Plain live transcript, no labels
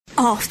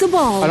off the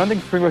ball. I don't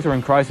think Springboks are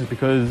in crisis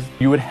because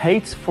you would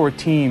hate for a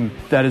team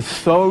that is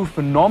so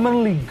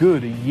phenomenally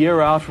good a year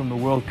out from the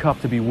World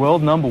Cup to be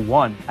world number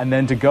one and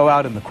then to go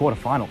out in the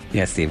quarterfinals.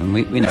 Yes, Stephen,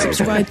 we know.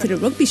 Subscribe to the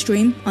Rugby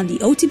Stream on the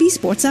OTB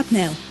Sports app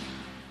now.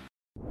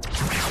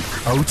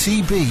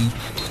 OTB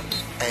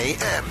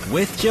AM.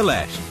 With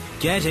Gillette.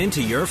 Get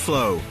into your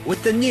flow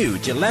with the new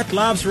Gillette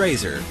Labs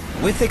Razor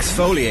with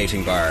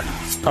exfoliating bar.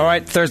 All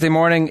right, Thursday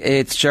morning,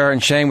 it's Ger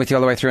and Shane with you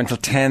all the way through until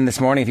 10 this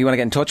morning. If you want to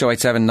get in touch,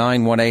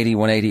 0879 180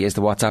 180 is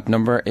the WhatsApp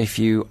number. If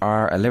you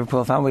are a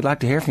Liverpool fan, we'd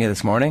like to hear from you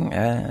this morning.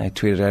 I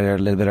tweeted a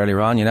little bit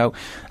earlier on,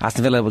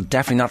 Aston Villa will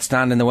definitely not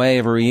stand in the way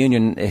of a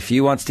reunion. If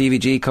you want Stevie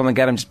G, come and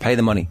get him, just pay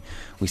the money.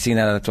 We've seen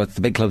that's what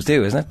the big clubs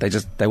do, isn't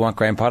it? They want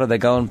Graham Potter, they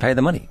go and pay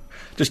the money.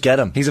 Just get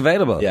him. He's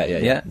available.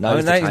 Yeah. No,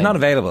 he's not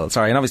available.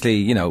 Sorry, and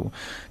obviously,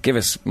 give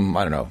us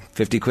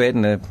 50 quid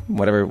and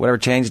whatever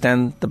change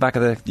down the back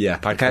of the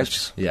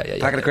couch.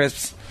 Packet of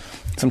crisps,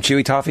 some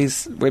chewy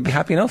toffees. We'd be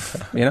happy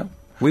enough.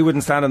 We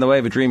wouldn't stand in the way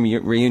of a dream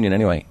reunion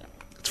anyway.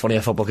 It's funny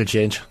how football can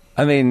change.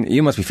 I mean,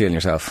 you must be feeling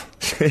yourself.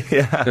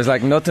 Yeah. There's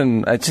like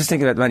nothing. I just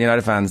think about Man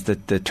United fans, the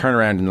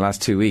turnaround in the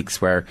last 2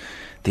 weeks, where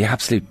the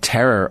absolute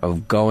terror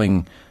of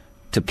going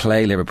to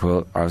play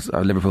Liverpool, or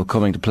Liverpool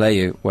coming to play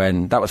you,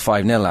 when that was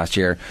 5-0 last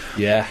year.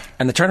 Yeah.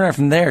 And the turnaround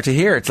from there to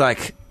here, it's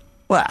like,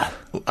 well,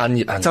 and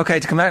it's okay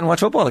to come out and watch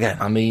football again.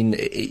 I mean,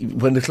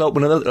 when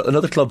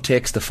another club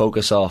takes the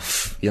focus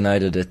off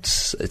United,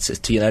 it's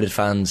to United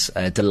fans'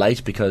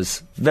 delight,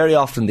 because very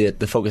often the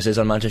focus is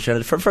on Manchester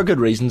United for good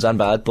reasons and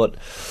bad. But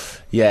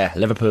yeah,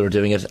 Liverpool are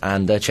doing it,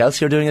 and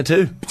Chelsea are doing it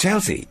too.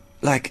 Chelsea,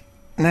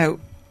 now,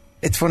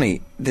 it's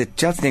funny, the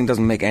Chelsea thing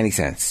doesn't make any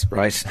sense,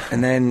 right?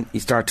 And then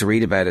you start to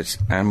read about it,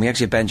 and we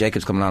actually have Ben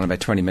Jacobs coming on in about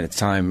 20 minutes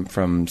time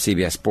from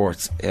CBS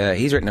Sports.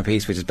 He's written a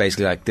piece which is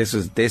basically like, this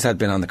had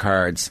been on the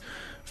cards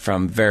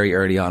from very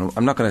early on.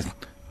 I'm not going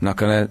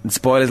to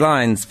spoil his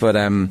lines, but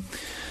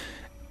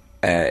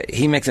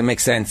he makes it make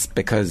sense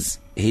because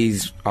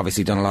he's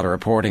obviously done a lot of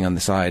reporting on the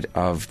side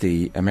of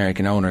the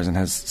American owners and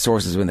has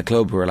sources within the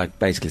club who are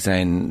basically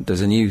saying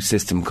there's a new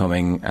system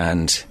coming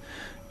and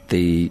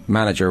the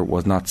manager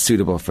was not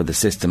suitable for the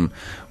system.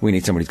 We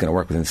need somebody who's going to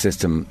work within the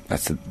system.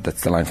 That's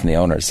the line from the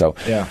owners. So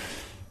yeah,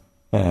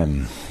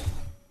 and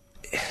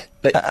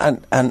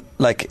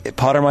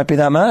Potter might be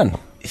that man.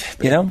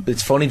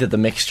 It's funny that the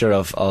mixture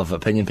of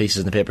opinion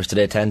pieces in the papers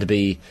today tend to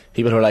be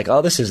people who are like,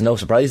 oh, this is no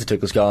surprise that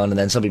Tuchel's gone, and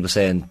then some people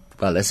saying,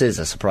 well, this is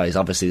a surprise,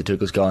 obviously that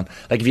Tuchel's gone.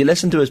 If you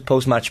listen to his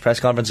post-match press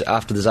conference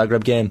after the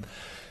Zagreb game,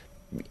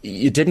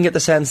 you didn't get the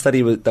sense that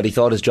he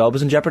thought his job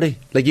was in jeopardy.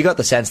 You got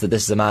the sense that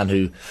this is a man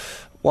who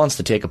wants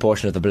to take a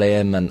portion of the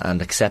blame and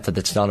accept that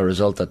it's not a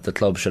result that the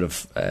club should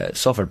have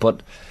suffered,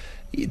 but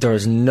there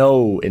is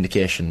no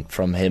indication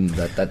from him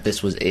that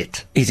this was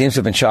it. He seems to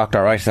have been shocked,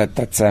 alright.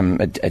 That's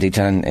a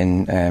detail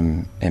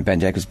in Ben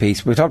Jacobs'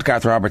 piece. We talked to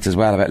Gareth Roberts as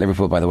well about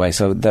Liverpool, by the way,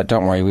 so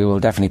don't worry, we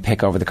will definitely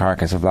pick over the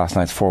carcass of last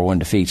night's 4-1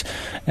 defeat.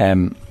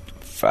 On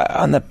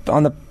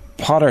the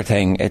Potter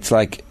thing, it's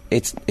like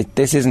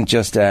this isn't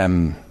just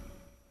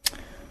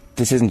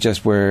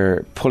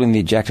we're pulling the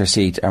ejector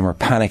seat and we're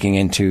panicking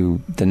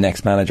into the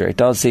next manager. It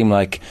does seem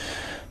like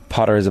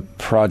Potter is a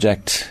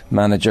project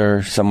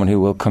manager, someone who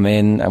will come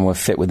in and will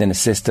fit within a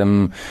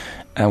system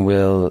and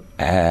will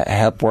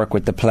help work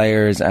with the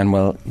players and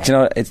will,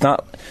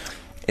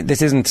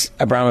 this isn't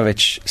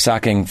Abramovich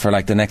sacking for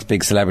the next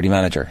big celebrity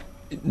manager.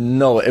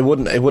 No, it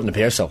wouldn't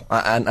appear so.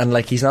 And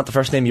he's not the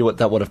first name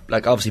that would have,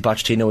 obviously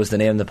Pochettino is the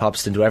name that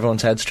pops into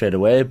everyone's head straight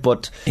away,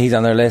 but he's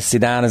on their list.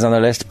 Zidane is on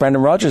their list.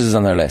 Brendan Rodgers is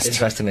on their list.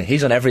 Interestingly,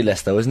 he's on every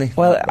list though, isn't he?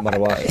 Well, no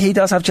matter what. He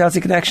does have Chelsea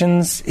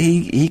connections.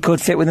 He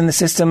could fit within the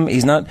system.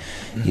 He's not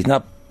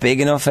big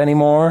enough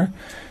anymore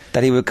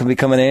that he could be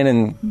coming in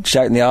and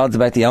shouting the odds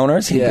about the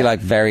owners. He'd be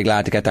very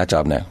glad to get that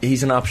job now.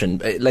 He's an option.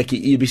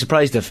 You'd be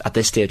surprised if at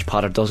this stage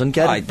Potter doesn't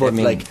get it, but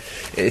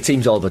it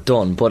seems all but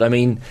done. But I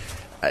mean,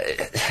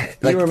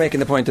 you were making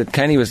the point that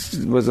Kenny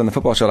was on the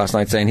football show last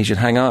night saying he should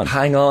hang on.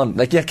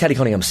 Kelly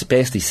Cunningham's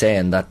basically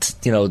saying that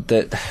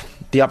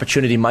the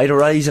opportunity might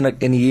arise in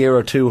a year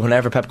or two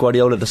whenever Pep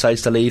Guardiola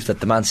decides to leave,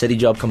 that the Man City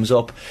job comes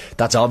up.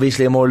 That's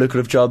obviously a more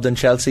lucrative job than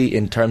Chelsea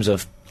in terms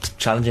of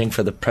challenging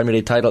for the Premier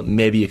League title.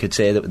 Maybe you could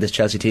say that with this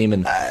Chelsea team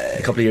in a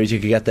couple of years you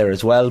could get there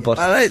as well, but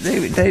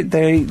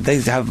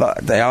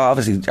they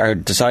obviously are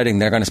deciding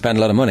they're going to spend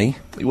a lot of money.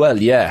 Well,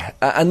 yeah,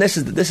 and this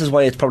is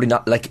why it's probably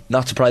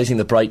not surprising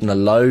that Brighton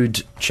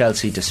allowed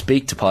Chelsea to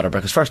speak to Potter,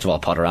 because first of all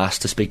Potter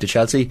asked to speak to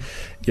Chelsea.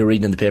 You're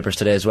reading in the papers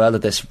today as well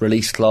that this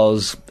release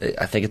clause,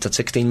 I think it's at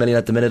 16 million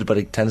at the minute, but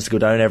it tends to go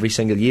down every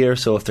single year,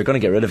 so if they're going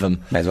to get rid of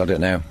him, may as well do it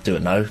now,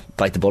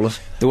 bite the bullet.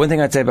 The one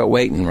thing I'd say about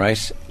waiting,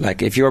 right,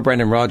 if you're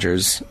Brendan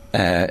Rodgers,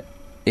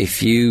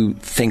 if you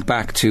think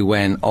back to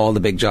when all the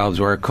big jobs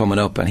were coming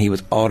up and he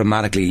was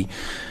automatically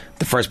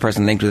the first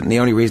person linked with it, and the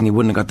only reason he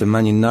wouldn't have got the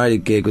Man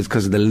United gig was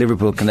because of the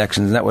Liverpool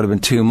connections, and that would have been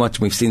too much.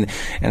 We've seen,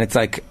 and it's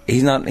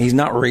he's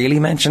not really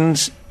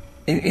mentioned,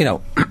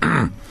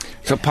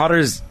 So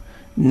Potter's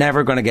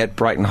never going to get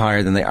Brighton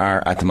higher than they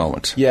are at the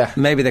moment. Yeah.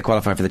 Maybe they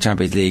qualify for the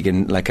Champions League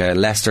in like a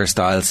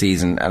Leicester-style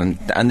season,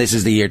 and this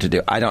is the year to do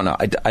it. I don't know.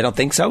 I don't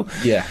think so.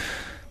 Yeah.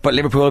 But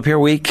Liverpool appear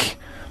weak.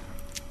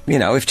 You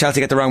know, if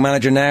Chelsea get the wrong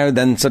manager now,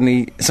 then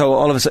suddenly, so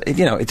all of a sudden,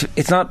 you know,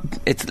 it's a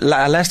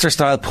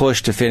Leicester-style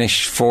push to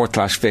finish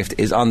 4th/5th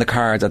is on the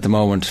cards at the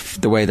moment,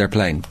 the way they're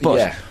playing.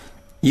 But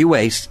you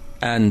wait,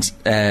 and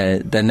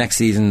the next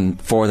season,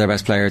 4 of their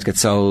best players get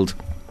sold.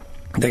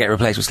 They get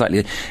replaced with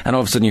slightly, and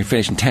all of a sudden you're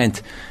finishing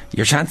 10th.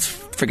 Your chance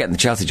for getting the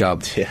Chelsea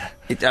job. Yeah.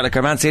 Like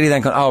Man City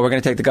then going, we're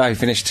going to take the guy who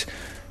finished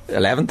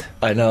 11th.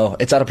 I know.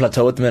 It's at a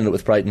plateau at the minute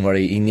with Brighton where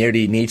he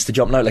nearly needs to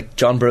jump now. Like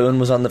John Brewin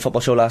was on the football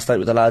show last night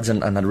with the lads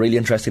and had a really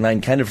interesting line.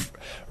 Kind of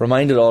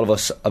reminded all of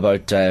us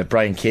about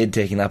Brian Kidd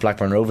taking that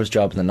Blackburn Rovers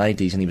job in the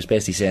 90s, and he was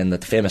basically saying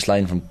that the famous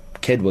line from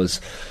Kidd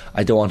was,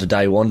 "I don't want to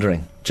die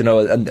wondering." Do you know,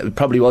 and it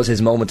probably was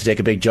his moment to take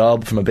a big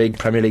job from a big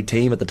Premier League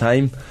team at the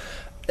time.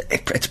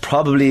 It's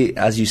probably,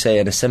 as you say,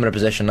 in a similar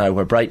position now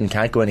where Brighton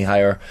can't go any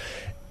higher.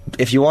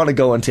 If you want to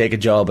go and take a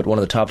job at one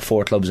of the top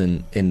 4 clubs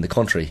in the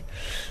country,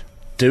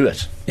 do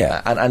it.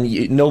 Yeah.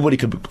 And nobody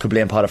could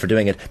blame Potter for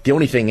doing it. The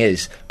only thing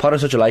is,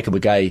 Potter's such a likeable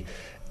guy,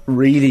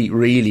 really,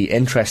 really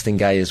interesting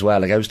guy as well.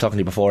 Like I was talking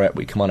to you before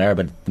we come on air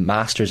about the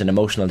masters in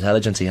emotional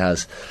intelligence he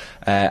has,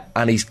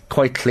 and he's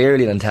quite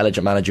clearly an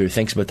intelligent manager who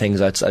thinks about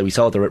things outside. We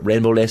saw the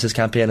Rainbow Laces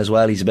campaign as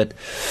well. He's a bit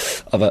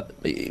of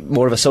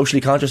more of a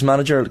socially conscious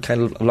manager,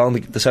 kind of along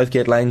the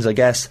Southgate lines, I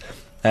guess.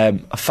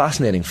 A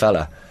fascinating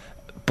fella,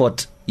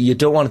 but you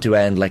don't want it to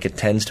end like it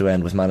tends to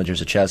end with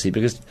managers at Chelsea,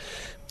 because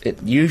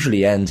it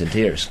usually ends in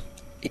tears.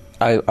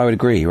 I would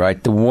agree,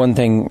 right? The one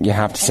thing you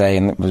have to say,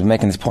 and I was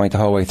making this point the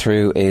whole way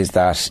through, is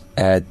that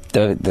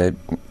the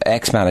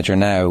ex-manager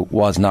now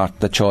was not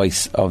the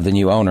choice of the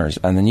new owners,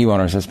 and the new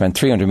owners have spent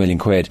 300 million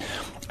quid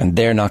and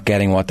they're not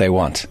getting what they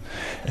want.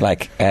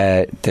 Like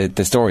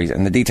the stories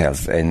and the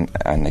details, and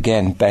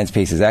again, Ben's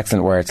piece is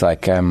excellent, where it's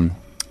like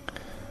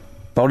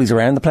Bowley's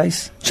around the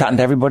place, chatting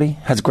to everybody,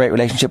 has a great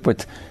relationship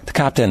with the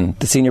captain,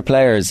 the senior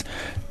players.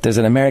 There's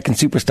an American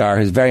superstar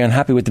who's very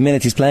unhappy with the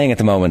minutes he's playing at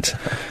the moment.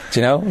 Do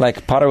you know?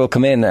 Like, Potter will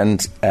come in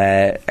and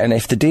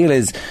if the deal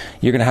is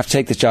you're going to have to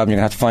take this job and you're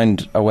going to have to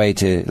find a way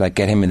to like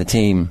get him in the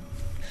team,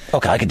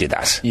 okay, I could do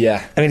that.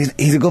 Yeah. I mean,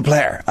 he's a good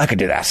player. I could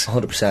do that.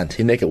 100%.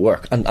 He'd make it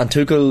work. And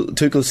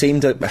Tuchel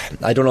seemed to...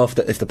 I don't know if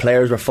the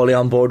players were fully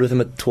on board with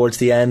him towards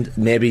the end.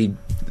 Maybe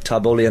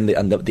Todd Bowley and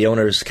the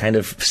owners kind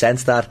of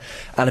sensed that.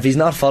 And if he's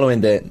not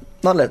following the...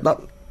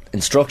 Not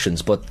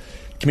instructions, but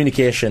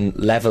communication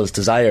levels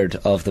desired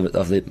of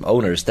the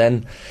owners,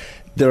 then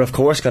they're of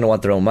course going to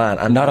want their own man.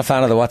 And not a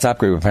fan of the WhatsApp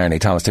group, apparently,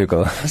 Thomas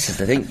Tuchel. This is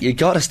the thing, you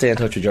got to stay in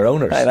touch with your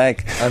owners.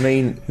 I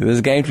mean, there's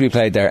a game to be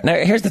played there. Now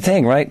here's the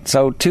thing, right?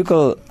 So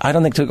Tuchel, I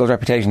don't think Tuchel's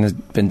reputation has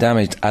been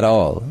damaged at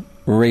all,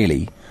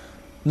 really.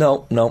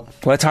 No. Well,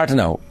 it's hard to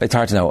know.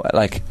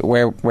 Like,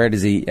 where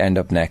does he end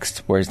up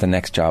next? Where's the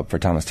next job for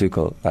Thomas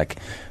Tuchel? Like,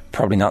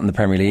 probably not in the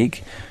Premier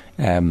League.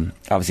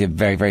 Obviously a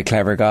very, very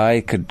clever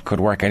guy, could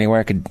work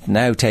anywhere, could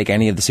now take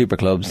any of the super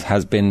clubs,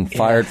 has been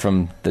fired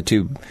from the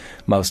 2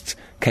 most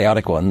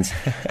chaotic ones,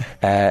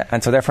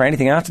 and so therefore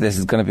anything after this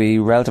is going to be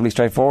relatively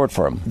straightforward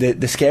for him.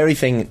 The scary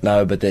thing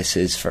now about this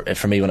is,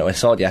 for me, when I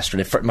saw it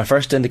yesterday, my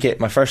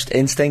first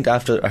instinct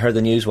after I heard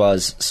the news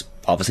was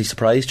obviously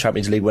surprised,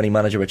 Champions League winning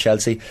manager with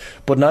Chelsea.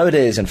 But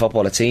nowadays in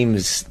football it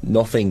seems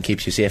nothing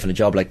keeps you safe in a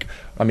job. Like,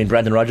 I mean,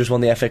 Brendan Rodgers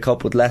won the FA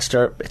Cup with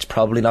Leicester. It's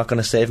probably not going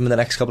to save him in the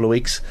next couple of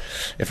weeks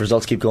if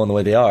results keep going the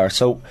way they are.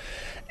 So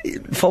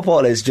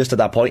football is just at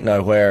that point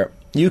now where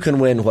you can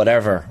win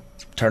whatever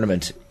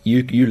tournament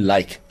you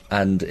like,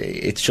 and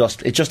it's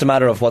just a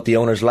matter of what the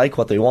owners like,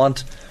 what they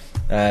want.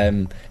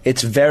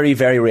 It's very,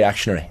 very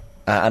reactionary.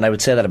 And I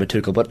would say that about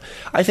Tuchel, but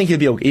I think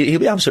he'll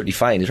be absolutely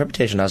fine. His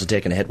reputation hasn't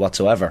taken a hit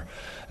whatsoever.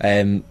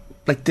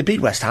 Like, they beat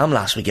West Ham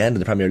last weekend in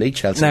the Premier League,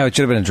 Chelsea. No, it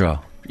should have been a draw.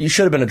 You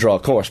should have been a draw,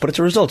 of course, but it's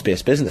a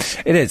results-based business.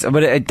 It is,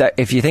 but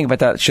if you think about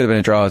that, it should have been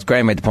a draw. As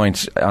Graham made the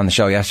point on the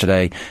show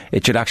yesterday,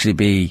 it should actually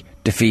be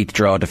defeat,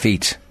 draw,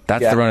 defeat.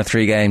 That's the run of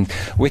 3 games,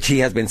 which he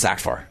has been sacked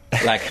for.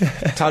 Like,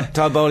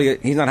 Todd Bowley,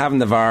 he's not having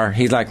the VAR.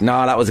 He's like,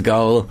 no, that was a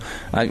goal.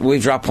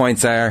 We've dropped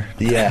points there.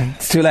 Yeah.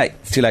 It's too late.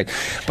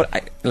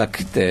 But, look,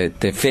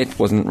 the fit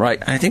wasn't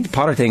right. I think the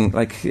Potter thing,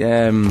 like,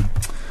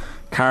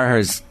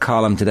 Carragher's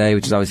column today,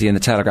 which is obviously in the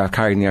Telegraph,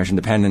 carried in the Irish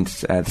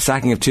Independent, the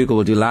sacking of Tuchel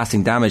will do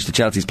lasting damage to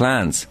Chelsea's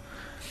plans.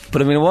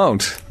 But, I mean, it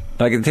won't.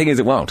 Like, the thing is,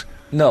 it won't.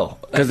 No.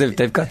 Because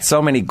they've got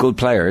so many good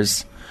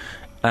players,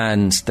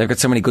 and they've got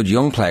so many good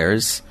young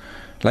players.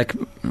 Like,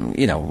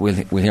 you know,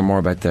 we'll hear more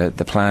about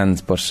the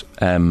plans, but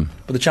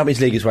the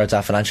Champions League is where it's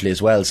at financially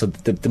as well. So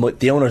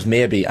the owners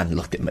may be, and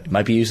look, it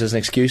might be used as an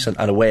excuse and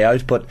a way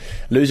out. But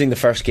losing the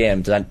first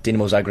game to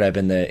Dinamo Zagreb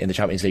in the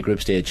Champions League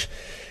group stage,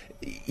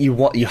 you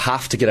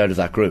have to get out of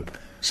that group.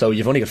 So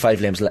you've only got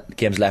 5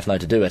 games left now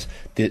to do it.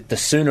 The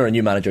sooner a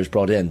new manager is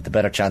brought in, the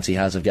better chance he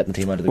has of getting the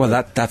team out of the group.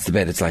 Well, that's the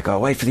bit. It's like,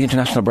 wait for the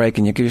international break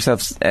and you give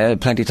yourselves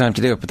plenty of time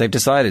to do it. But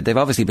they've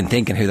obviously been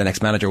thinking who the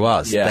next manager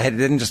was. Yeah. They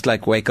didn't just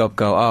like wake up,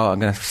 go, I'm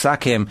going to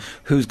sack him.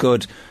 Who's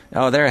good?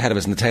 Oh, they're ahead of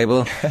us in the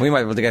table. We might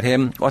be able to get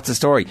him. What's the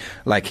story?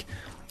 Like,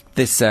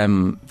 this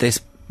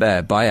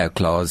buyout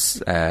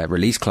clause,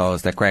 release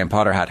clause that Graham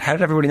Potter had. How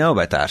did everybody know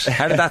about that?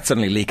 How did that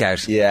suddenly leak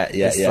out?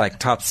 It's like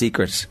top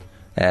secret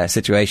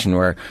situation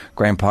where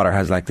Graham Potter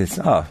has like this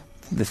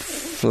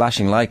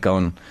flashing light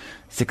going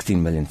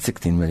 16 million.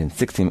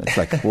 It's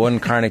like one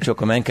Karnik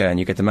Chukwuemeka and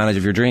you get the manager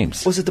of your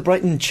dreams. Was it the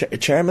Brighton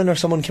chairman or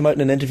someone came out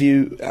in an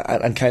interview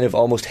and kind of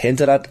almost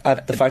hinted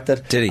at the fact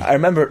that... Did he? I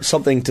remember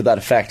something to that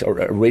effect, or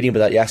reading about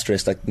that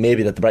yesterday, like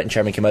maybe that the Brighton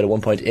chairman came out at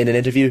one point in an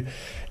interview.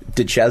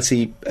 Did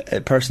Chelsea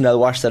personnel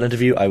watch that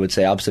interview? I would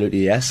say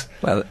absolutely yes.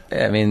 Well,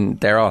 I mean,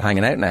 they're all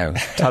hanging out now.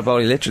 Todd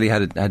Bowley literally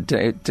had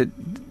They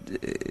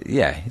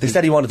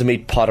said he wanted to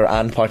meet Potter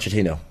and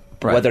Pochettino.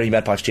 Right. Whether he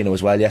met Pochettino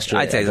as well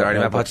yesterday. I'd say he's already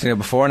met Pochettino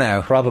before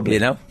now. Probably.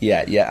 You know?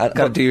 Yeah.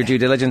 Got to do your due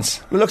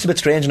diligence. It looks a bit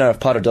strange now if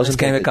Potter doesn't.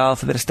 Game of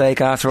golf, a bit of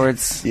steak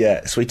afterwards.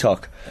 Yeah, sweet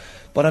talk.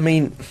 But I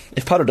mean,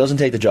 if Potter doesn't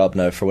take the job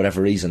now for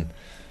whatever reason,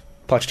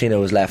 Pochettino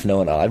was left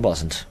knowing, I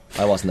wasn't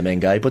the main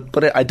guy,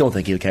 but I don't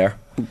think he'll care.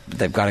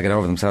 They've got to get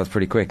over themselves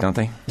pretty quick, don't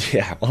they?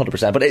 Yeah,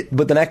 100%.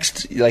 But the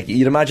next, like,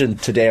 you'd imagine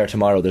today or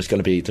tomorrow there's going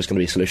to be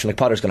a solution. Like,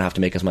 Potter's going to have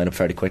to make his mind up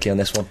fairly quickly on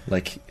this one.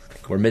 Like,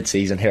 we're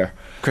mid-season here.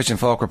 Christian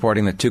Falk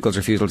reporting that Tuchel's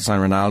refusal to sign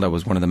Ronaldo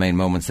was one of the main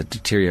moments that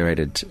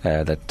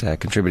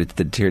contributed to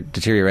the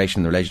deterioration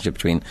in the relationship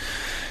between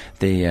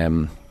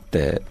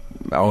the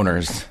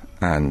owners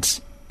and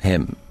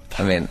him.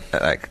 I mean,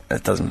 like,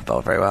 it doesn't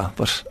bode very well.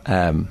 But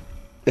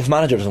if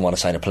manager doesn't want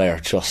to sign a player,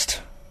 just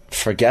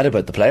forget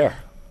about the player.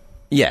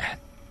 Yeah.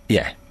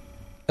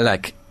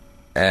 Like,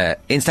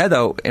 instead,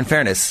 though, in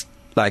fairness,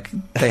 like,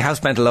 they have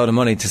spent a load of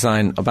money to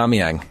sign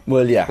Aubameyang.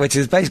 Well, yeah, which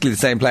is basically the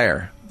same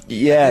player.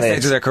 Yeah, at the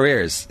stage of their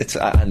careers. It's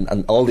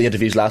and all the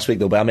interviews last week,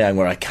 the Aubameyang,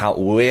 where I can't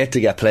wait to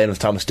get playing with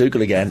Thomas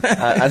Tuchel again.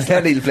 And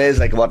then he plays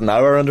like an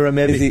hour under him,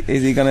 maybe.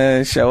 Is he going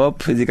to show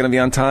up? Is he going to be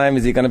on time?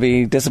 Is he going to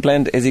be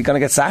disciplined? Is he going to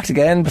get sacked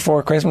again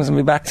before Christmas and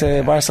be back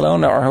to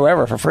Barcelona or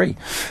whoever for free?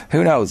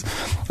 Who knows?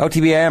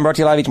 OTBAM brought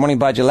to you live each morning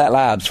by Gillette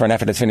Labs for an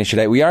effort that's finished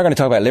today. We are going to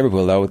talk about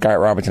Liverpool though with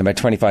Gareth Roberts in about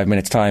 25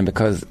 minutes time,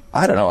 because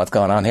I don't know what's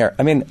going on here.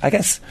 I mean, I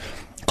guess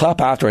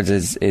Klopp afterwards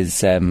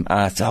is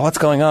asked, what's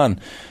going on?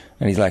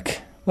 And he's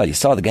like, well, you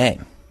saw the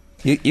game.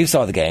 You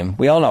saw the game.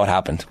 We all know what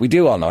happened. We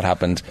do all know what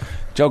happened.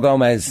 Joe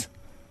Gomez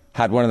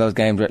had one of those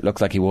games where it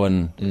looks like he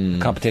won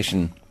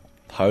competition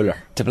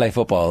howler to play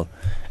football,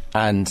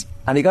 and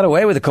he got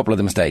away with a couple of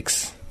the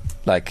mistakes,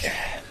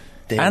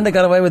 and they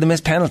got away with a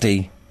missed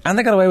penalty, and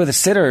they got away with a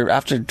sitter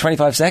after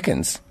 25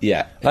 seconds.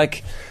 Yeah,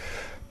 like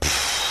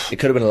it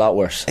could have been a lot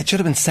worse. It should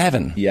have been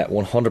 7. Yeah,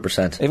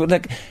 100%. It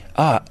would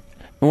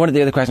one of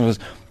the other questions was,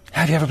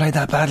 have you ever played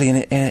that badly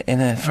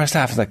in a first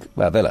half? It's like,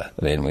 well, Villa.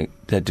 I mean,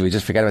 do we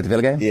just forget about the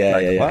Villa game? Yeah,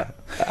 yeah.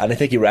 And I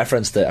think he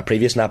referenced a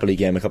previous Napoli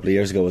game a couple of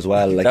years ago as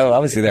well. Like,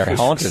 obviously they're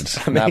haunted.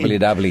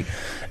 Napoli.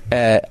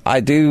 I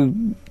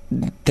do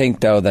think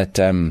though that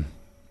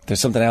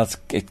there's something else.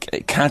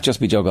 It can't just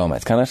be Joe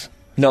Gomez, can it?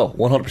 No,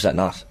 100%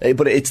 not.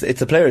 But it's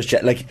the players.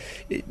 Like,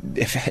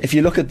 if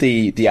you look at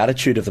the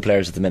attitude of the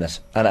players at the minute,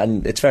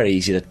 and it's very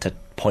easy to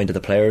point at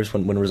the players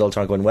when results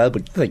aren't going well,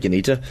 but like, you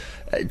need to.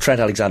 Trent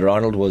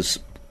Alexander-Arnold was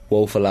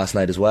woeful last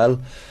night as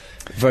well.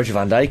 Virgil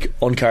van Dijk,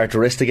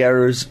 uncharacteristic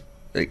errors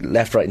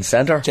left, right and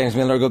centre. James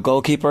Milner, a good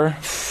goalkeeper,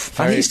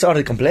 and he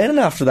started complaining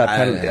after that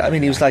penalty. I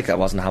mean, he was like, that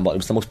wasn't a handball. It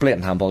was the most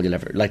blatant handball you'll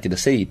ever likely to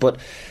see. But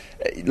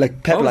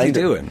like, Pep, what was he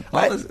doing?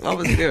 What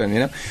was he doing?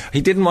 You know,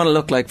 he didn't want to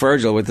look like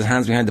Virgil with his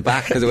hands behind the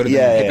back, because it would have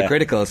been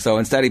hypocritical. So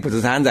instead he puts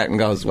his hands out and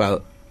goes,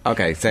 well,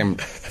 okay, same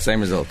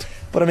result.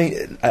 But I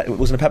mean,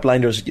 wasn't it Pep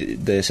Linders,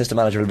 the assistant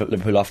manager of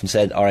Liverpool, often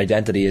said our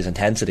identity is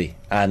intensity,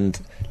 and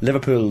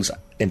Liverpool's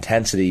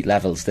intensity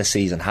levels this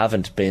season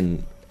haven't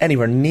been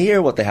anywhere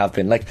near what they have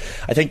been. Like,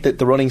 I think that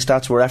the running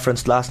stats were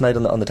referenced last night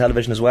on the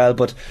television as well,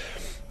 but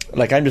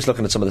like, I'm just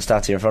looking at some of the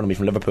stats here in front of me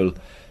from Liverpool.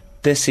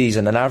 This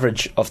season, an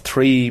average of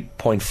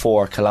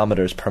 3.4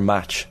 kilometres per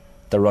match,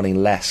 they're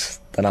running less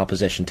than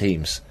opposition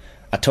teams.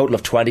 A total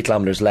of 20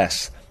 kilometres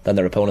less than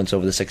their opponents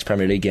over the 6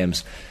 Premier League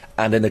games.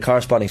 And in the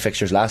corresponding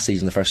fixtures last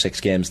season, the first 6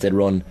 games, they'd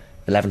run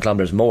 11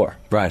 kilometres more.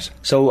 Right.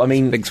 So, I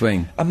mean, big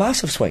swing. A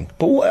massive swing.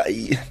 But,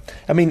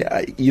 I mean,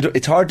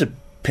 it's hard to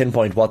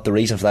pinpoint what the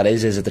reason for that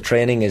is. Is it the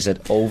training? Is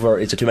it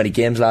too many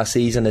games last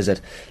season? Is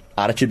it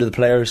attitude of the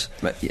players?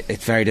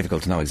 It's very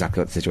difficult to know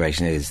exactly what the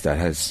situation is that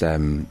has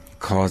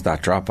caused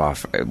that drop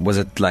off. Was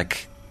it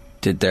like,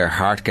 did their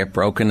heart get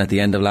broken at the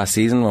end of last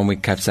season when we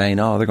kept saying,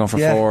 they're going for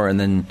 4, and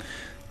then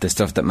the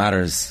stuff that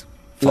matters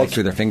fall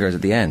through their fingers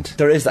at the end?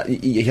 There is that.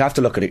 You have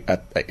to look at it.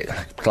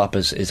 Klopp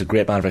is a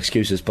great man for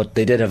excuses, but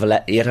they did have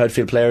 8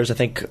 outfield players, I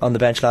think, on the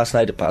bench last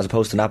night, as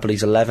opposed to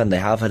Napoli's 11. They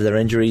have had their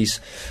injuries.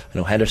 I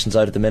know Henderson's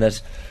out at the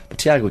minute, but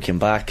Thiago came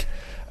back.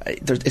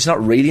 It's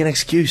not really an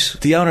excuse.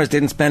 The owners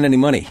didn't spend any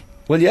money.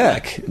 Well, yeah,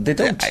 they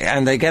don't,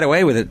 and they get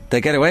away with it.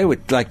 They get away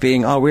with like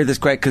being, we're this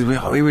great because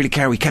we really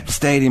care. We kept the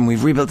stadium,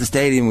 we've rebuilt the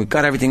stadium, we've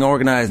got everything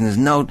organised, and there's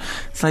no.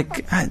 It's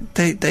like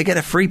they get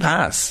a free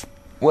pass.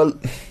 Well,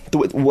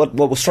 what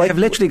was striking? They've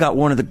literally got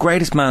one of the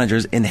greatest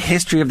managers in the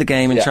history of the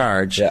game in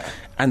charge,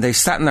 and they've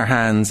sat in their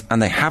hands,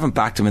 and they haven't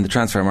backed him in the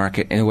transfer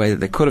market in a way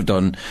that they could have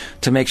done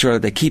to make sure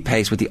that they keep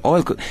pace with the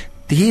oil.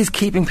 he is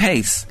keeping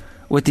pace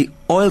with the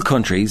oil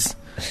countries.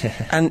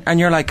 and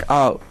you're like,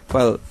 oh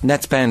well,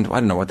 net spend. I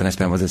don't know what the net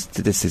spend was.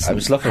 This is I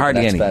was looking at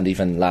the net spend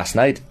even last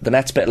night. The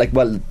net spend,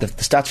 the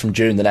stats from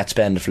June, the net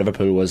spend for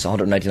Liverpool was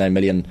 199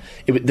 million.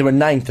 They were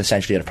 9th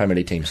essentially out of Premier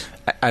League teams.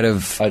 Out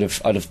of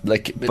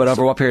But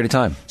over what period of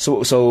time?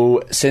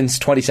 So since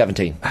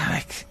 2017.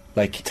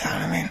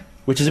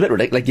 Which is a bit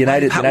ridiculous. Like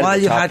United while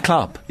you've had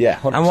Klopp,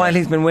 100%. And while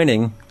he's been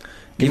winning,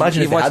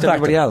 imagine you've if watched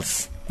everybody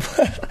else.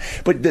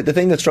 But the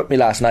thing that struck me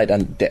last night,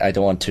 and I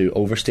don't want to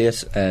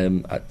overstate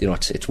it,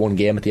 it's one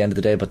game at the end of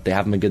the day, but they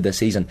haven't been good this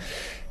season.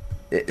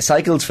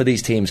 Cycles for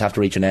these teams have to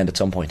reach an end at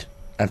some point,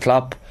 and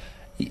Klopp,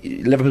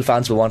 Liverpool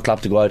fans will want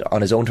Klopp to go out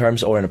on his own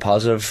terms or in a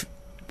positive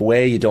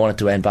way. You don't want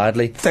it to end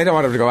badly. They don't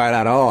want him to go out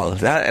at all.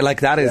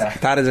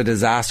 That is a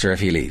disaster if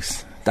he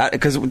leaves.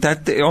 Because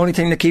the only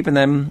thing keeping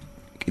them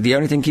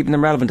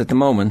relevant at the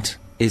moment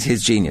is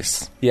his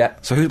genius. Yeah.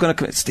 So who's going to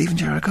come in? Steven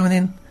Gerrard coming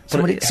in?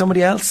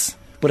 Somebody else?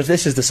 But if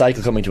this is the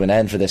cycle coming to an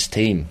end for this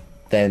team,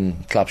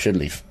 then Klopp should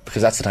leave,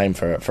 because that's the time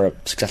for a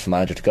successful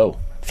manager to go.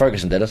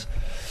 Ferguson did it.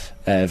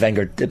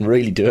 Wenger didn't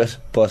really do it,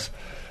 but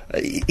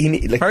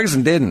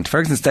Ferguson didn't.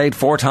 Ferguson stayed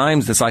 4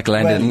 times the cycle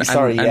ended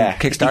and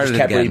kick-started he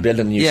kept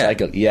rebuilding the new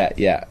cycle.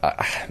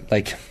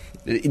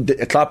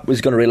 Klopp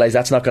was going to realise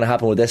that's not going to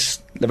happen with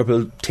this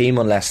Liverpool team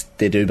unless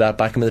they do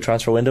back him in the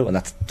transfer window, and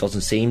that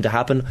doesn't seem to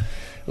happen.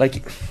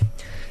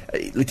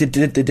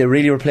 Did they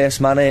really replace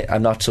Mane?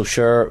 I'm not so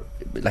sure.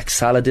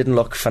 Salah didn't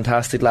look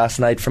fantastic last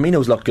night.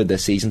 Firmino's looked good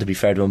this season, to be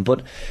fair to him,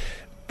 but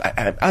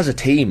as a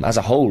team, as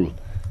a whole,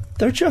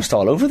 they're just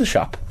all over the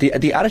shop.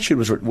 The attitude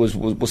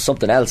was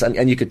something else,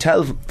 and you could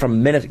tell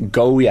from minute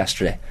go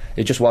yesterday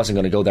it just wasn't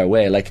going to go their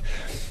way.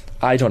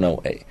 I don't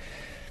know.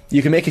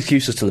 You can make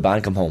excuses till the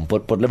band come home,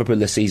 but Liverpool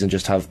this season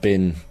just have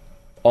been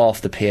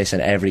off the pace in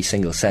every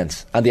single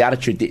sense, and the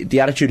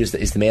attitude is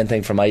the main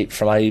thing from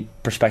my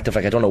perspective.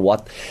 I don't know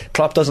what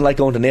Klopp doesn't like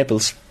going to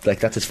Naples.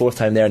 That's his 4th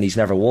time there, and he's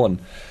never won.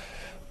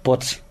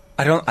 But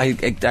I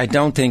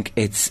don't think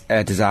it's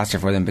a disaster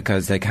for them,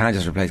 because they can't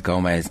just replace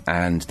Gomez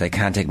and they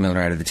can't take Milner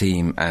out of the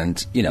team,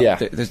 and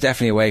there's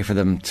definitely a way for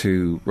them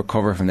to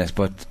recover from this.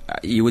 But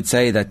you would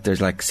say that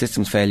there's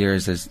systems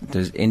failures,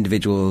 there's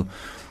individual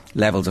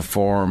levels of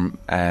form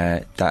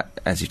that,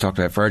 as you talked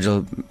about,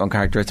 Virgil,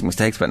 uncharacteristic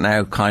mistakes, but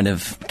now kind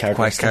of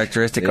quite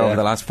characteristic over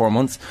the last 4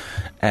 months,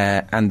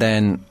 and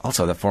then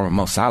also the form of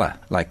Mo Salah.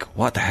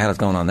 What the hell is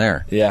going on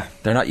there? Yeah,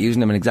 they're not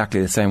using him in exactly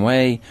the same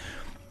way.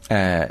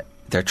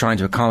 They're trying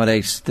to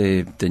accommodate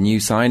the new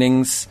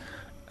signings,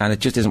 and it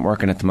just isn't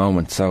working at the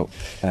moment. So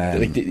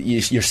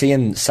you're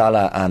seeing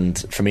Salah and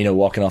Firmino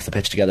walking off the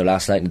pitch together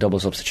last night in a double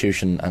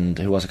substitution, and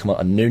who was it come out?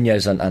 And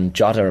Nunez and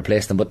Jota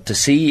replaced them. But to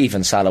see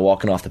even Salah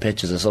walking off the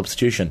pitch as a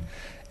substitution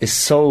is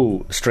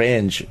so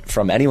strange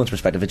from anyone's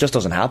perspective. It just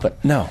doesn't happen.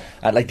 No.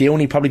 And the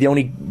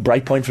only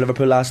bright point for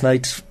Liverpool last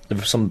night,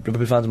 some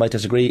Liverpool fans might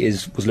disagree,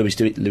 was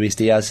Luis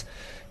Diaz.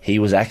 He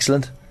was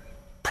excellent.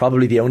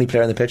 Probably the only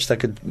player on the pitch that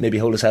could maybe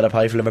hold his head up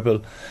high for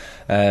Liverpool.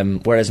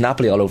 Whereas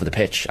Napoli all over the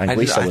pitch, and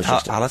Guiso was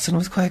just. Alisson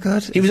was quite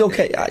good. He was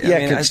okay.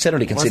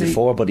 Considering he conceded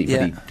 4, but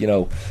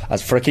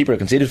as for a keeper who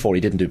conceded 4, he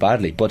didn't do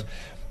badly. But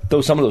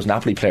some of those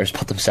Napoli players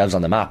put themselves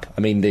on the map.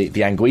 I mean, the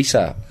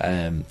Anguissa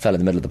fell in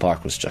the middle of the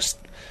park was just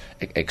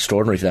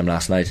extraordinary for them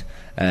last night.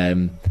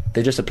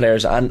 They just had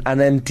players, and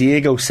then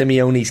Diego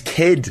Simeone's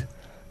kid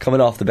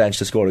coming off the bench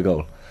to score a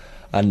goal.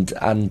 And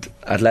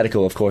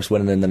Atletico, of course,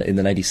 winning in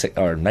the 96th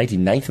or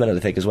 99th minute,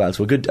 I think, as well.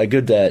 So a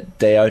good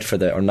day out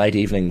or night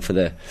evening for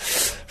the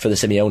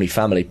Simeone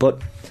family. But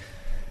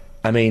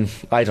I mean,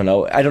 I don't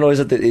know.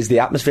 Is the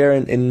atmosphere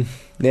in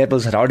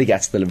Naples? It hardly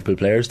gets the Liverpool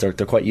players. They're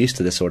quite used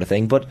to this sort of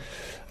thing. But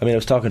I mean, I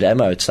was talking to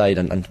Emma outside,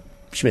 and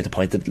she made the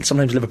point that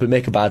sometimes Liverpool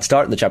make a bad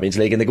start in the Champions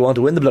League and they go on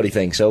to win the bloody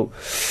thing. So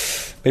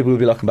maybe we'll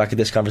be looking back at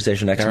this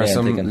conversation next May. There are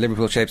some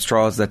Liverpool-shaped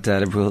straws that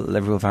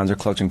Liverpool fans are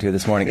clutching to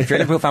this morning. If you're a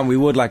Liverpool fan, we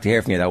would like to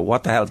hear from you, though.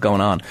 What the hell is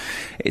going on?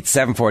 It's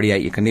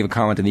 7:48. You can leave a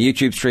comment in the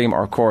YouTube stream,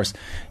 or of course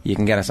you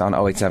can get us on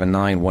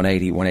 0879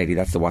 180 180.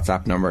 That's the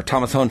WhatsApp number.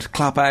 Thomas Hunt,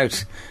 Klopp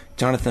out.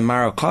 Jonathan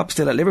Marrow, Klopp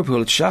still at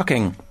Liverpool. It's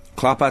shocking.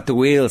 Klopp at the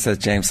wheel, says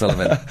James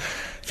Sullivan.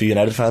 For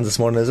United fans this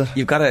morning, is it?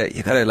 You've got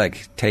to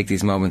take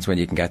these moments when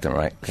you can get them,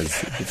 right?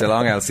 Because it's a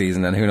long out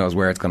season, and who knows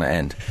where it's going to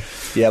end.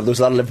 Yeah, there's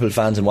a lot of Liverpool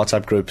fans in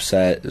WhatsApp groups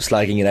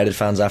slagging United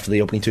fans after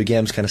the opening 2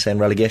 games, kind of saying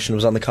relegation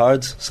was on the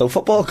cards. So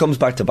football comes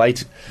back to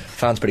bite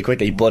fans pretty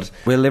quickly. But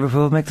will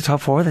Liverpool make the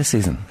top 4 this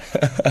season?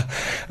 Are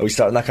we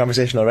starting that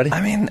conversation already?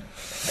 I mean,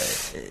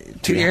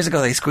 2 years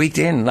ago they squeaked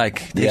in.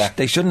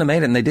 They shouldn't have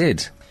made it, and they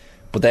did.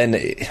 But then,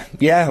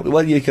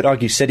 you could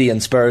argue City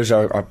and Spurs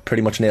are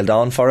pretty much nailed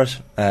on for it.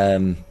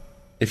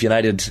 If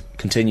United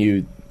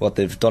continue what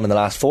they've done in the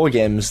last 4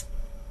 games,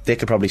 they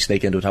could probably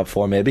sneak into a top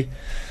 4 maybe.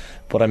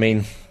 But I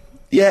mean,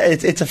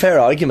 it's a fair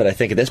argument, I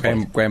think, at this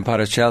point. Graham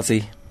Potter's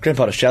Chelsea. Graham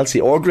Potter's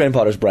Chelsea or Graham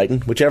Potter's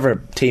Brighton,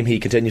 whichever team he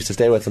continues to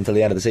stay with until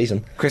the end of the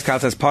season. Chris Cal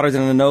says Potter's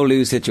in a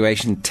no-lose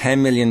situation,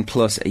 10 million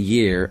plus a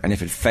year, and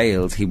if it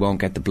fails, he won't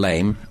get the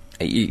blame.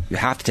 You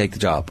have to take the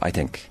job, I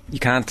think. You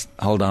can't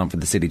hold on for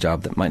the City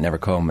job that might never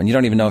come, and you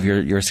don't even know if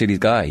you're a City's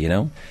guy, you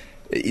know?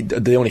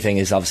 The only thing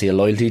is obviously a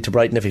loyalty to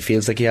Brighton if he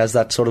feels like he has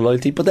that sort of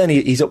loyalty. But then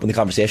he's up in the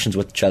conversations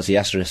with Chelsea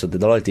yesterday, so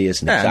the loyalty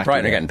isn't exactly. And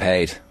Brighton are getting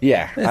paid.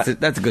 Yeah,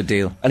 that's a good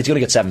deal. And he's going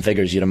to get 7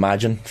 figures, you'd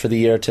imagine, for the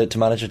year to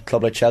manage a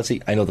club like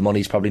Chelsea. I know the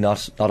money's probably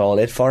not all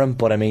it for him,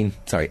 but I mean,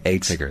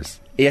 8 figures.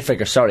 8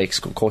 figures. Sorry,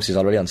 of course he's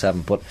already on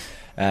 7. But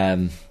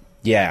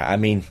yeah, I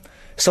mean,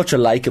 such a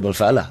likeable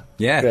fella.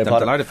 Yeah, I'm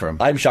delighted for him.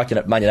 I'm shocked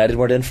that Man United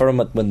weren't in for him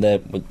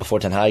before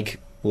Ten Hag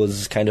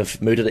was kind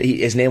of mooted.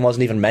 His name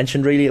wasn't even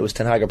mentioned really. It was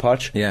Ten Hag or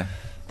Poch. Yeah.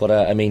 But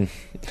I mean,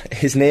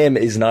 his name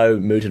is now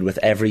mooted with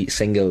every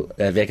single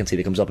vacancy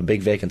that comes up, a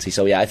big vacancy.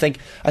 So yeah, I think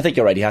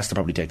you're right. He has to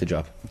probably take the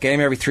job. Game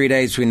every 3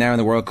 days between now and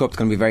the World Cup is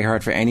going to be very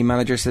hard for any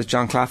manager, says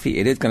John Claffey.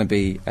 It is going to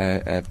be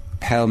a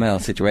pell-mell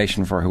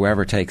situation for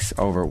whoever takes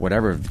over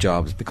whatever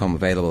jobs become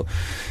available.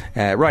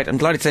 Right, I'm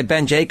delighted to say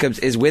Ben Jacobs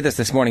is with us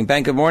this morning.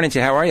 Ben, good morning to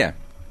you. How are you?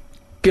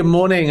 Good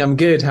morning, I'm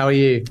good. How are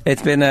you?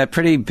 It's been a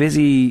pretty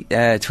busy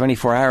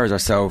 24 hours or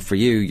so for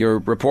you. Your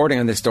reporting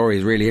on this story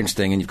is really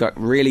interesting, and you've got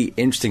really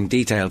interesting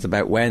details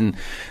about when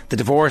the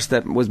divorce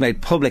that was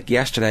made public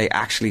yesterday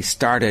actually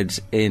started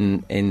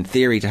in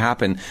theory to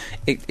happen.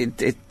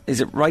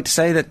 Is it right to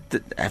say that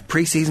a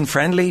pre-season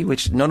friendly,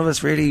 which none of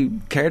us really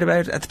cared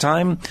about at the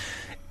time,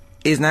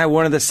 is now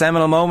one of the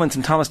seminal moments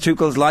in Thomas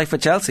Tuchel's life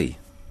at Chelsea?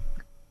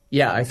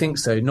 Yeah, I think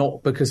so.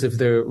 Not because of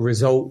the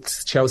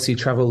results. Chelsea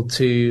travelled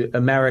to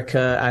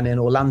America, and in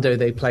Orlando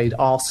they played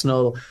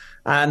Arsenal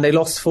and they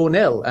lost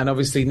 4-0. And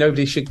obviously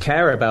nobody should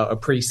care about a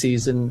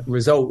pre-season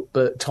result,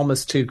 but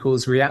Thomas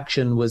Tuchel's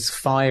reaction was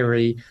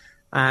fiery.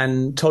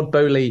 And Todd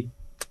Boehly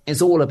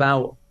is all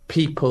about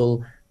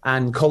people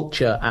and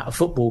culture at a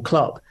football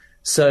club.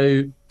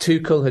 So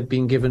Tuchel had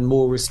been given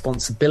more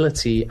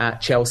responsibility at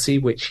Chelsea,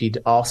 which he'd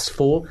asked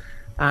for.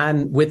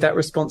 And with that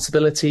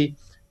responsibility,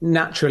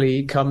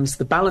 naturally comes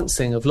the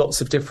balancing of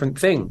lots of different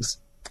things.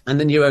 And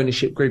the new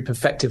ownership group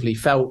effectively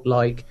felt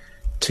like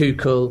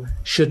Tuchel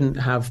shouldn't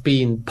have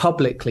been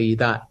publicly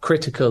that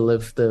critical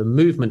of the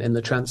movement in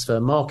the transfer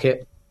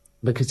market,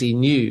 because he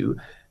knew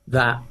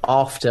that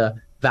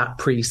after that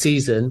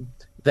pre-season,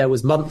 there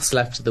was months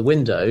left of the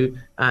window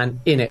and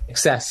in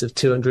excess of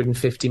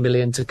 250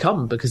 million to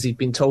come, because he'd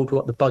been told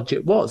what the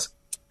budget was.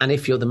 And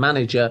if you're the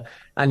manager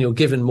and you're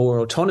given more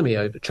autonomy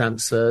over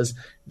transfers,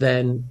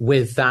 then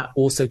with that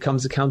also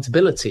comes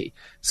accountability.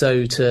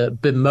 So to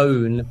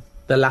bemoan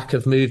the lack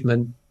of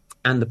movement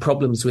and the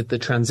problems with the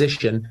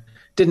transition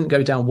didn't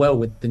go down well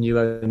with the new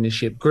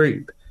ownership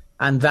group.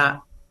 And that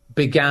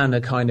began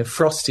a kind of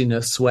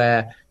frostiness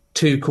where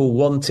Tuchel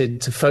wanted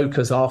to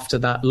focus after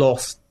that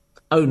loss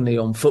only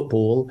on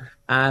football,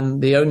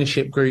 and the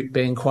ownership group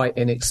being quite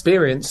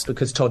inexperienced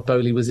because Todd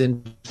Boehly was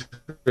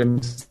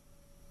interim.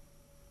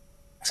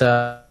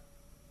 So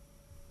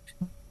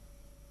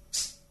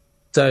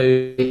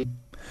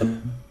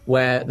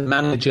where the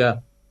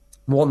manager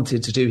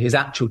wanted to do his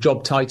actual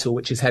job title,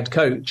 which is head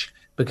coach,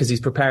 because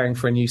he's preparing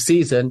for a new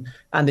season,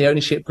 and the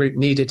ownership group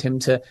needed him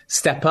to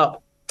step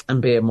up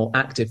and be a more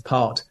active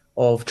part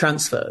of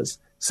transfers.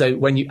 So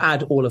when you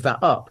add all of that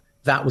up,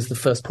 that was the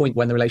first point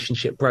when the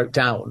relationship broke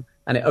down,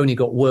 and it only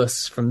got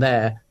worse from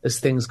there as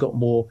things got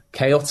more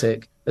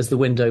chaotic as the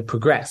window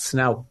progressed.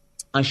 Now,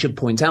 I should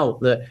point out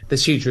that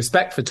there's huge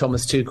respect for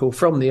Thomas Tuchel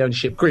from the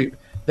ownership group.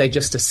 They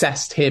just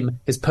assessed him,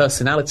 his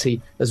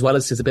personality, as well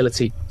as his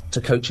ability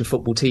to coach a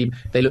football team.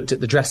 They looked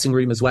at the dressing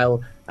room as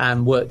well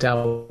and worked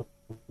out.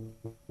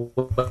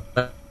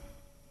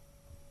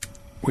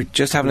 We're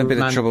just having a bit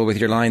of trouble with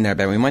your line there,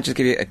 Ben. We might just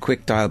give you a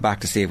quick dial back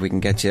to see if we can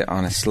get you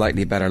on a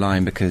slightly better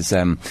line, because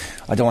I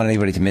don't want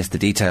anybody to miss the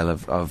detail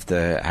of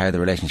how the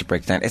relationship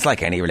breaks down. It's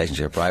like any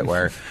relationship, right,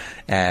 where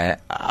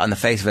on the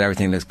face of it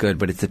everything looks good,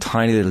 but it's the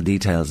tiny little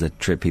details that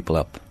trip people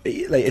up.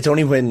 Like, it's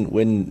only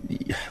when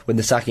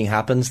the sacking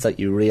happens that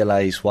you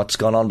realise what's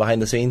gone on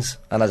behind the scenes.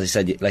 And as I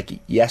said, like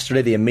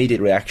yesterday, the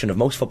immediate reaction of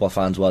most football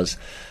fans was,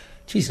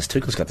 Jesus,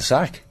 Tuchel's got the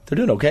sack. They're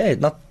doing okay.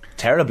 Not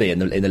terribly in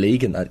the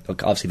league, and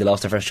obviously they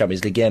lost their first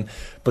Champions League game.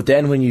 But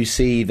then when you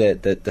see the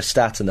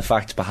stats and the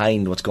facts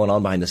behind what's going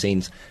on behind the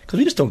scenes, because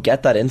we just don't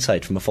get that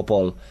insight from a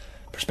football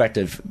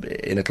perspective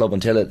in a club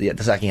until the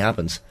sacking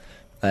happens.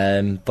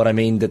 But I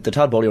mean, the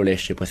Todd Boehly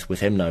relationship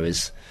with him now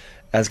has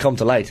come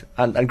to light,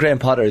 and Graham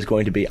Potter is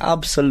going to be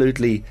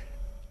absolutely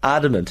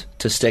adamant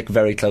to stick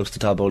very close to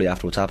Todd Boehly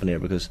after what's happened here,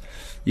 because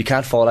you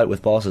can't fall out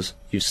with bosses.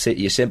 You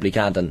simply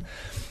can't. And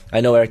I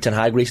know Eric Ten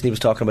Hag recently was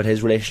talking about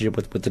his relationship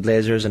with the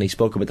Glazers, and he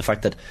spoke about the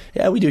fact that,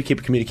 yeah, we do keep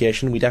a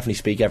communication. We definitely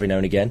speak every now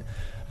and again,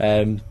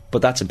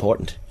 but that's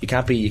important. You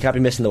can't be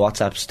missing the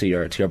WhatsApps to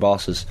your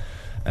bosses.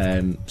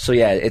 So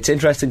yeah, it's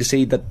interesting to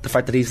see that the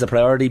fact that he's the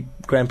priority,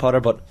 Graham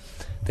Potter, but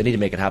they need to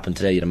make it happen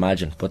today, you'd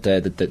imagine. But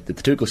the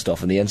Tuchel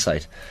stuff and the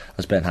insight,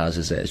 as Ben has,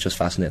 is just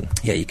fascinating.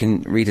 Yeah, you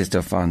can read his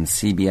stuff on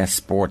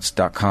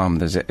cbssports.com.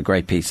 There's a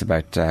great piece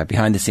about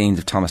behind the scenes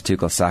of Thomas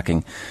Tuchel's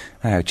sacking,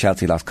 how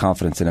Chelsea lost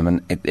confidence in him,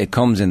 and it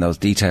comes in those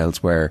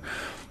details where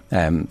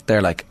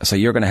they're like, so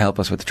you're going to help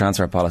us with the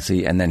transfer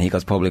policy, and then he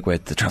goes public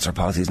with the transfer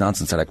policy is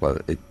nonsense. They're like, well,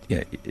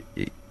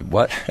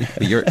 what?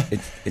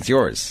 It's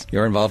yours.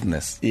 You're involved in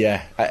this.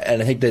 Yeah,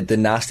 and I think the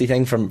nasty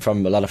thing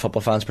from a lot of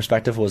football fans'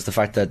 perspective was the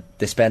fact that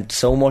they spent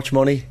so much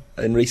money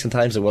in recent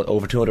times,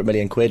 over 200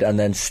 million quid, and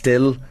then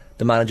still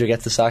the manager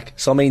gets the sack.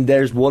 So I mean,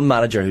 there's one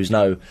manager who's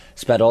now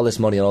spent all this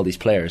money on all these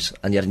players,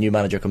 and yet a new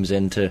manager comes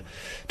in to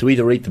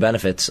either reap the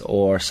benefits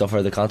or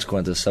suffer the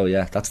consequences. So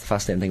yeah, that's the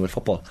fascinating thing with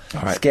football.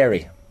 All right.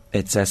 Scary.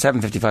 It's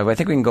 7:55. I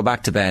think we can go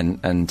back to Ben,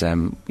 and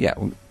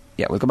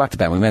we'll go back to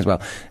Ben. We may as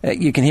well.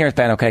 You can hear us,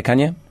 Ben, okay, can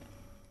you?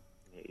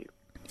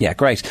 Yeah,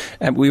 great.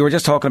 We were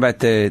just talking about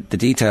the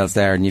details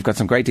there, and you've got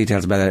some great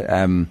details about it.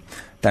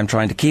 Them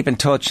trying to keep in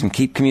touch and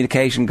keep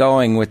communication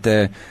going with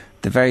the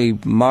very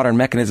modern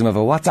mechanism of a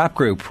WhatsApp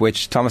group,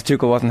 which Thomas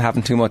Tuchel wasn't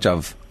having too much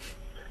of.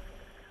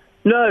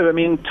 No, I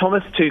mean,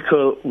 Thomas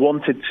Tuchel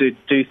wanted to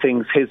do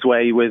things his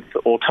way with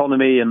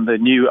autonomy, and the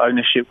new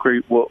ownership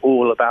group were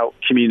all about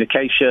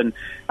communication.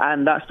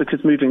 And that's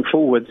because moving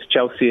forwards,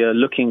 Chelsea are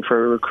looking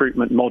for a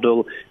recruitment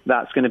model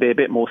that's going to be a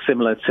bit more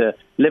similar to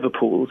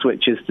Liverpool's,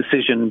 which is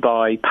decision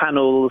by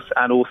panels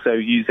and also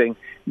using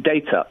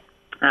data.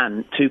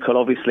 And Tuchel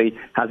obviously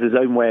has his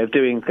own way of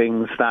doing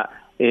things that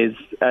is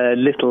a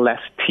little less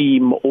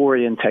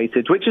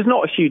team-orientated, which is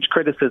not a huge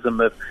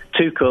criticism of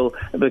Tuchel,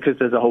 because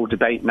there's a whole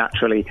debate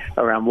naturally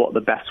around what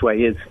the best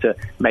way is to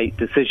make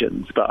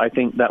decisions. But I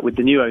think that with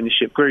the new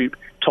ownership group,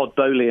 Todd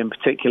Boehly in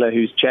particular,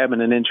 who's chairman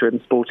and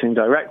interim sporting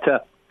director,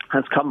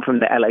 has come from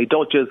the LA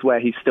Dodgers, where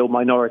he's still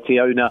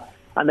minority owner,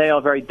 and they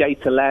are very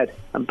data-led,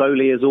 and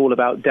Boehly is all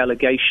about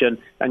delegation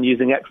and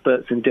using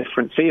experts in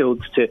different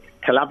fields to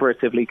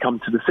collaboratively come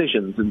to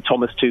decisions. And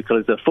Thomas Tuchel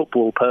is a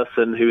football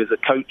person who is a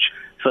coach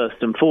first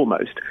and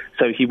foremost.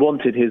 So he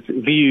wanted his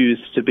views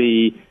to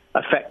be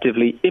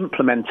effectively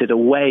implemented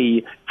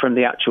away from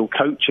the actual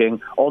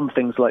coaching on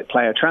things like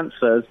player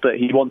transfers, but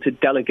he wanted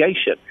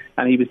delegation.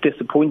 And he was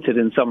disappointed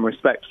in some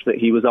respects that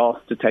he was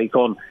asked to take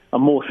on a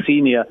more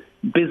senior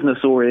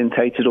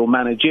business-orientated or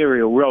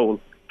managerial role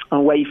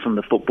away from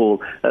the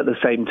football at the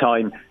same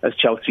time as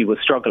Chelsea was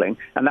struggling.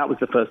 And that was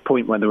the first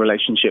point when the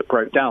relationship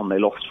broke down. They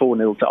lost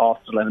 4-0 to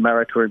Arsenal in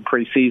America in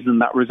pre-season.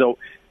 That result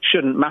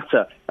shouldn't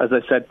matter, as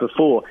I said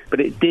before, but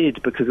it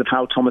did because of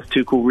how Thomas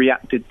Tuchel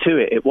reacted to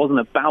it. It wasn't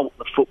about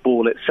the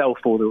football itself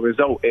or the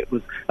result. It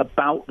was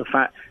about the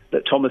fact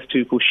that Thomas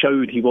Tuchel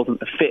showed he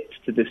wasn't a fit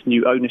to this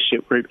new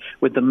ownership group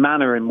with the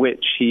manner in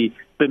which he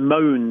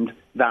bemoaned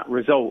that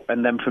result.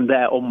 And then from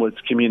there onwards,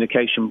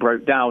 communication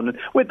broke down. And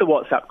with the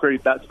WhatsApp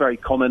group, that's very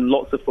common.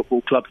 Lots of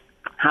football clubs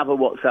have a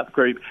WhatsApp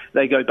group.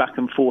 They go back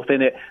and forth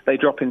in it. They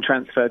drop in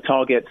transfer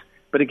targets.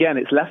 But again,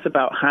 it's less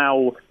about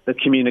how the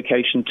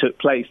communication took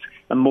place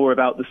and more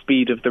about the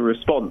speed of the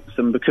response.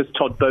 And because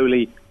Todd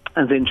Boehly,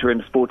 as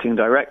interim sporting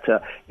director,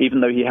 even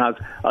though he has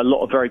a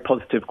lot of very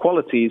positive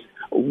qualities,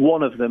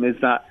 one of them is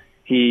that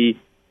he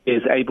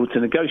is able to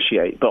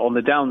negotiate. But on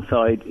the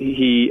downside,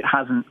 he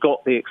hasn't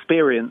got the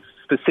experience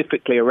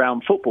specifically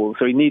around football.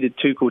 So he needed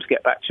Tuchel to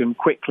get back to him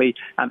quickly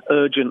and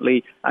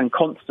urgently and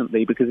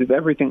constantly, because if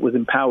everything was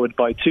empowered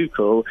by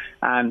Tuchel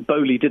and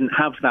Boehly didn't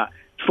have that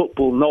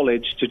football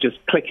knowledge to just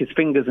click his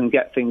fingers and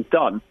get things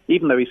done,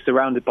 even though he's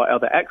surrounded by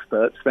other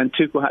experts, then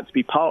Tuchel had to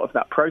be part of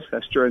that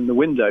process during the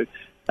window,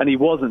 and he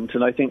wasn't,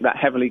 and I think that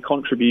heavily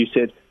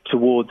contributed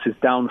towards his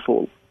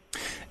downfall.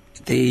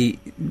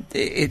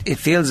 It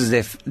feels as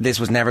if this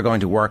was never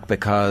going to work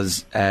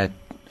because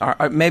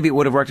or maybe it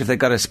would have worked if they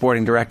got a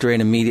sporting director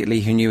in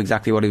immediately who knew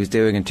exactly what he was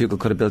doing and Tuchel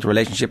could have built a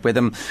relationship with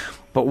him.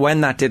 But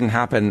when that didn't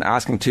happen,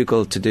 asking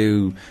Tuchel to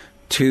do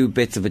two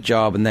bits of a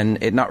job and then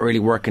it not really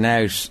working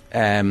out,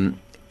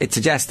 it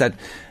suggests that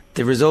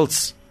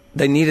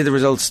they needed the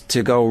results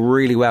to go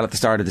really well at the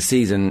start of the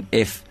season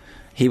if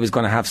he was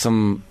going to have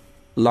some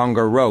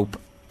longer rope.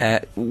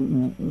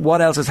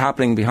 What else is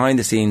happening behind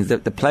the scenes? The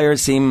players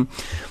seem...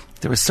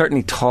 There was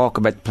certainly talk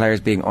about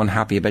players being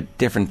unhappy about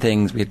different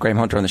things. We had Graham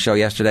Hunter on the show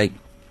yesterday.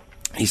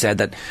 He said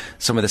that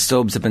some of the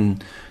subs have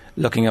been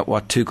looking at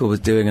what Tuchel was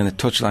doing on the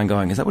touchline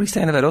going, is that what he's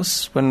saying about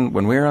us when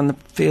we're on the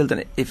field?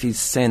 And if he's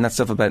saying that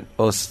stuff about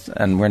us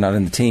and we're not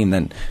in the team,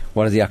 then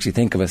what does he actually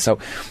think of us? So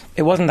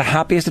it wasn't the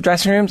happiest of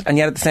dressing rooms, and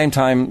yet at the same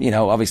time,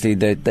 obviously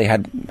they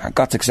had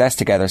got success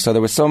together, so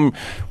there was some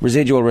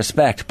residual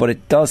respect, but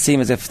it does seem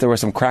as if there were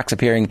some cracks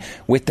appearing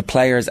with the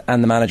players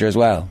and the manager as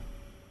well.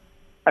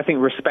 I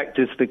think respect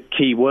is the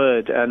key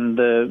word, and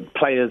the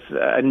players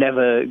are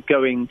never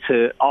going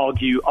to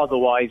argue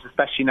otherwise,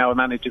 especially now a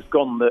manager's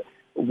gone that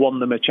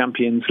won them a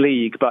Champions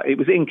League. But it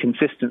was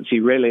inconsistency,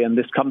 really, and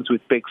this comes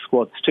with big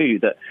squads too,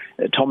 that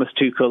Thomas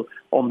Tuchel,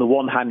 on the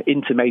one hand,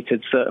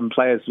 intimated certain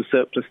players were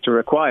surplus to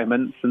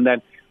requirements, and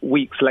then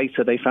weeks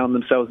later they found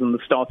themselves in the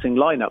starting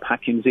lineup.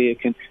 Hakim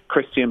Ziyech and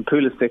Christian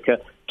Pulisic are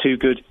two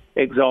good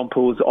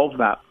examples of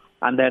that.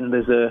 And then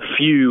there's a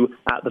few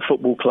at the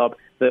football club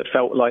that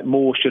felt like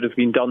more should have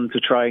been done to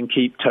try and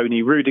keep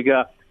Tony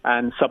Rudiger.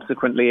 And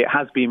subsequently, it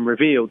has been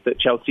revealed that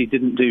Chelsea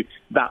didn't do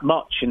that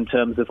much in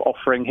terms of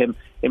offering him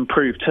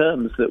improved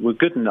terms that were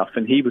good enough.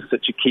 And he was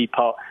such a key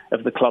part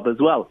of the club as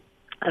well.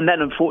 And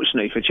then,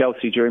 unfortunately for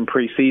Chelsea during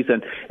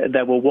pre-season,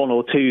 there were one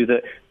or two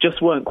that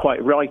just weren't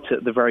quite right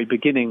at the very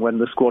beginning when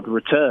the squad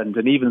returned.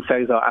 And even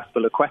Cesar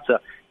Azpilicueta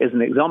is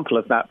an example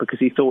of that, because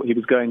he thought he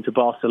was going to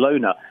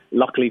Barcelona.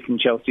 Luckily, from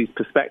Chelsea's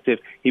perspective,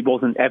 he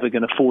wasn't ever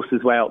going to force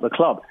his way out of the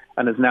club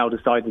and has now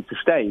decided to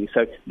stay.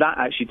 So that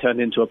actually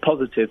turned into a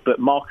positive. But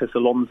Marcos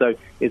Alonso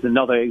is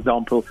another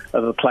example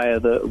of a player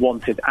that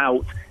wanted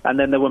out. And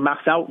then there were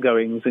mass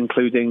outgoings,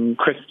 including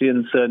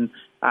Christensen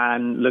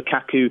and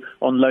Lukaku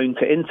on loan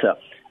to Inter.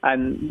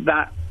 And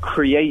that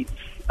creates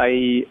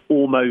a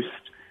almost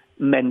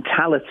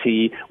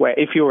mentality where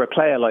if you're a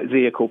player like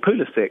Ziyech or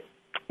Pulisic,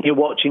 you're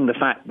watching the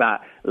fact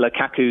that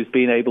Lukaku's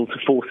been able to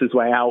force his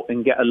way out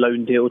and get a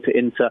loan deal to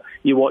Inter.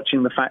 You're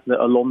watching the fact that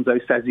Alonso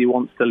says he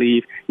wants to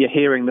leave. You're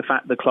hearing the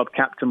fact the club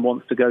captain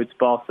wants to go to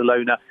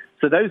Barcelona.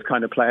 So those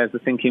kind of players are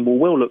thinking, well,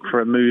 we'll look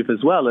for a move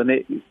as well. And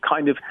it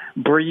kind of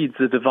breeds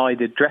a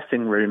divided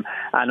dressing room.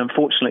 And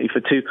unfortunately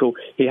for Tuchel,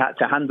 he had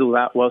to handle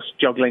that whilst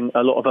juggling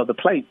a lot of other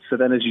plates. So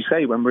then, as you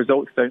say, when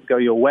results don't go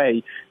your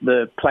way,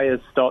 the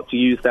players start to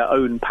use their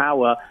own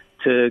power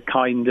to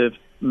kind of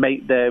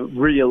make their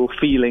real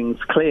feelings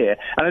clear.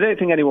 And I don't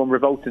think anyone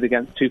revolted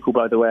against Tuchel,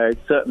 by the way.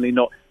 It's certainly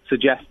not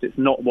suggest, it's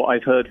not what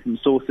I've heard from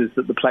sources,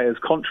 that the players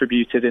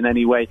contributed in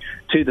any way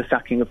to the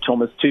sacking of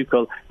Thomas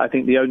Tuchel. I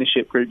think the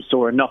ownership group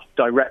saw enough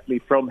directly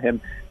from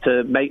him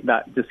to make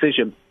that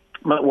decision.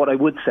 But what I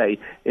would say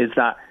is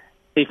that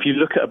if you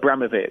look at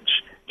Abramovich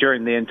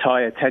during the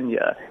entire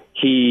tenure,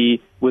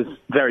 he was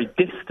very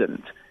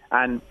distant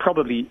and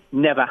probably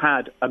never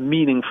had a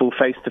meaningful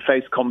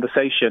face-to-face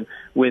conversation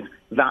with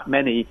that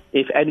many,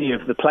 if any,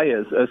 of the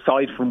players,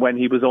 aside from when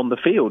he was on the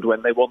field,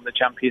 when they won the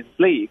Champions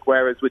League.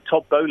 Whereas with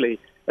Todd Boehly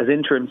as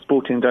interim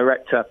sporting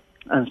director,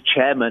 as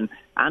chairman,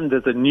 and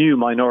as a new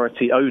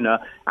minority owner,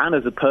 and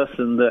as a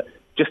person that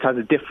just has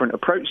a different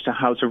approach to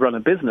how to run a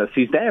business,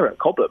 he's there at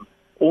Cobham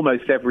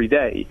almost every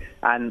day,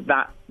 and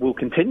that will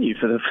continue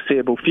for the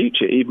foreseeable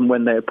future, even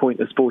when they appoint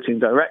a sporting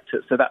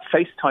director. So that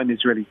FaceTime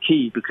is really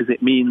key, because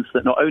it means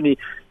that not only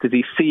does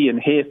he see and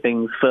hear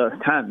things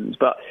firsthand,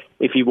 but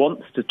if he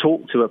wants to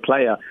talk to a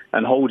player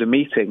and hold a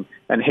meeting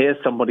and hear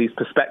somebody's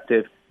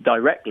perspective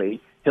directly,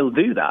 he'll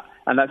do that.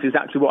 And that's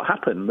exactly what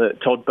happened,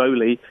 that Todd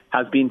Boehly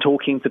has been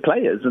talking to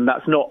players, and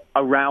that's not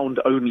around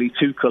only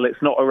Tuchel.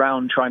 It's not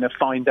around trying to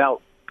find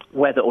out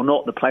whether or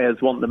not the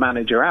players want the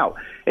manager out.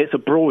 It's a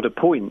broader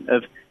point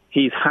of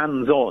he's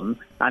hands-on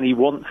and he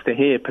wants to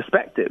hear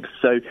perspectives.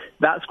 So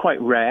that's quite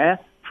rare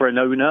for an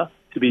owner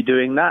to be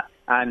doing that.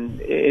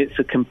 And it's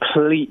a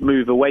complete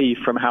move away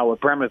from how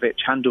Abramovich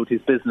handled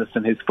his business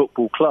and his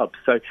football club.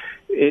 So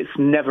it's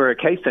never a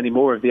case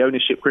anymore of the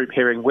ownership group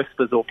hearing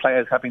whispers or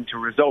players having to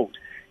resort.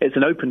 It's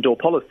an open-door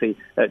policy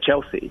at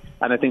Chelsea.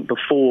 And I think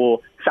before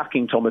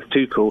sacking Thomas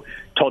Tuchel,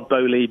 Todd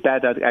Boehly,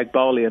 Behdad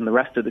Eghbali and the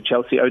rest of the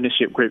Chelsea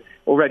ownership group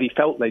already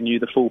felt they knew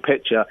the full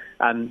picture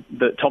and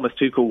that Thomas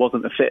Tuchel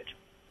wasn't a fit.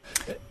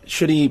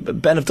 Should he,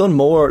 Ben, have done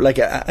more? Like,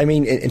 I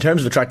mean, in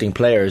terms of attracting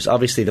players,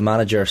 obviously the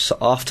manager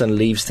often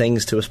leaves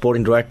things to a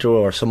sporting director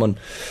or someone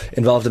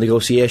involved in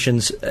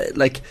negotiations.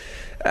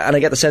 And I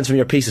get the sense from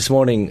your piece this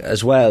morning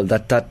as well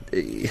that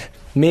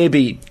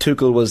maybe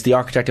Tuchel was the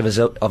architect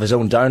of his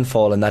own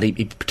downfall, and that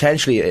he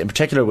potentially, in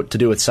particular to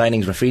do with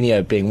signings,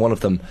 Rafinha being one of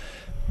them,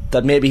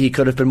 that maybe he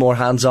could have been more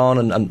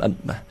hands-on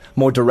and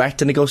more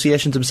direct in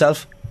negotiations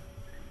himself.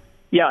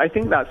 Yeah, I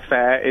think that's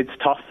fair. It's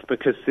tough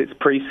because it's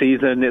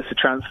pre-season, it's a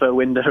transfer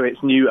window,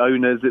 it's new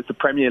owners, it's a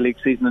Premier League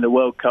season and a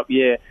World Cup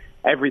year.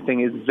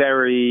 Everything is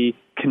very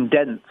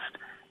condensed,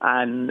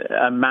 and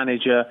a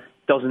manager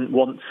doesn't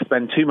want to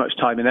spend too much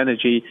time and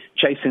energy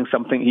chasing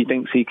something he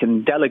thinks he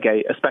can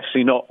delegate,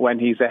 especially not when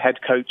he's a head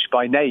coach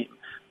by name.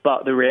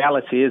 But the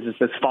reality is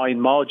there's fine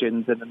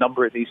margins in a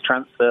number of these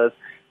transfers,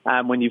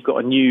 and when you've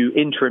got a new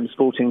interim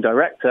sporting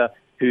director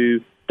who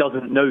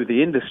doesn't know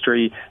the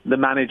industry, the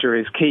manager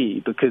is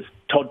key, because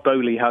Todd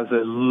Boehly has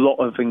a lot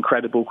of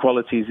incredible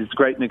qualities. He's a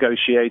great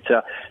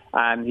negotiator,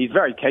 and he's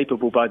very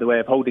capable, by the way,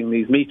 of holding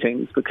these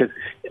meetings, because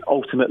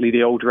ultimately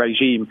the old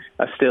regime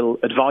are still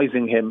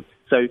advising him.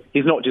 So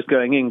he's not just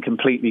going in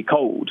completely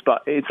cold,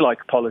 but it's like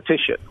a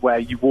politician where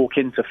you walk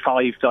into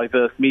 5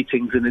 diverse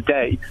meetings in a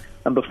day,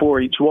 and before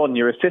each one,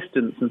 your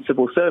assistants and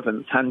civil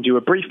servants hand you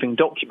a briefing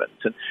document.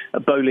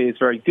 And Boehly is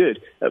very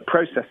good at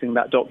processing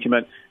that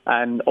document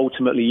and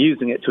ultimately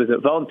using it to his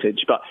advantage.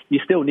 But you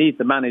still need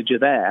the manager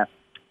there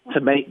to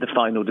make the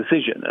final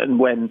decision. And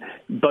when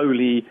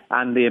Boehly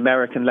and the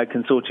American-led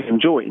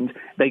consortium joined,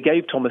 they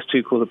gave Thomas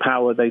Tuchel the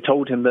power. They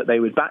told him that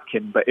they would back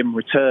him, but in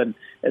return,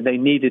 they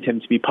needed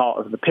him to be part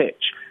of the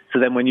pitch. So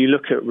then when you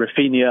look at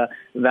Rafinha,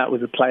 that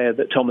was a player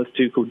that Thomas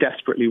Tuchel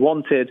desperately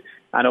wanted,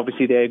 and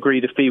obviously they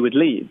agreed a fee with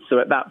Leeds. So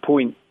at that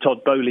point,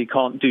 Todd Boehly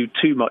can't do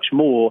too much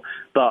more,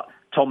 but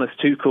Thomas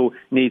Tuchel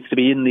needs to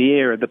be in the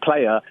ear of the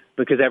player,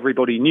 because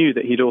everybody knew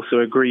that he'd also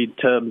agreed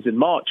terms in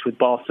March with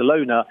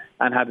Barcelona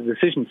and had a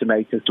decision to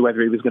make as to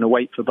whether he was going to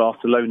wait for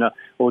Barcelona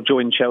or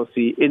join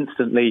Chelsea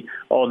instantly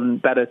on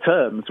better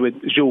terms. With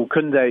Jules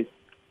Koundé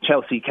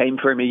Chelsea came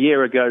for him a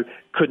year ago,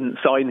 couldn't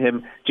sign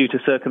him due to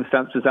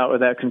circumstances out of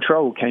their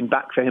control, came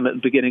back for him at the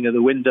beginning of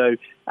the window,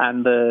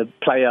 and the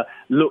player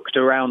looked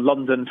around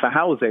London for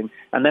housing,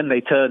 and then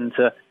they turned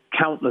to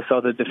countless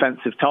other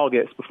defensive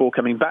targets before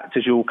coming back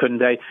to Jules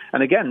Koundé.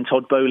 And again,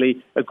 Todd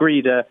Boehly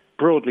agreed a,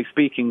 broadly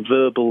speaking,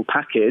 verbal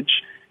package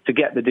to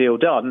get the deal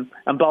done,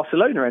 and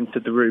Barcelona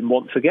entered the room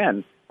once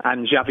again.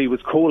 And Xavi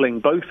was calling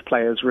both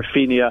players,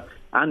 Rafinha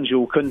and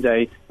Jules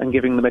Koundé, and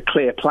giving them a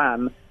clear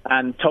plan,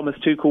 and Thomas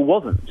Tuchel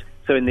wasn't.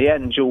 So in the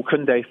end, Jules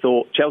Koundé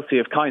thought, Chelsea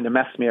have kind of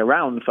messed me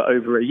around for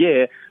over a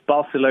year,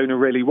 Barcelona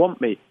really want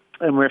me.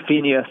 And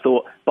Rafinha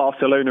thought,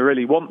 Barcelona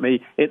really want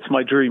me, it's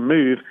my dream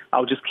move,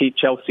 I'll just keep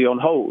Chelsea on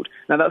hold.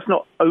 Now that's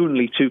not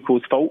only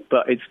Tuchel's fault,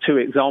 but it's two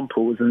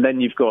examples. And then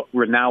you've got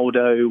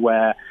Ronaldo,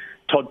 where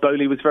Todd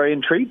Boehly was very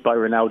intrigued by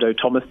Ronaldo.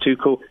 Thomas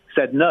Tuchel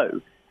said no.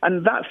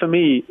 And that, for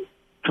me,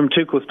 from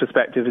Tuchel's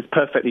perspective, is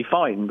perfectly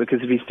fine, because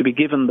if he's to be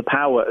given the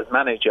power as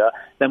manager,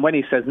 then when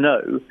he says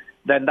no,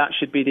 then that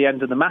should be the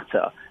end of the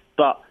matter.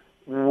 But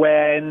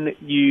when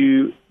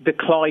you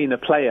decline a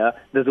player,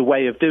 there's a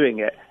way of doing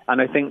it. And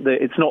I think that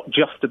it's not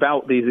just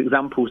about these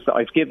examples that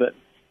I've given.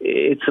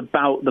 It's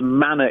about the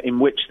manner in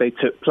which they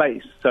took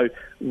place. So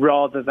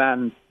rather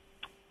than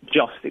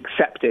just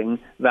accepting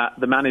that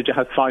the manager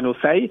has final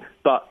say,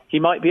 but he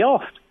might be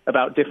asked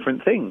about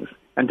different things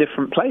and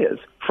different players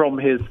from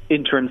his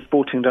interim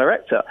sporting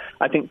director.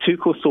 I think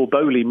Tuchel saw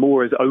Boehly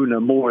more as owner,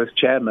 more as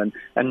chairman,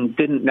 and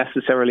didn't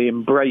necessarily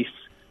embrace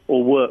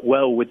or work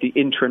well with the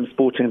interim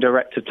sporting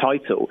director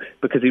title,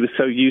 because he was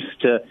so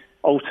used to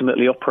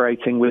ultimately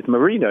operating with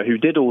Mourinho, who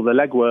did all the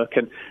legwork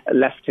and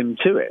left him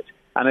to it.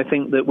 And I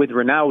think that with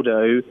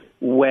Ronaldo,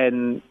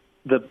 when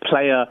the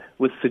player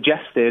was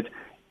suggested,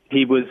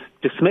 he was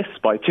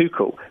dismissed by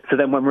Tuchel. So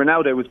then when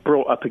Ronaldo was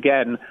brought up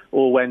again,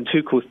 or when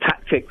Tuchel's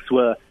tactics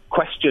were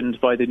questioned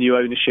by the new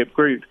ownership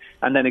group,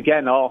 and then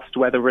again asked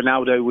whether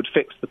Ronaldo would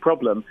fix the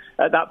problem,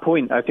 at that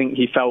point I think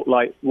he felt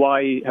like,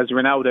 why has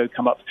Ronaldo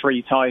come up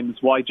 3 times?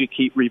 Why do you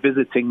keep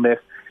revisiting this?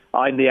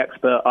 I'm the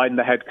expert, I'm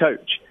the head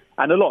coach.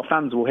 And a lot of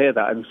fans will hear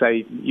that and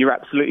say, you're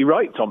absolutely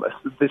right, Thomas.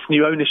 This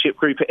new ownership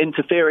group are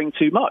interfering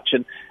too much.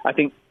 And I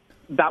think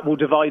that will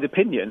divide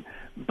opinion.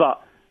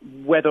 But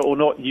whether or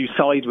not you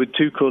side with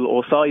Tuchel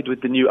or side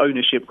with the new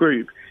ownership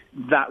group,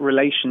 that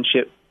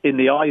relationship in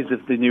the eyes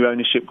of the new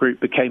ownership group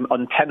became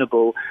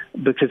untenable,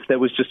 because there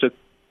was just a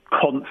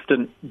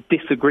constant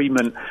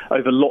disagreement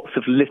over lots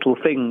of little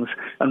things,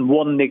 and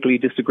one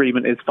niggly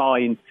disagreement is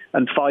fine,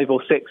 and 5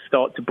 or 6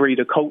 start to breed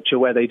a culture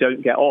where they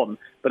don't get on.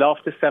 But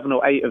after 7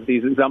 or 8 of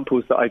these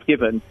examples that I've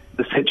given,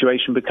 the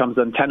situation becomes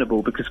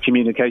untenable because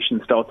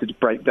communication started to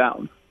break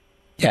down.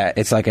 Yeah,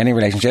 it's like any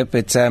relationship.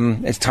 It's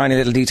tiny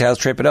little details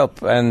trip it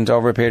up, and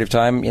over a period of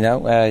time,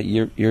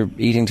 you're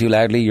eating too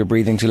loudly, you're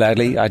breathing too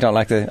loudly. I don't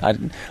like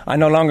I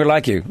no longer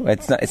like you.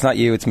 It's not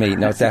you, it's me.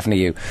 No, it's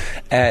definitely you.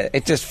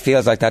 It just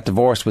feels like that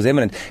divorce was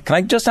imminent. Can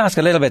I just ask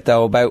a little bit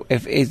though about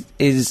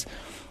is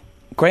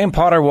Graham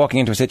Potter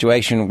walking into a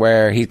situation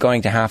where he's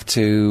going to have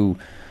to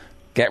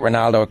get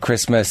Ronaldo at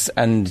Christmas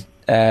and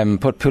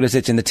put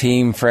Pulisic in the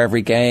team for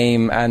every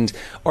game, and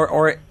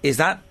or is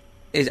that?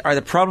 Are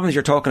the problems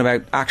you're talking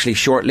about actually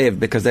short-lived,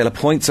 because they'll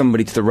appoint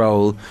somebody to the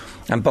role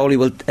and Boehly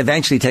will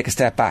eventually take a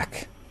step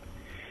back?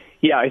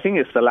 Yeah, I think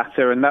it's the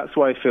latter, and that's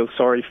why I feel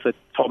sorry for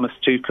Thomas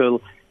Tuchel,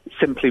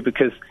 simply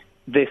because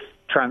this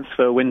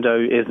transfer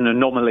window is an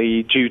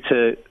anomaly due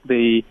to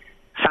the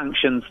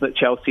sanctions that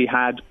Chelsea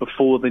had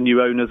before the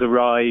new owners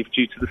arrived,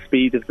 due to the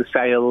speed of the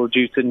sale,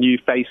 due to new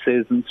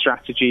faces and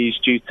strategies,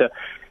 due to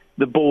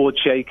the board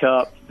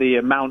shake-up, the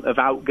amount of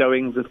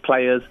outgoings of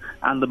players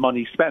and the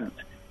money spent.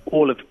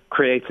 All have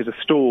created a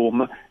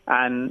storm,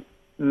 and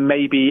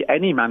maybe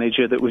any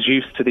manager that was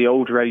used to the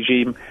old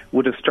regime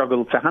would have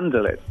struggled to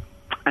handle it.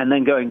 And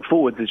then going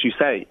forwards, as you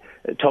say,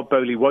 Todd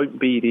Boehly won't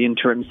be the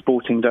interim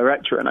sporting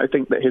director, and I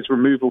think that his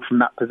removal from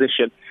that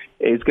position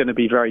is going to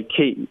be very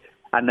key.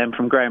 And then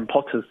from Graham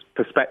Potter's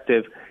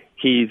perspective,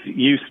 he's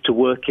used to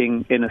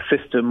working in a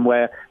system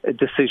where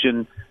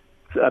decisions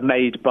are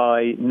made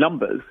by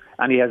numbers,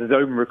 and he has his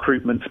own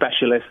recruitment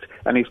specialist,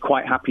 and he's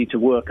quite happy to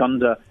work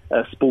under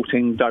a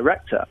sporting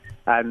director.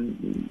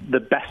 And the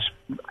best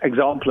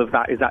example of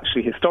that is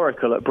actually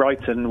historical at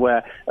Brighton,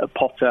 where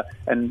Potter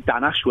and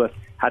Dan Ashworth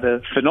had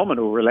a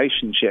phenomenal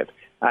relationship.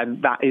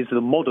 And that is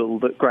the model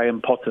that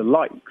Graham Potter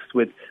likes,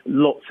 with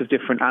lots of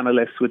different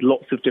analysts, with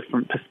lots of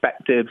different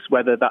perspectives,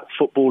 whether that's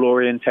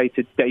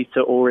football-orientated,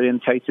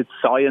 data-orientated,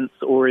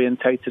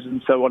 science-orientated,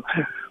 and so on,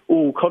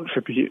 all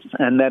contribute.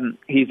 And then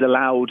he's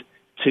allowed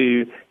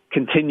to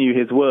continue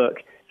his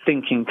work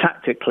thinking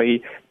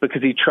tactically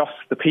because he trusts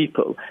the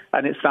people.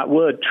 And it's that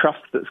word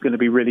trust that's going to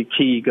be really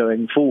key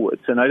going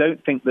forwards. And I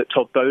don't think that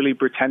Todd Boehly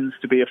pretends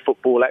to be a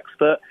football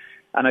expert.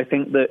 And I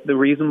think that the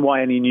reason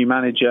why any new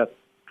manager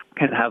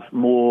can have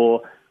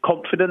more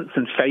confidence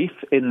and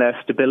faith in their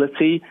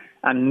stability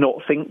and not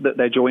think that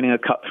they're joining a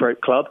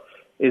cutthroat club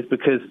is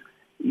because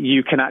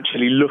you can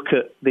actually look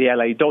at the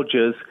LA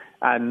Dodgers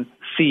and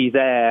see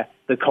there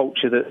the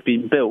culture that's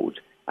been built.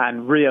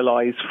 and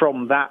realise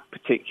from that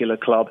particular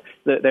club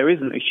that there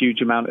isn't a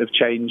huge amount of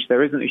change,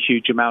 there isn't a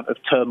huge amount of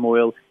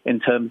turmoil in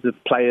terms of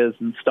players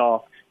and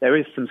staff. There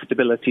is some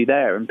stability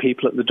there, and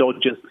people at the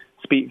Dodgers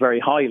speak very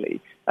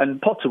highly.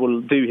 And Potter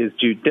will do his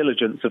due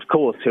diligence, of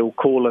course. He'll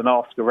call and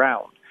ask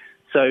around.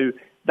 So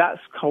that's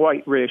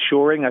quite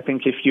reassuring. I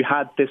think if you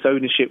had this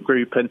ownership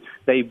group and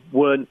they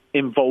weren't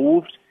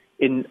involved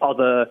in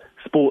other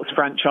sports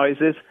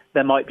franchises,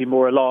 there might be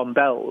more alarm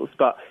bells.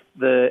 But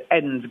the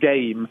end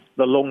game,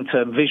 the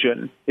long-term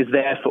vision, is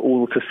there for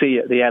all to see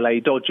at the LA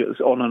Dodgers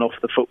on and off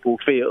the football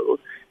field.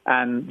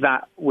 And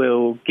that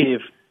will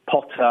give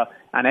Potter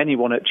and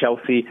anyone at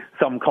Chelsea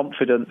some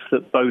confidence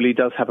that Boehly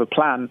does have a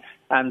plan.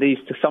 And these,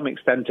 to some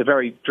extent, are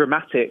very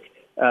dramatic,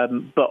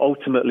 but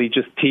ultimately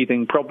just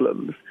teething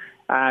problems.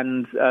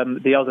 And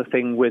the other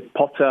thing with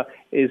Potter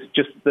is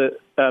just that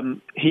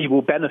he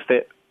will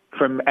benefit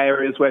from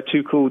areas where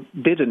Tuchel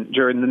didn't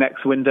during the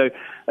next window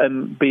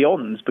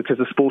beyond, because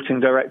a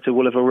sporting director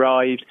will have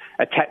arrived,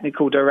 a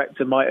technical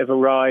director might have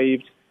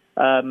arrived,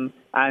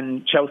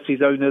 and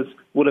Chelsea's owners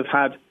will have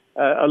had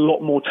a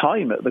lot more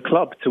time at the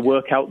club to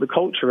work out the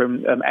culture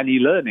and any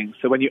learning.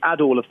 So when you add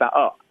all of that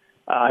up,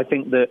 I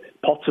think that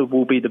Potter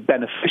will be the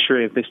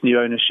beneficiary of this new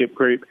ownership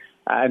group,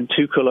 and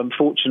Tuchel,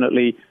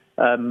 unfortunately,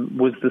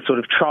 was the sort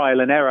of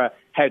trial and error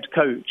head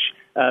coach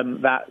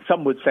that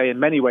some would say in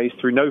many ways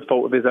through no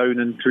fault of his own,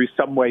 and through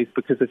some ways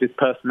because of his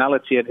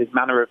personality and his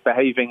manner of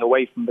behaving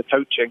away from the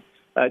coaching,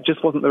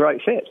 just wasn't the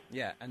right fit.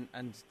 Yeah,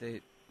 and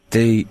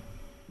the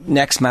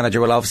next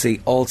manager will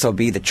obviously also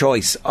be the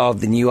choice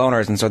of the new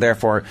owners, and so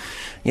therefore,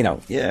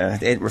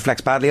 it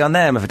reflects badly on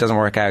them if it doesn't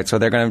work out. So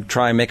they're going to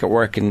try and make it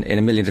work in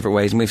a million different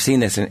ways, and we've seen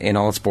this in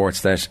all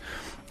sports, that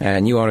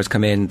new owners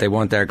come in, they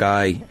want their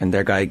guy, and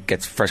their guy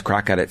gets first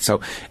crack at it.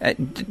 So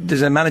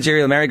there's a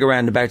managerial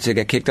merry-go-round about to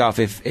get kicked off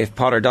if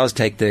Potter does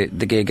take the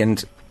gig,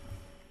 and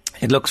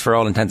it looks for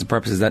all intents and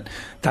purposes that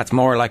that's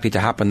more likely to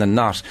happen than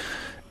not.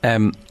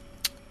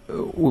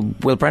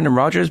 Will Brendan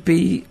Rodgers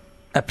be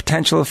a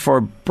potential for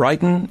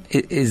Brighton?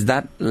 Is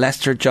that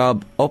Leicester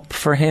job up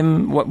for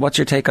him? What's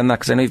your take on that?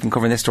 Because I know you've been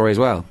covering this story as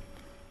well.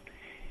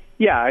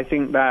 Yeah, I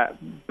think that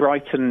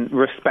Brighton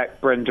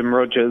respect Brendan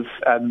Rodgers,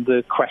 and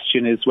the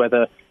question is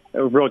whether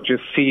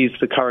Rodgers sees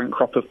the current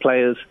crop of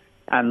players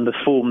and the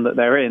form that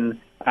they're in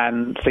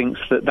and thinks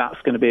that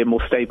that's going to be a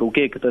more stable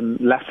gig than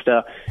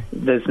Leicester.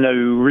 There's no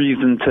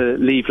reason to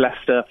leave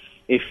Leicester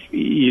if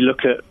you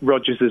look at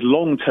Rodgers'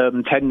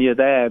 long-term tenure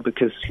there,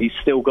 because he's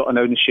still got an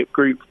ownership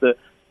group that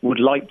would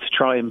like to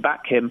try and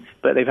back him,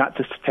 but they've had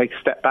to take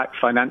a step back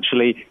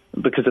financially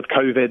because of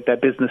COVID. Their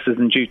business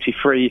isn't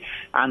duty-free,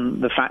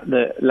 and the fact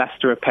that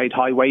Leicester have paid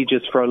high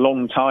wages for a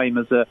long time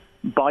as a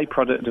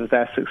byproduct of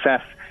their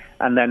success.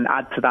 And then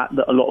add to that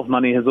a lot of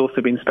money has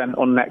also been spent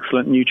on an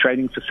excellent new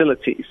training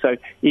facility. So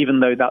even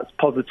though that's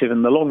positive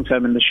in the long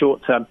term, in the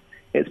short term,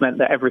 it's meant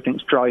that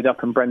everything's dried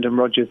up and Brendan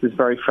Rodgers is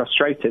very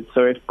frustrated.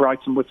 So if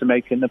Brighton were to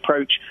make an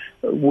approach,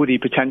 would he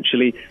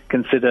potentially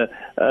consider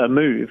a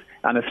move?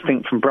 And I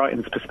think from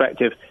Brighton's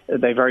perspective,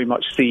 they very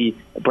much see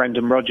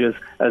Brendan Rodgers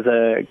as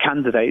a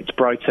candidate.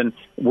 Brighton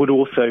would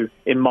also,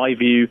 in my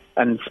view,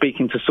 and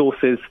speaking to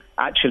sources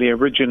actually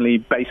originally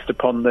based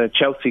upon the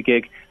Chelsea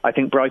gig, I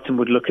think Brighton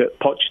would look at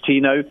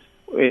Pochettino.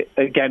 It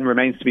again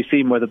remains to be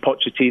seen whether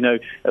Pochettino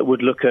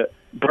would look at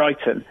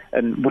Brighton,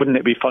 and wouldn't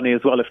it be funny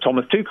as well if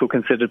Thomas Tuchel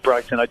considered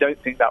Brighton? I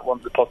don't think that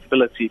one's a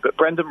possibility, but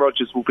Brendan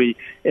Rodgers will be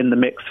in the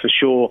mix for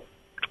sure.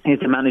 He's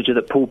the manager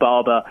that Paul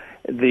Barber,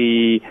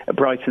 the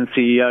Brighton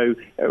CEO,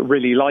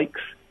 really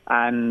likes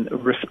and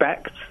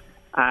respects,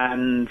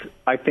 and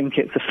I think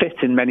it's a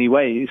fit in many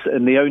ways.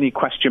 And the only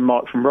question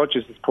mark from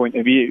Rodgers' point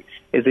of view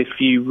is if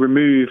you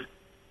remove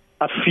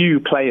a few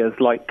players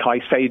like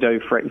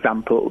Caicedo, for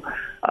example.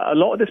 A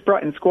lot of this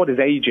Brighton squad is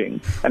ageing,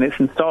 and it's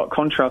in stark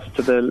contrast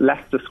to the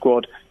Leicester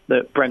squad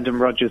that Brendan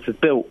Rodgers has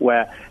built,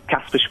 where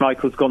Kasper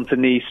Schmeichel's gone to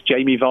Nice,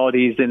 Jamie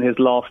Vardy's in his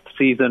last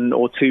season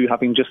or two,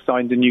 having just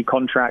signed a new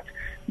contract.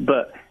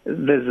 But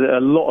there's a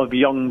lot of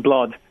young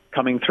blood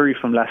coming through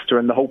from Leicester,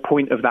 and the whole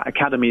point of that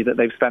academy that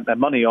they've spent their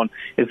money on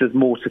is there's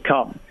more to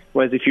come.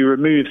 Whereas if you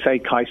remove, say,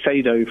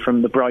 Caicedo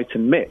from the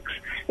Brighton mix,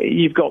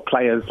 you've got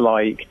players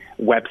like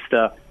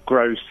Webster,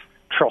 Gross,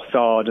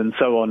 Trossard and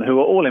so on, who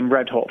are all in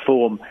red-hot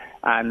form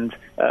and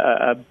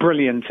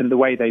brilliant in the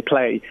way they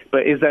play.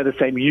 But is there the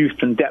same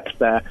youth and depth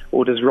there,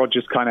 or does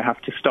Rodgers kind of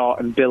have to start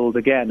and build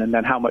again? And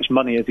then how much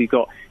money has he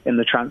got in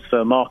the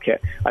transfer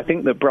market? I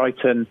think that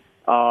Brighton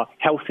are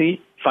healthy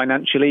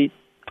financially,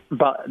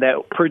 but they're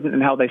prudent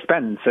in how they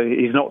spend. So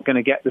he's not going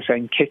to get the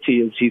same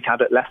kitty as he's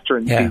had at Leicester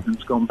in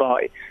seasons gone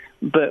by.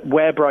 But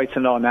where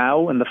Brighton are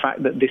now, and the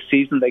fact that this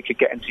season they could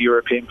get into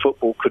European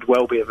football, could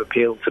well be of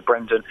appeal to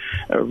Brendan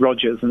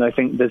Rodgers. And I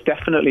think there's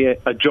definitely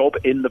a job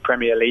in the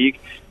Premier League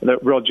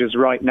that Rodgers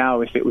right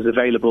now, if it was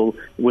available,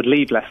 would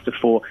leave Leicester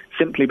for,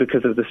 simply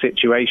because of the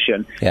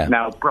situation. Yeah.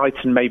 Now,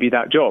 Brighton may be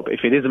that job.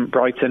 If it isn't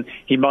Brighton,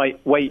 he might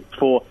wait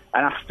for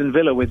an Aston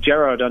Villa with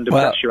Gerrard under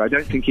pressure. I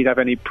don't think he'd have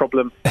any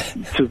problem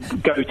to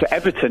go to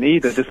Everton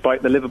either,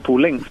 despite the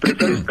Liverpool links. But it's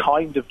those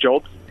kind of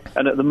jobs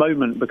And at the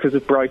moment, because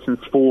of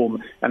Brighton's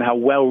form and how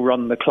well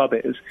run the club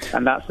is,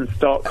 and that's in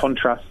stark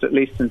contrast, at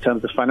least in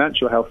terms of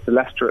financial health, to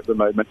Leicester at the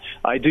moment,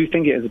 I do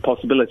think it is a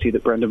possibility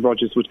that Brendan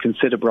Rodgers would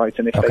consider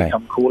Brighton if they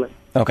come calling.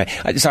 Okay.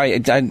 Sorry,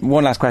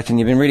 one last question.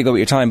 You've been really good with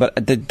your time, but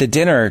the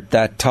dinner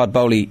that Todd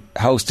Boehly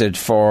hosted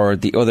for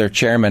the other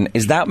chairman,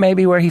 is that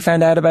maybe where he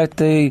found out about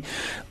the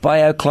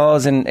buyout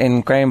clause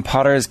in Graham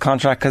Potter's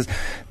contract? Because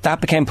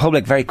that became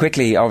public very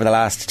quickly over the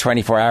last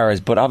 24 hours,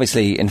 but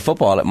obviously in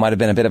football it might have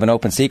been a bit of an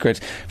open secret.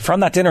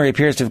 From that dinner he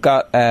appears to have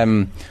got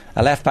a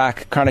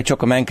left-back, Karnai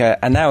Chukwuemeka,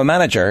 and now a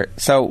manager.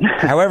 So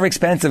however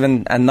expensive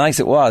and nice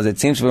it was, it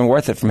seems to have been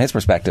worth it from his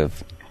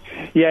perspective.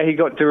 Yeah, he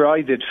got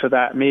derided for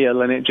that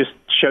meal, and it just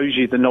shows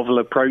you the novel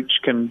approach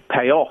can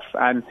pay off.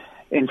 And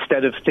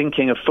instead of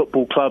thinking of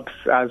football clubs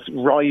as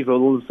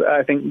rivals,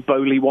 I think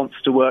Boehly wants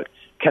to work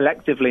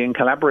collectively and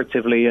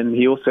collaboratively, and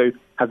he also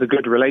has a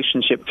good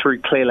relationship through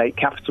Clearlake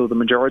Capital, the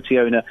majority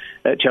owner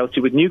at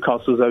Chelsea, with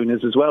Newcastle's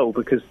owners as well,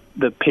 because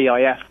the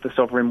PIF, the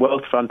Sovereign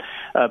Wealth Fund,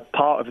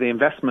 part of the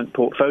investment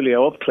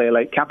portfolio of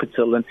Clearlake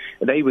Capital, and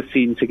they were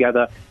seen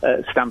together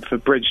at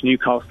Stamford Bridge,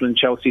 Newcastle and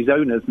Chelsea's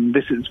owners, and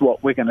this is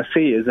what we're going to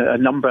see, is a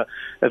number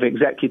of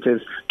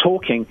executives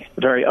talking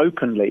very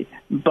openly.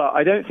 But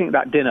I don't think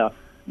that dinner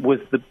was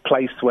the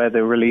place where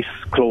the release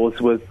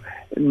clause was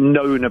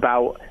known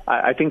about.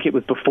 I think it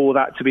was before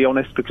that, to be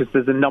honest, because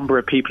there's a number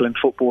of people in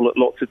football at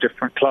lots of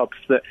different clubs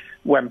that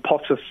when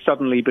Potter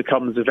suddenly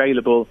becomes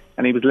available,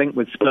 and he was linked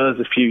with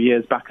Spurs a few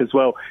years back as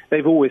well,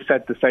 they've always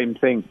said the same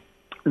thing,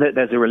 that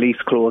there's a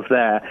release clause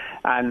there.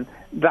 And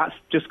that's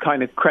just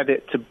kind of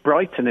credit to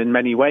Brighton in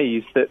many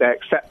ways, that they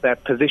accept their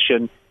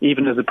position,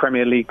 even as a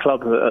Premier League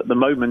club at the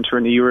moment, are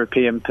in a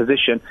European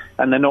position,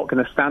 and they're not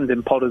going to stand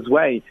in Potter's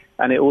way.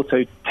 And it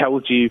also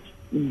tells you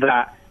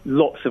that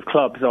lots of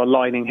clubs are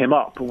lining him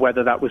up,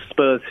 whether that was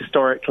Spurs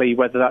historically,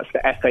 whether that's the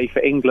FA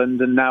for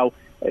England, and now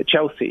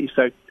Chelsea.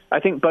 So I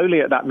think Boehly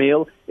at that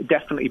meal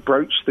definitely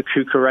broached the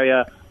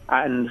Cucurella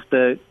and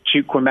the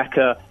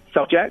Chukwuemeka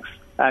subjects,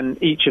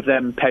 and each of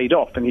them paid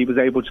off, and he was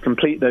able to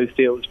complete those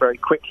deals very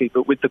quickly.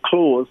 But with the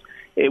clause,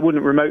 it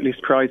wouldn't remotely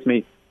surprise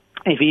me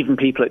if even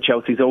people at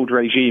Chelsea's old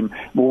regime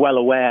were well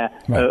aware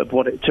of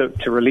what it took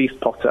to release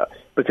Potter.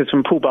 Because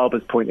from Paul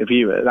Barber's point of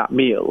view at that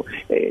meal,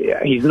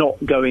 he's not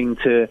going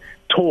to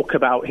talk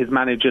about his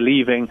manager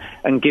leaving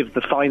and give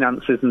the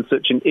finances in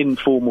such an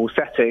informal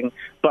setting,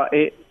 but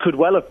it could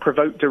well have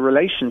provoked a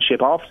relationship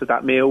after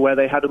that meal where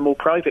they had a more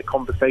private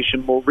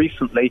conversation more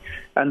recently,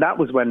 and that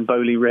was when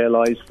Boehly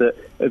realised that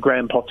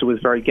Graham Potter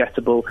was very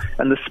gettable.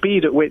 And the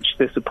speed at which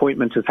this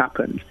appointment has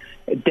happened,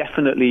 it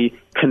definitely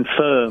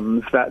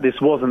confirms that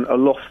this wasn't a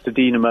loss to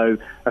Dinamo,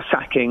 a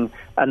sacking,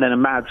 and then a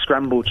mad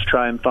scramble to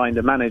try and find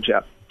a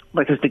manager.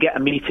 Because to get a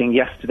meeting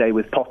yesterday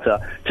with Potter,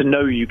 to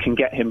know you can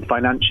get him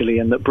financially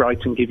and that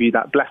Brighton give you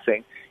that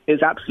blessing,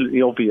 it's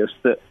absolutely obvious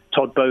that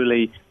Todd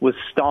Boehly was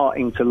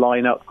starting to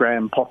line up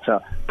Graham Potter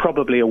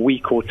probably a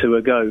week or two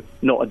ago,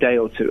 not a day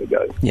or two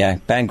ago. Yeah,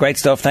 Ben, great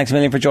stuff. Thanks a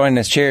million for joining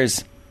us.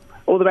 Cheers.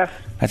 All the best.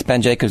 That's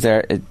Ben Jacobs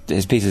there.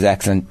 His piece is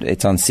excellent.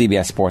 It's on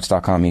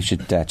cbssports.com. You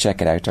should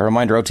check it out. A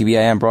reminder, OTB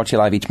AM brought to you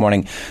live each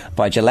morning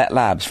by Gillette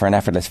Labs for an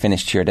effortless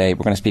finish to your day.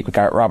 We're going to speak with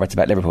Gareth Roberts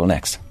about Liverpool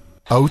next.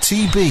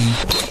 OTB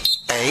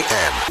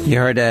AM. You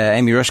heard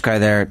Amy Rushkai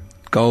there,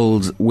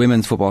 Gold's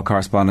women's football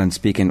correspondent,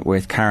 speaking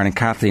with Karen and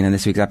Kathleen in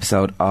this week's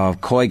episode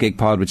of Koi Gig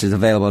Pod, which is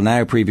available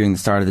now, previewing the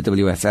start of the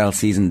WSL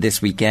season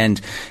this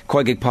weekend.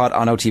 Koi Gig Pod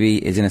on OTB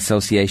is in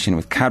association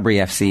with Cadbury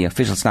FC,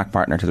 official snack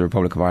partner to the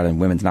Republic of Ireland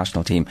women's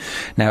national team.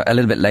 Now, a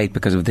little bit late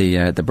because of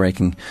the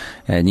breaking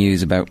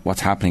news about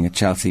what's happening at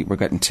Chelsea. We're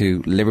getting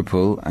to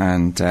Liverpool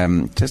and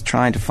just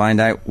trying to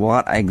find out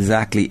what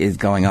exactly is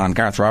going on.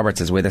 Gareth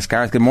Roberts is with us.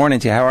 Gareth, good morning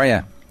to you. How are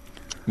you?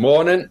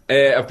 Morning.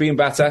 I've been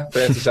better,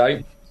 fair to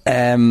say.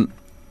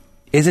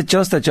 Is it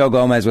just that Joe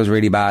Gomez was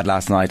really bad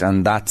last night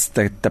and that's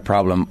the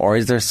problem, or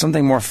is there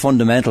something more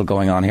fundamental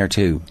going on here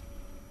too?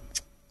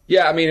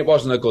 Yeah, I mean, it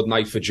wasn't a good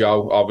night for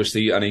Joe,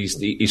 obviously, and he's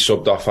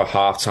subbed off at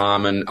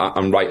half-time,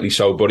 and rightly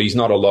so, but he's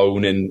not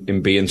alone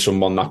in being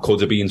someone that could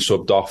have been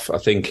subbed off. I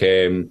think,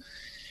 it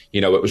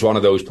was one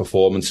of those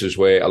performances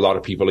where a lot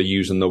of people are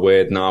using the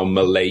word now,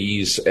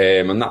 malaise,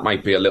 and that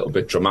might be a little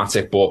bit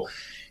dramatic, but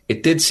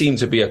it did seem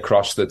to be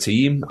across the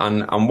team,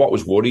 and what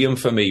was worrying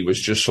for me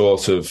was just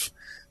sort of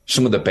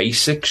some of the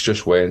basics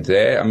just weren't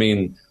there. I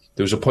mean,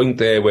 there was a point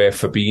there where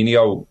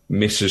Fabinho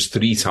misses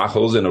 3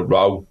 tackles in a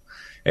row,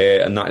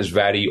 and that is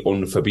very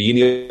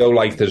un-Fabinho.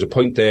 Like, there's a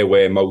point there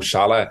where Mo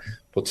Salah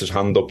puts his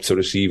hand up to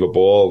receive a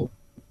ball.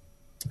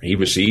 He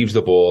receives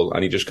the ball,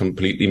 and he just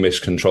completely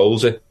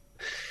miscontrols it.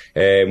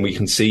 We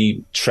can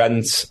see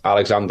Trent,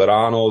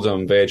 Alexander-Arnold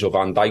and Virgil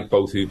van Dijk,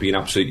 both who've been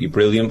absolutely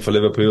brilliant for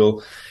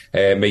Liverpool,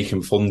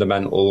 making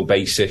fundamental,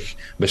 basic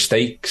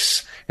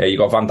mistakes. You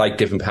got Van Dijk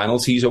giving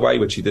penalties away,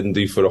 which he didn't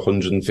do for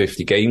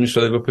 150 games for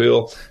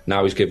Liverpool.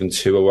 Now he's given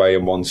 2 away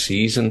in 1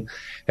 season.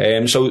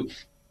 So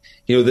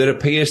there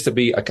appears to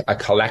be a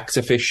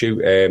collective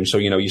issue.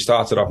 You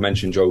started off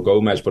mentioning Joe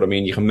Gomez, but I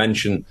mean, you can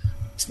mention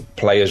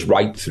players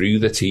right through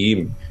the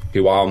team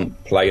who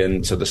aren't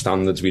playing to the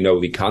standards we know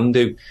they can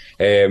do.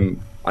 And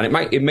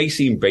it may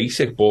seem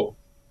basic, but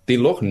they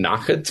look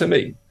knackered to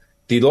me.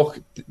 They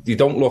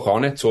don't look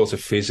on it sort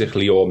of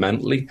physically or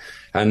mentally.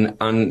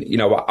 And you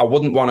know, I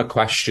wouldn't want to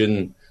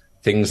question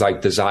things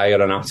like desire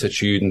and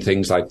attitude and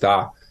things like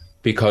that,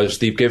 because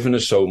they've given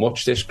us so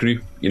much, this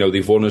group. You know,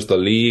 they've won us the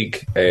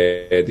league,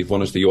 they've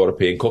won us the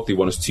European Cup, they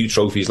won us 2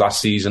 trophies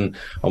last season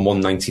and won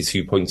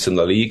 92 points in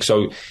the league.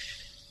 So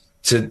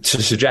to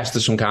suggest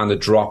there's some kind of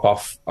drop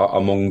off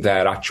among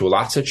their actual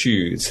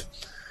attitude,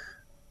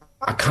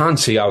 I can't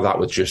see how that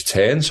would just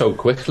turn so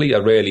quickly. I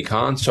really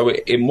can't. So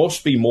it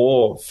must be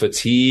more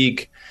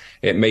fatigue.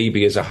 It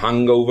maybe is a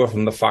hangover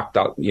from the fact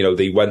that, you know,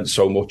 they went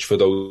so much for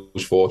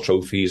those 4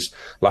 trophies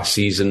last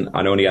season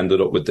and only ended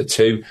up with the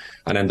 2,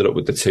 and ended up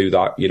with the 2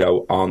 that, you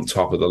know, aren't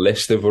top of the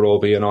list, if we're all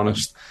being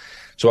honest.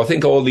 So I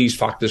think all these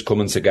factors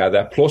coming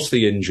together, plus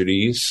the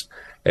injuries,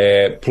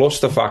 plus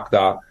the fact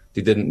that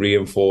they didn't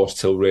reinforce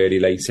till really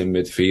late in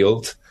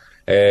midfield,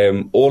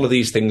 all of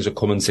these things are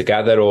coming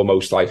together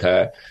almost like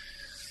a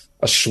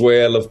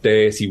swirl of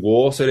dirty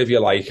water, if you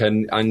like.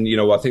 And you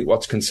know, I think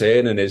what's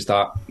concerning is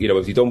that, you know,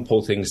 if you don't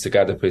pull things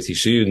together pretty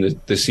soon,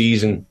 the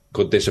season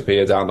could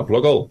disappear down the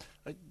plug hole.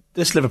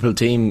 This Liverpool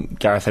team,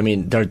 Gareth, I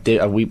mean,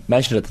 we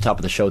mentioned it at the top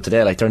of the show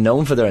today, like, they're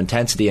known for their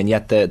intensity, and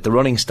yet the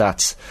running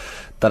stats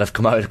that have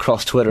come out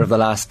across Twitter over the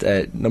last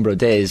number of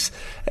days,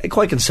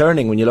 quite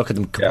concerning when you look at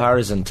them in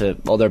comparison to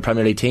other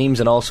Premier League teams,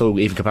 and also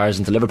even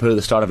comparison to Liverpool at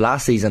the start of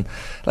last season.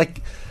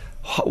 Like,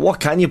 what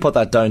can you put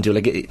that down to?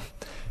 Like,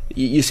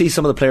 you see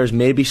some of the players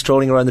maybe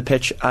strolling around the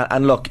pitch,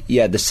 and look,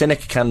 yeah, the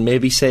cynic can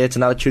maybe say it's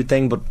an attitude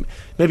thing, but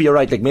maybe you're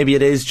right. Like, maybe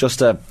it is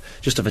just a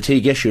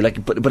fatigue issue.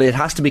 Like, but it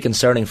has to be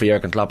concerning for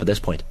Jurgen Klopp at this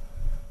point.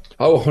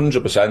 Oh,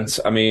 100%.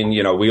 I mean,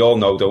 you know, we all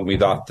know, don't we,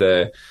 that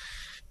the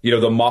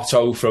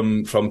motto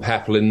from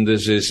Pep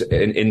Lijnders is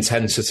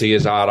intensity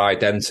is our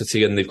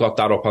identity, and they've got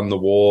that up on the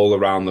wall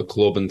around the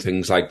club and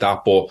things like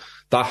that. But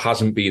that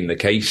hasn't been the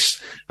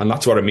case, and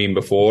that's what I mean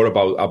before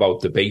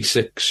about the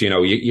basics. You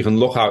know, you can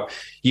look out,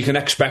 you can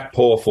expect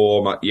poor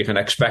form, you can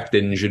expect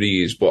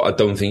injuries, but I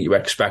don't think you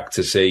expect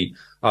to see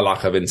a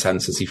lack of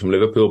intensity from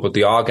Liverpool. But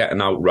they are getting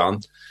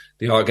outran,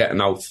 they are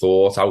getting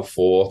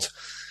outfought.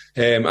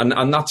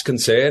 And that's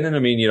concerning. I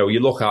mean, you know, you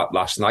look at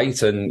last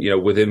night, and, you know,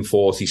 within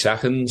 40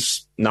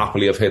 seconds,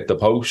 Napoli have hit the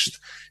post.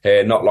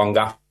 Not long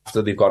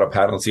after, they've got a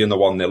penalty and they're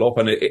 1-0 up.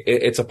 And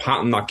it's a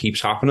pattern that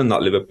keeps happening,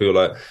 that Liverpool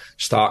are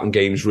starting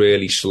games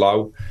really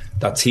slow.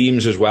 That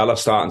teams as well are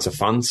starting to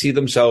fancy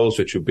themselves,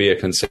 which would be a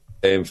concern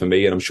for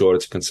me, and I'm sure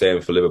it's a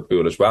concern for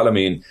Liverpool as well. I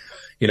mean,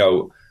 you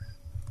know,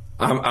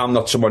 I'm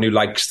not someone who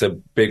likes to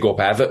big up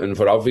Everton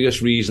for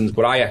obvious reasons,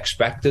 but I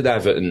expected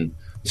Everton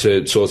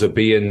to sort of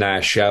be in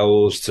their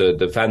shells, to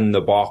defend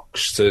the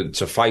box, to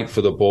fight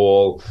for the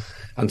ball,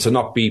 and to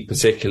not be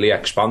particularly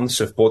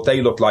expansive. But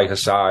they looked like a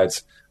side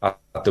at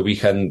the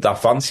weekend that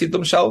fancied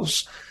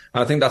themselves.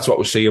 And I think that's what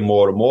we're seeing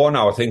more and more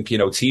now. I think, you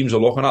know, teams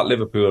are looking at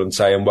Liverpool and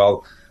saying,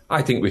 well,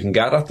 I think we can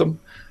get at them.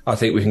 I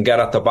think we can get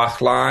at the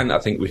back line. I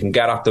think we can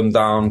get at them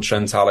down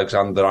Trent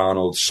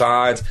Alexander-Arnold's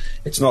side.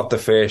 It's not the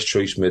first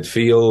choice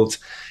midfield.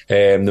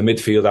 The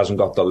midfield hasn't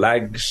got the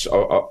legs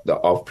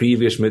of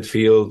previous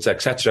midfields,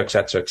 etc.,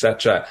 etc.,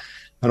 etc.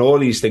 And all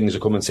these things are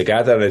coming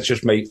together, and it's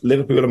just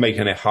Liverpool are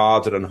making it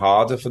harder and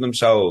harder for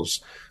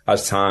themselves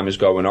as time is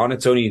going on.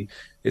 It's only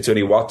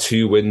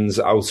 2 wins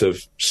out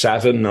of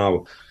 7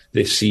 now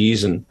this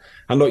season.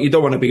 And look, you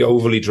don't want to be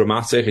overly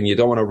dramatic, and you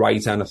don't want to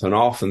write anything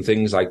off and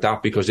things like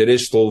that, because it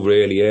is still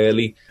really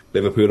early.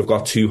 Liverpool have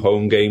got 2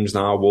 home games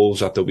now,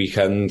 Wolves at the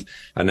weekend,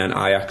 and then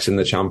Ajax in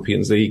the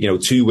Champions League. You know,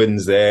 2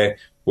 wins there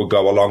will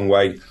go a long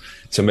way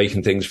to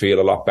making things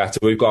feel a lot better.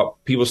 We've got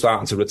people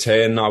starting to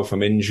return now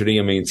from injury.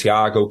 I mean,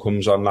 Thiago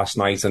comes on last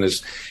night, and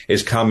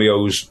his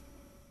cameos,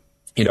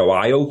 you know,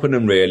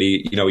 eye-opening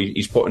really. You know,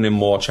 he's putting in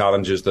more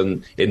challenges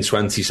than in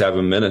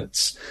 27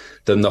 minutes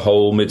than the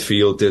whole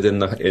midfield did in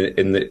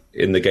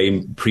the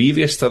game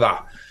previous to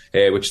that,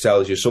 which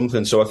tells you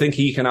something. So I think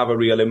he can have a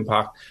real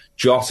impact.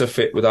 Jota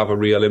fit would have a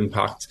real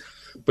impact.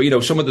 But, you know,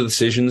 some of the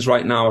decisions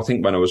right now, I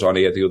think when I was on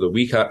here the other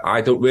week,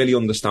 I don't really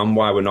understand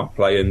why we're not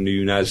playing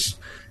Núñez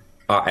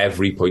at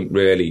every point,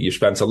 really. You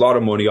spent a lot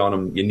of money on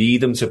him. You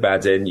need him to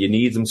bed in. You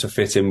need him to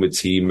fit in with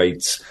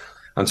teammates.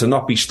 And to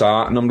not be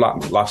starting him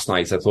last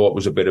night, I thought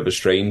was a bit of a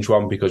strange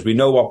one, because we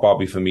know what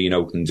Bobby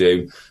Firmino can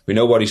do. We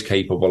know what he's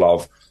capable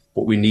of.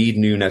 But we need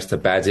Núñez to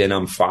bed in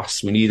and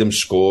fast. We need him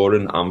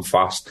scoring and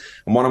fast.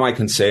 And one of my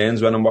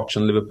concerns when I'm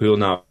watching Liverpool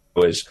now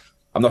is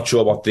I'm not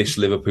sure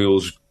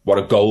what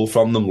a goal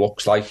from them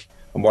looks like.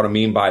 And what I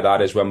mean by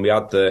that is when we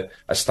had the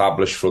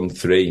established front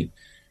 3,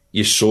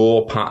 you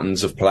saw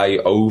patterns of play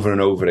over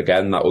and over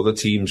again that other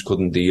teams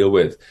couldn't deal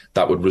with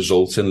that would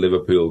result in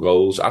Liverpool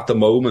goals. At the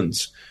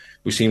moment,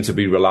 we seem to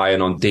be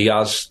relying on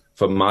Diaz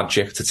for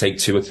magic to take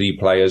 2 or 3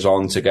 players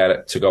on to get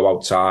it to go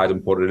outside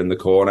and put it in the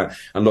corner.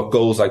 And look,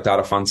 goals like that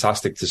are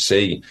fantastic to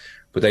see,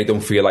 but they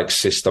don't feel like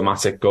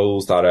systematic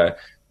goals that are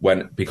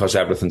because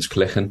everything's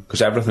clicking,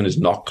 because everything is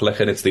not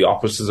clicking. It's the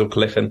opposite of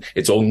clicking.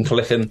 It's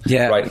unclicking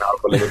right now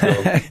for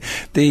Liverpool.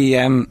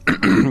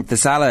 The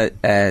Salah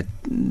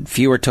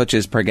fewer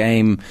touches per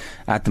game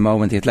at the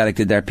moment. The Athletic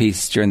did their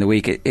piece during the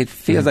week. It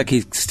feels like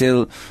he's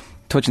still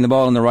touching the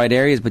ball in the right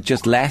areas, but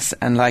just less.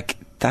 And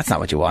that's not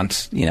what you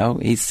want.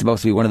 He's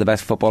supposed to be one of the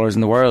best footballers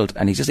in the world,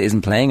 and he just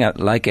isn't playing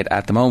like it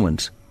at the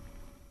moment.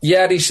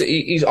 Yeah,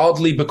 he's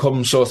oddly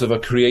become sort of a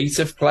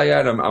creative player.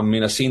 I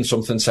mean, I've seen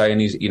something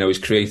saying he's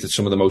created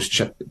some of the most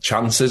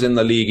chances in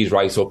the league. He's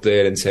right up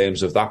there in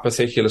terms of that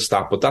particular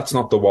stat, but that's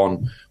not the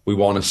one we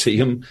want to see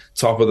him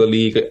top of the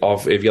league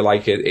of, if you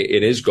like it.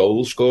 It is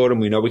goal scoring.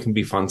 We know we can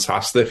be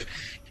fantastic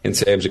in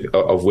terms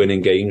of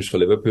winning games for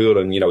Liverpool,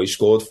 and he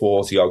scored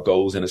 40 odd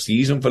goals in a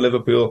season for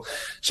Liverpool.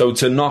 So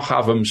to not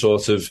have him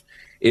sort of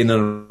in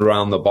and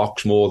around the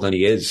box more than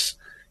he is,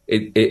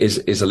 it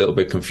is a little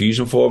bit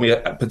confusing for me,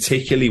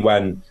 particularly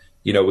when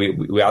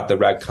we had the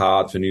red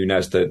card for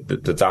Núñez,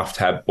 the daft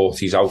headbutt.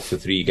 He's out for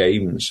 3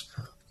 games.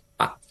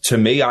 To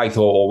me, I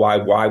thought,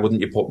 why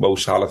wouldn't you put Mo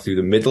Salah through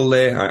the middle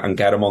there and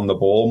get him on the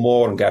ball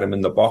more and get him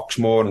in the box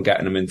more and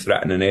getting him in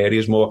threatening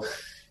areas more?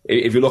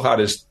 If you look at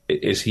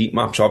his heat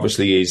maps,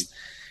 obviously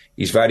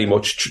he's very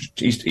much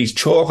he's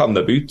chalk on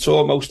the boots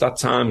almost at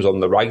times on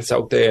the right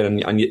out there,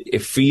 and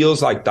it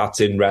feels like that's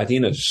in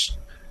readiness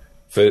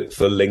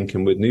for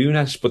linking with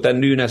Núñez, but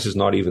then Núñez is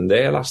not even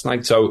there last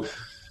night. So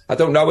I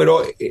don't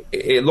know.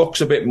 It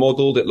looks a bit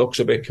muddled. It looks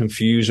a bit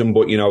confusing.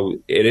 But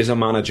it is a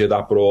manager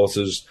that brought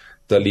us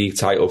the league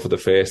title for the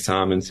first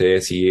time in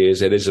 30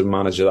 years. It is a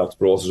manager that's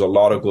brought us a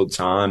lot of good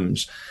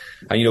times,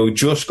 and we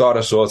just got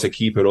to sort of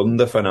keep it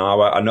under for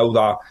now. I know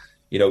that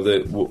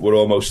we're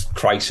almost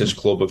crisis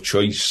club of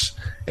choice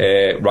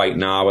right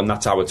now, and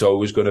that's how it's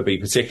always going to be,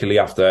 particularly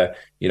after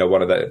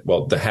one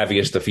of the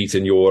heaviest defeat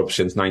in Europe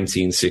since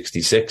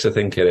 1966, I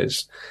think it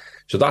is.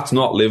 So that's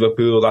not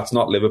Liverpool. That's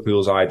not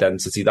Liverpool's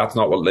identity. That's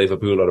not what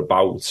Liverpool are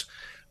about.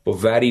 But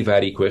very,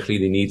 very quickly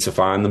they need to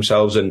find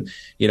themselves. And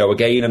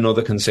again,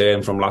 another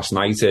concern from last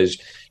night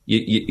is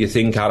you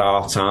think at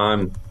half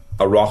time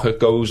a rocket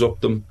goes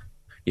up them.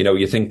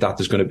 You think that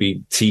there's going to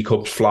be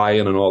teacups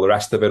flying and all the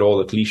rest of it, all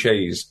the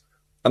cliches.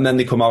 And then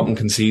they come out and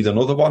concede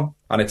another one,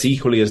 and it's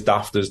equally as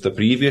daft as the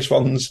previous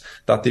ones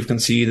that they've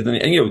conceded.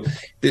 And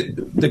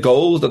the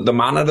goals, the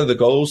manner of the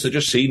goals, they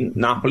just see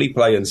Napoli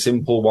playing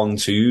simple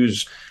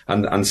 1-2s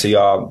and see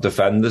our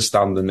defenders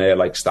standing there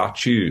like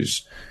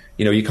statues.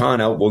 You can't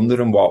help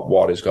wondering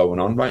what is going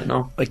on right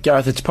now.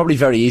 Gareth, it's probably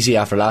very easy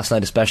after last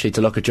night, especially,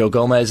 to look at Joe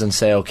Gomez and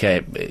say,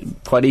 okay,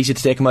 quite easy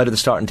to take him out of the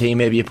starting team.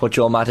 Maybe you put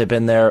Joel Matip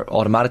in there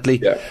automatically.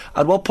 Yeah.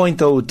 At what point,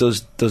 though,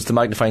 does the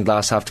magnifying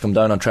glass have to come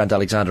down on Trent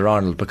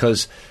Alexander-Arnold?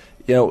 Because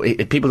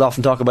people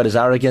often talk about his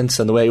arrogance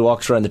and the way he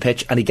walks around the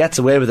pitch, and he gets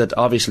away with it,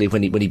 obviously,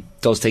 when he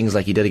does things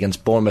like he did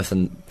against Bournemouth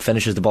and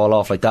finishes the ball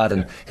off like that,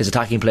 and his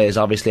attacking play is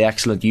obviously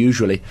excellent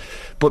usually.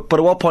 But at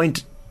what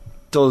point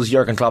does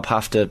Jurgen Klopp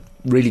have to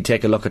really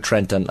take a look at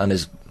Trent and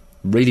his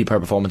really poor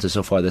performances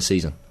so far this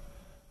season?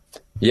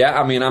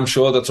 Yeah, I mean, I'm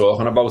sure they're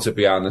talking about it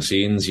behind the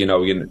scenes.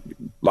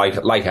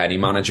 Like any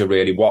manager,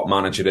 really. What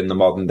manager in the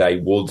modern day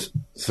would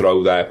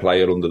throw their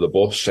player under the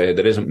bus?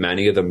 There isn't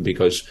many of them,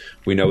 because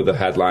we know the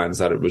headlines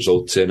that it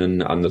results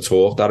in and the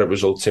talk that it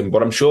results in.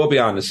 But I'm sure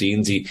behind the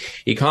scenes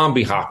he can't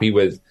be happy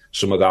with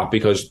some of that,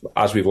 because,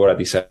 as we've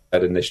already said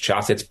in this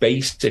chat, it's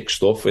basic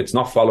stuff. It's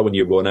not following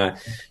your runner.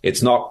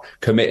 It's not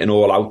committing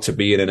all out to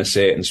being in a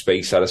certain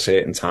space at a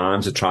certain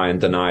time to try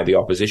and deny the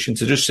opposition.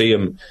 To just see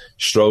him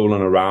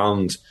strolling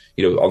around,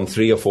 on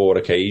 3 or 4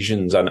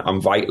 occasions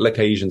and vital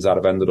occasions that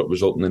have ended up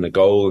resulting in a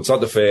goal. It's not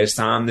the first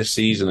time this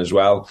season as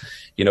well.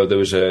 There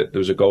was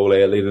a goal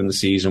earlier in the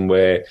season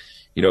where,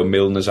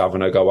 Milner's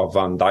having a go at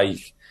Van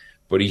Dijk.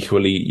 But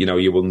equally,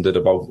 you wondered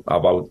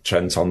about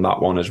Trent on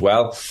that one as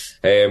well.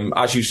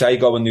 As you say,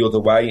 going the other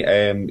way,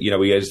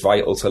 he is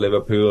vital to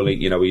Liverpool.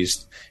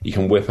 He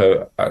can whip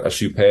a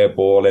superb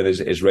ball in.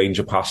 His range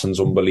of passing's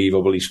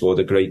unbelievable. He scored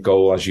a great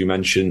goal, as you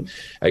mentioned,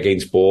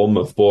 against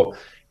Bournemouth. But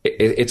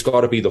it's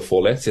got to be the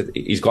full it.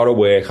 He's got to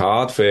work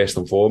hard first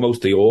and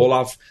foremost. They all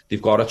have.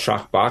 They've got to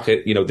track back.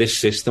 This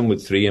system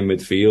with 3 in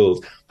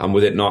midfield, and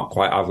with it not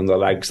quite having the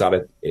legs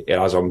that it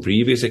has on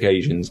previous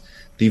occasions,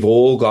 they've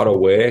all got to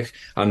work.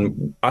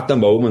 And at the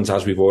moment,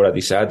 as we've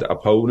already said,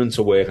 opponents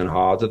are working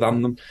harder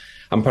than them.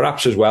 And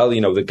perhaps as well,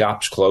 the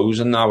gap's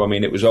closing now. I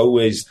mean, it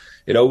always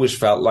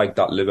felt like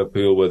that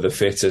Liverpool were the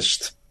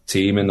fittest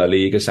team in the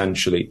league,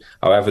 essentially.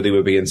 However they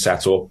were being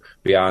set up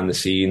behind the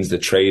scenes, the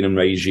training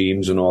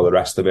regimes and all the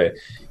rest of it,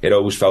 it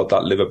always felt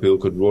that Liverpool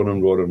could run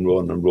and run and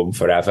run and run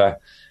forever.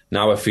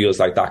 Now it feels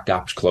like that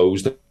gap's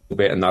closed a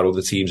bit, and that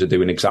other teams are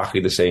doing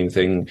exactly the same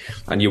thing.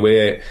 And you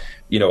hear,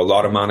 a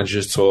lot of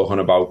managers talking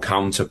about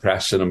counter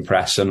pressing and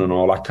pressing and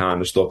all that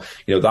kind of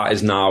stuff. That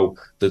is now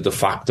the de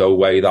facto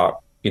way that,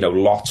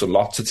 lots and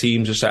lots of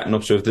teams are setting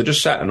up. So if they're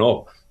just setting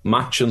up,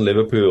 matching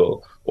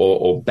Liverpool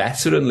or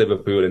better than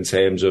Liverpool in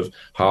terms of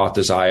heart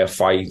desire,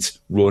 fight,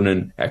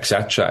 running,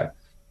 etc.,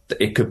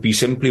 it could be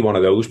simply one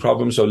of those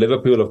problems. So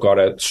Liverpool have got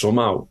to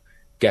somehow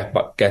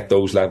get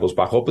those levels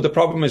back up. But the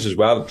problem is as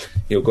well,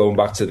 going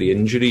back to the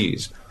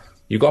injuries,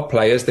 you've got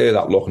players there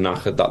that look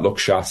knackered, that look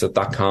shattered,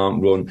 that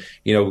can't run.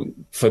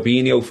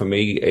 Fabinho for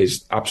me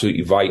is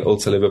absolutely vital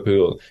to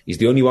Liverpool. He's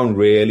the only one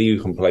really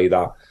who can play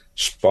that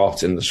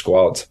spot in the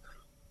squad,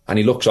 and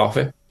he looks off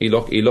it. He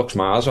looks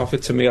miles off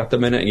it to me at the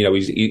minute.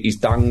 He's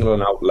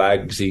dangling out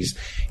legs.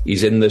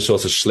 He's in the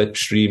sort of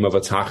slipstream of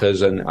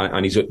attackers,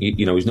 and he's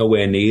he's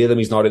nowhere near them.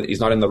 He's not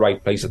in the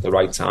right place at the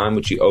right time,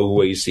 which he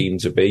always seemed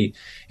to be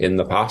in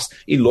the past.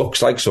 He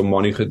looks like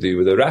someone who could do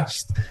with the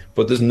rest,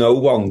 but there's no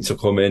one to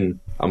come in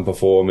and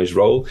perform his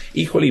role.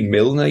 Equally,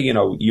 Milner,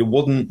 you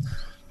wouldn't.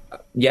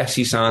 Yes,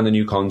 he signed a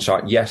new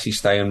contract. Yes, he's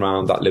staying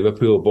around at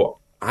Liverpool, but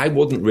I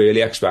wouldn't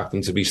really expect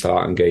them to be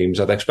starting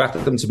games. I'd expect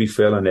them to be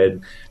filling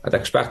in. I'd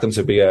expect them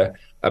to be a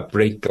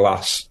break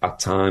glass at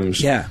times.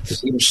 Yeah. To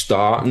see them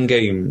starting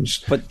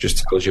games, but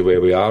just tells you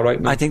where we are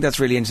right now. I think that's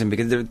really interesting,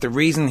 because the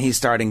reason he's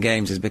starting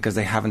games is because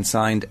they haven't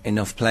signed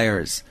enough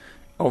players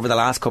over the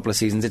last couple of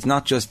seasons. It's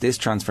not just this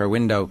transfer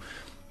window.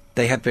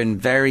 They have been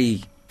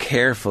very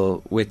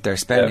careful with their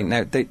spending.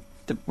 Yeah.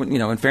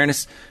 Now, in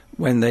fairness,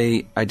 when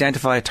they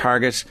identify a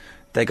target,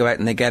 they go out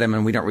and they get him,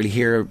 and we don't really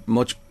hear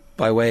much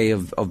by way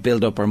of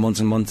build-up or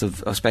months and months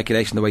of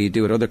speculation the way you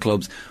do at other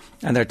clubs,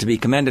 and they're to be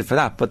commended for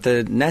that. But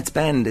the net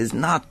spend is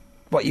not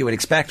what you would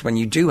expect when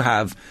you do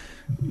have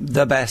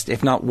the best,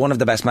 if not one of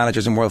the best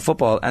managers in world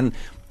football, and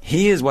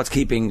he is what's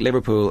keeping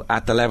Liverpool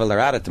at the level they're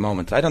at the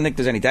moment. I don't think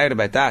there's any doubt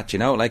about that.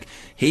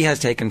 He has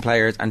taken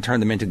players and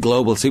turned them into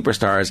global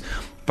superstars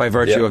by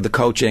virtue of the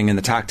coaching and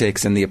the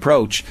tactics and the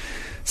approach.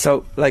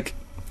 So,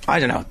 I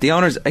don't know. The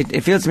owners,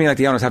 it feels to me like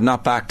the owners have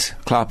not backed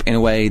Klopp in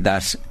a way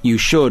that you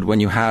should when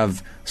you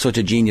have such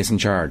a genius in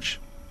charge.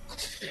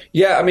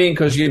 Yeah, I mean,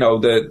 because,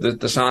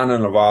 the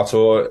signing of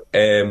Arthur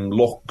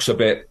looks a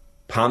bit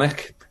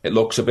panic. It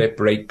looks a bit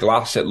break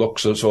glass. It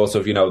looks a sort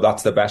of,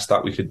 that's the best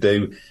that we could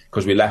do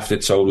because we left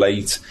it so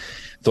late.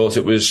 Thought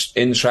it was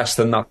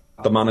interesting that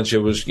the manager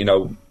was,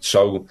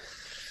 so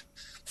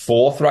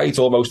forthright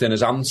almost in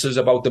his answers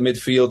about the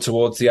midfield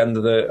towards the end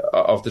of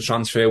the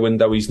transfer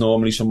window. He's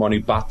normally someone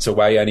who bats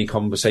away any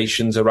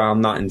conversations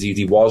around that. Indeed,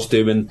 he was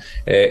doing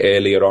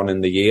earlier on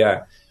in the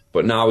year.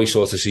 But now he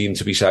sort of seemed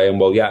to be saying,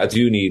 well, yeah, I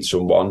do need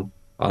someone.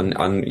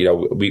 And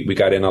we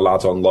get in a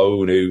lad on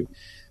loan who,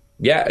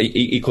 yeah,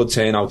 he could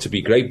turn out to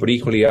be great, but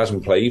equally he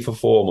hasn't played for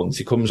 4 months.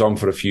 He comes on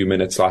for a few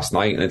minutes last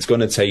night, and it's going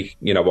to take,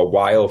 a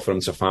while for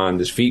him to find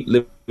his feet.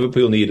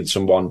 Liverpool needed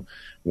someone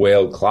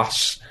world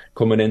class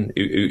coming in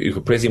who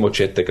could pretty much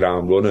hit the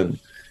ground running.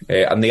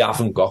 And they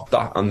haven't got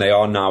that, and they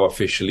are now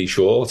officially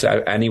short.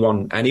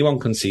 Anyone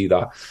can see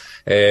that.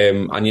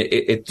 And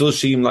it does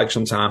seem like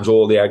sometimes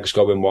all the eggs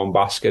go in one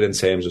basket in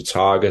terms of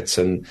targets,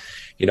 and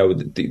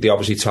they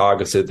obviously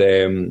targeted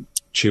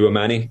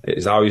Tchouaméni.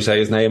 Is that how you say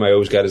his name? I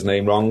always get his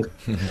name wrong.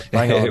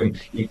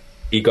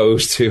 He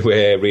goes to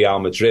Real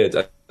Madrid,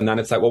 and then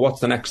it's like, well,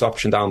 what's the next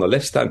option down the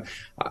list then?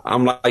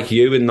 I'm like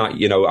you in that,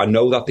 I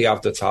know that they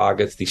have the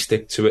targets, they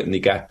stick to it and they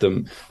get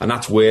them, and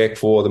that's worked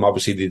for them.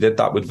 Obviously they did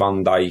that with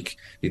Van Dijk,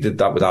 they did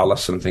that with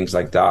Alisson and things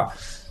like that.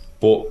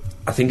 But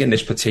I think in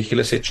this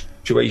particular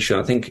situation,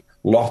 I think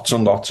lots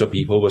and lots of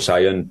people were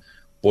saying,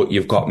 but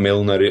you've got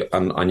Milner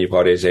and you've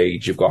got his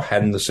age, you've got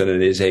Henderson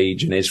and his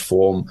age and his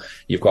form,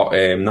 you've got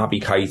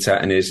Naby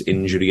Keita and his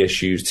injury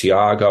issues,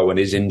 Thiago and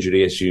his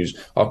injury issues,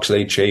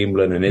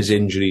 Oxlade-Chamberlain and his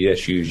injury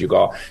issues, you've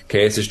got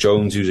Curtis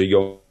Jones, who's a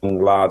young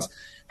lad,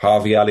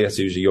 Harvey Elliott,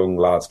 who's a young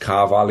lad,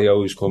 Carvalho,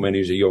 who's come in,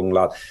 who's a young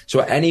lad.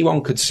 So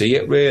anyone could see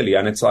it really,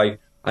 and it's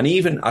like, and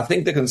even I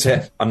think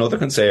another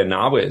concern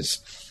now is,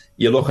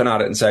 you're looking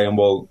at it and saying,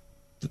 well,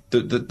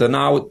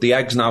 the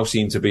eggs now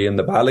seem to be in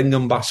the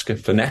Bellingham basket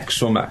for next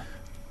summer.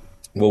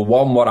 Well,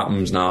 one, what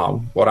happens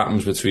now? What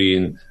happens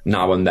between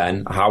now and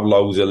then? How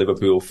low is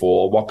Liverpool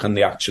fall? What can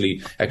they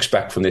actually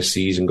expect from this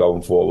season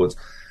going forward?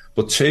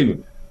 But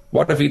two,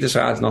 what if he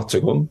decides not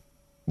to come?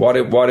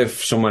 What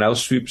if someone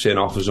else swoops in,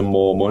 offers him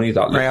more money?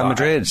 Real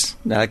Madrid,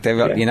 like they've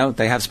got,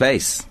 they have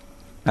space,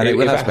 and they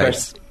will have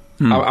space.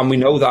 And we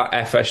know that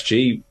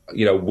FSG,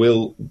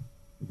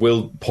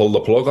 will pull the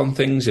plug on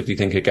things if you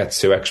think it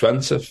gets too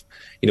expensive.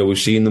 We've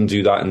seen them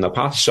do that in the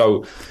past.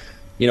 So,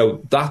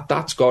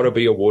 that's got to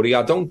be a worry.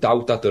 I don't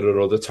doubt that there are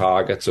other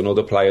targets and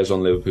other players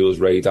on Liverpool's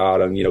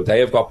radar, and, they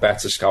have got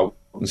better scouting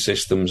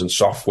systems and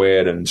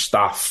software and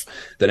staff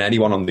than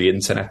anyone on the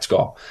internet's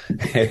got.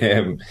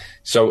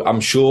 So I'm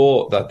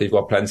sure that they've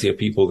got plenty of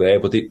people there,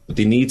 but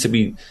they need to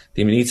be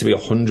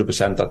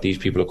 100% that these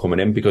people are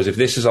coming in, because if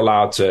this is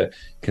allowed to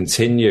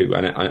continue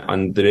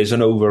and there is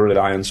an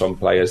over-reliance on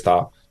players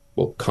that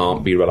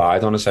can't be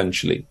relied on,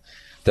 essentially,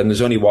 then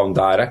there's only one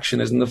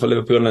direction, isn't there, for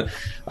Liverpool? And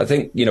I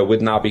think,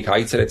 with Naby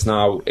Keita,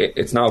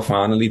 it's now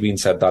finally been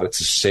said that it's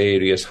a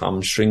serious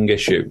hamstring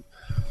issue.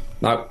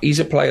 Now, he's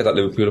a player that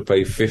Liverpool have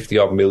paid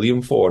 50-odd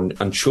million for,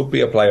 and should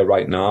be a player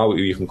right now who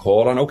you can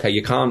call on. Okay,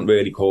 you can't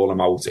really call him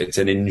out. It's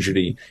an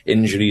injury.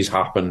 Injuries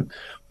happen.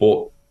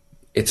 But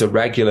it's a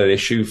regular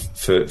issue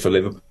for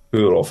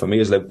Liverpool, or for me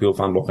as a Liverpool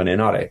fan looking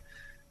in at it,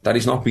 that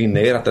he's not been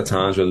there at the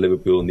times when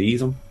Liverpool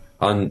need him.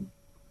 And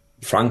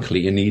frankly,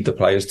 you need the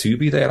players to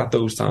be there at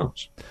those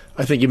times.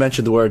 I think you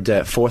mentioned the word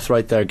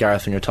forthright there,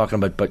 Gareth, when you're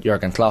talking about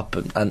Jurgen Klopp,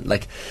 and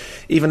like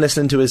even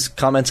listening to his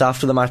comments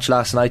after the match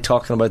last night,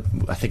 talking about,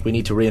 I think we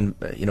need to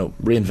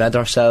reinvent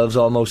ourselves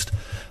almost.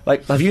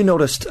 Like, have you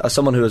noticed, as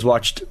someone who has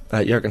watched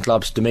Jurgen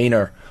Klopp's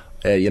demeanour,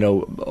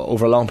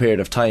 over a long period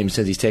of time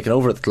since he's taken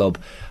over at the club,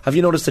 have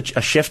you noticed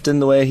a shift in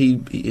the way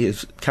he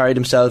has carried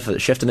himself, a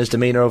shift in his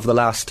demeanour over the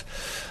last,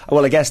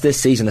 well, I guess this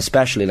season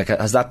especially? Like,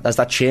 has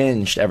that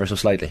changed ever so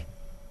slightly?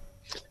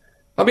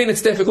 I mean,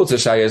 it's difficult to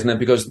say, isn't it?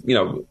 Because,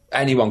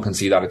 anyone can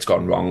see that it's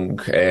gone wrong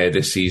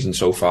this season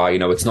so far.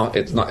 It's not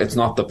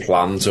the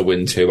plan to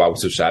win 2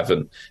 out of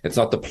 7. It's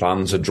not the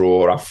plan to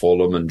draw at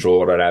Fulham and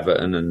draw at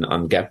Everton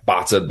and get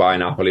battered by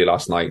Napoli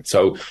last night.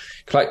 So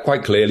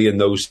quite clearly in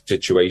those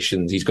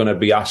situations, he's going to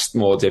be asked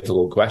more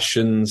difficult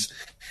questions.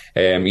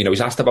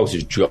 He's asked about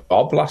his job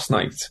last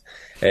night,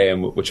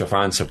 which I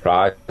find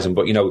surprising.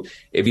 But,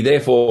 if he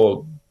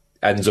therefore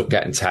ends up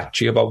getting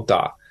touchy about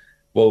that,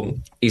 well,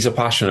 he's a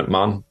passionate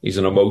man. He's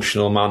an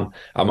emotional man,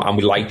 and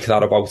we like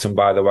that about him.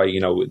 By the way,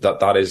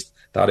 that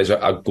is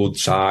a good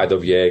side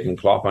of Jurgen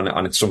Klopp,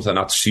 and it's something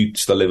that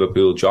suits the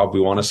Liverpool job.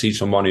 We want to see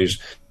someone who's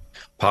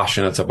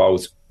passionate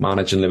about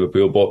managing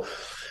Liverpool.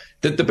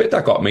 But the bit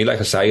that got me,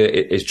 like I say,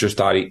 is just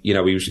that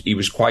he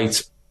was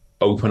quite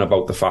open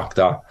about the fact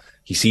that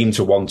he seemed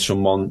to want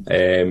someone.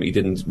 He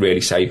didn't really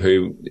say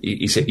who.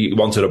 He said he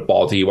wanted a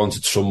body. He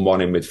wanted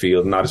someone in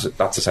midfield, and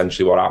that's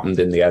essentially what happened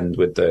in the end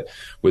with the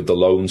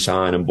loan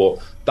signing. But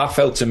that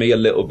felt to me a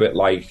little bit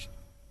like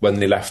when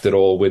they left it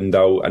all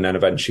window, and then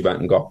eventually went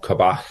and got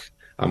Kabak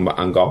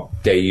and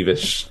got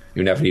Davis,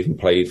 who never even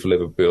played for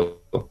Liverpool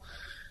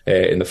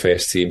in the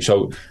first team.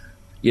 So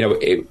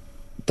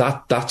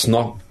that's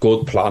not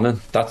good planning.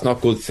 That's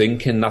not good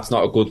thinking. That's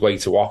not a good way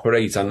to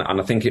operate. And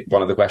I think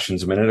one of the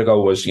questions a minute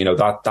ago was,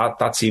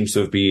 that seems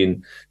to have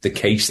been the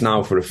case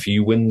now for a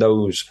few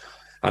windows.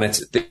 And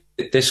it's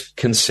this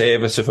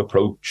conservative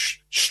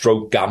approach,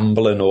 stroke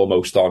gambling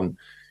almost on,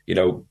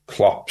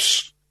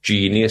 Klopp's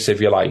genius,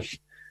 if you like,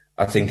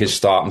 I think is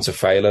starting to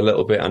fail a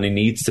little bit, and he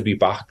needs to be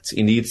backed.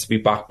 He needs to be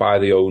backed by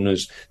the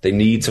owners. They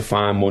need to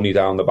find money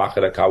down the back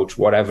of the couch,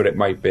 whatever it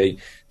might be.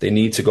 They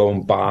need to go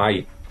and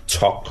buy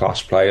top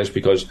class players,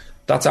 because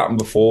that's happened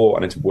before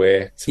and it's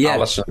worked. Yeah,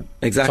 Alisson,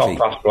 exactly. top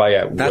class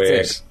player,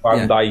 that's worked.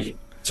 Van Dijk,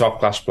 top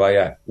class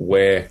player,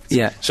 worked.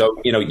 Yeah.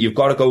 So you've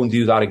got to go and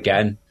do that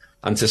again.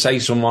 And to say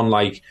someone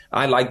like,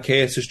 I like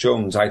Curtis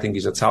Jones, I think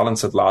he's a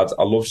talented lad.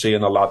 I love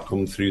seeing a lad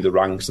come through the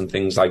ranks and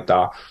things like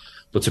that.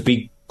 But to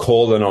be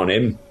calling on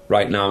him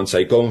right now and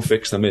say, go and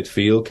fix the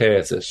midfield,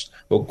 Curtis,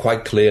 well,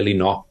 quite clearly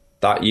not.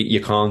 That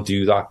you can't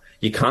do that.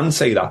 You can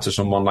say that to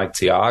someone like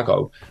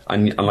Thiago,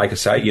 and like I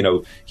say,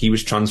 he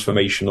was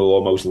transformational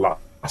almost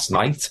last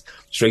night.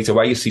 Straight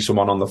away, you see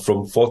someone on the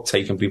front foot,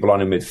 taking people on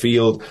in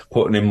midfield,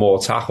 putting in more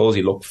tackles.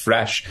 He looked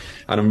fresh,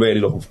 and I'm really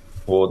looking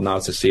forward now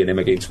to seeing him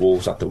against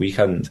Wolves at the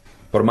weekend.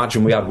 But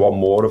imagine we had one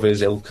more of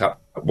his ilk,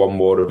 one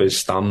more of his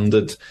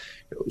standard,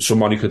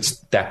 someone who could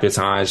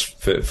deputise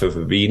for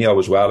Fabinho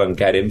as well, and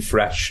get him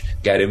fresh,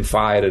 get him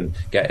fired, and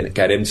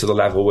get him to the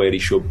level where he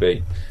should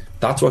be.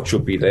 That's what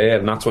should be there,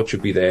 and that's what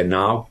should be there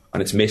now,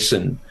 and it's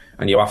missing.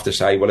 And you have to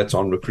say, well, it's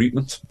on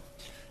recruitment.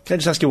 Can I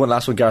just ask you one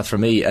last one, Gareth, for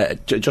me?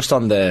 Just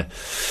on the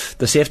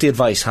safety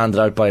advice handed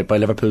out by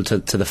Liverpool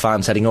to the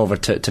fans heading over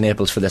to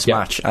Naples for this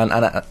match. And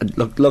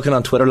looking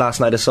on Twitter last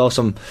night, I saw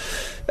some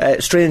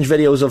strange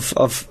videos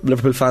of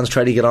Liverpool fans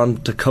trying to get on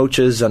to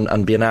coaches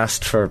and being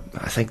asked for,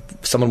 I think,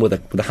 someone with a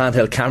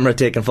handheld camera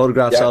taking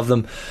photographs of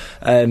them.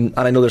 And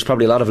I know there's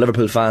probably a lot of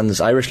Liverpool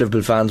fans, Irish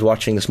Liverpool fans,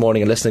 watching this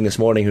morning and listening this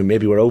morning who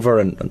maybe were over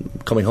and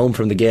coming home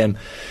from the game.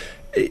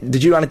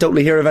 Did you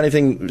anecdotally hear of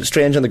anything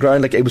strange on the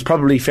ground? Like, it was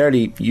probably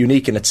fairly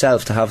unique in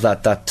itself to have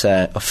that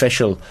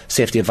official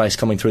safety advice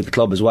coming through the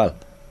club as well.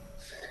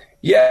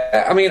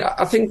 Yeah, I mean,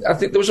 I think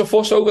there was a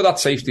fuss over that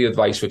safety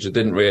advice, which I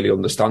didn't really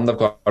understand, I've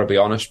got to be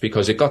honest,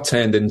 because it got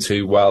turned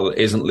into, well,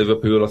 isn't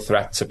Liverpool a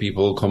threat to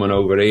people coming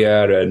over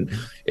here, and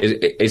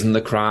isn't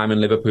the crime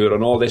in Liverpool,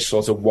 and all this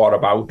sort of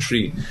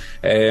whataboutery.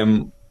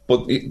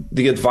 But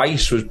the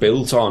advice was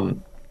built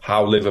on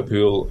how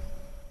Liverpool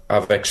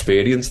have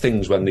experienced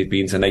things when they've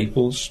been to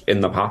Naples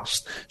in the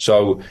past.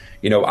 So,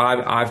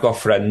 I've got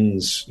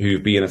friends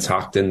who've been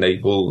attacked in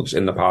Naples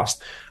in the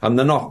past, and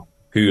they're not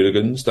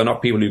hooligans. They're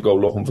not people who go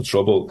looking for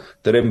trouble.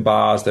 They're in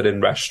bars, they're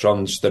in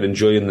restaurants, they're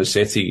enjoying the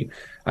city,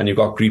 and you've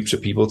got groups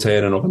of people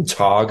turning up and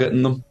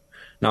targeting them.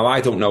 Now, I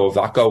don't know of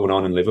that going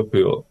on in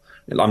Liverpool.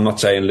 I'm not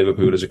saying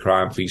Liverpool is a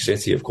crime-free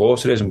city, of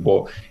course it isn't,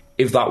 but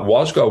if that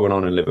was going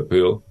on in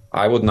Liverpool,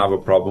 I wouldn't have a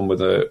problem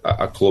with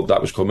a club that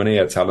was coming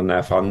here telling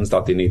their fans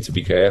that they need to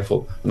be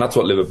careful. And that's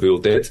what Liverpool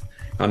did.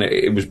 And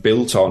it was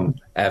built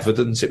on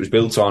evidence. It was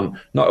built on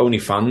not only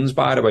fans,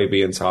 by the way,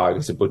 being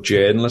targeted, but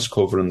journalists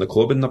covering the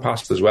club in the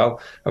past as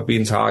well have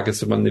been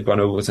targeted when they've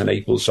gone over to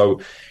Naples. So,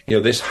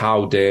 this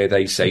how dare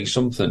they say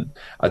something,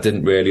 I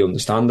didn't really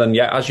understand. And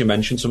yeah, as you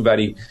mentioned, some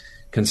very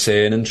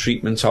concerning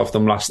treatment of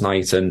them last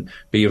night, and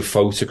being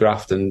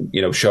photographed and,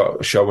 you know,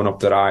 showing up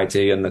their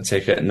ID and the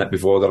ticket, and that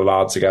before they're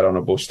allowed to get on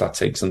a bus that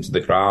takes them to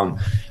the ground.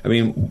 I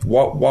mean,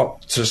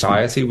 what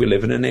society are we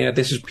living in here?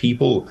 This is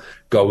people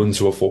going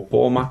to a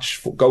football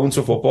match. Going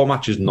to a football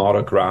match is not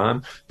a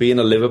crime. Being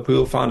a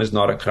Liverpool fan is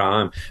not a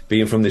crime.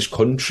 Being from this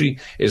country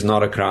is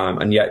not a crime.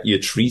 And yet you're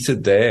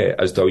treated there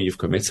as though you've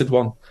committed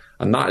one.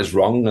 And that is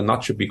wrong, and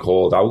that should be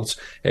called out.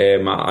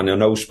 And I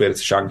know Spirit of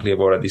Shankly have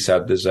already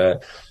said there's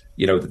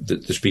you know, they're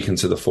speaking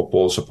to the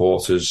Football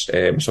Supporters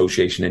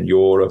Association in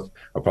Europe.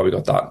 I probably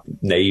got that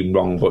name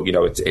wrong, but, you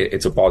know,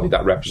 it's a body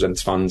that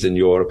represents fans in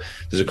Europe.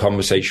 There's a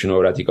conversation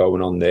already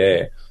going on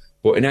there.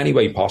 But in any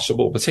way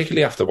possible,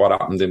 particularly after what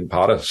happened in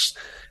Paris,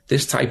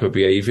 this type of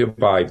behaviour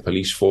by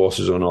police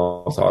forces and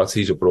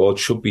authorities abroad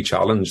should be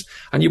challenged.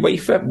 And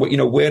UEFA, you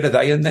know, where are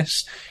they in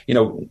this? You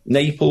know,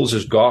 Naples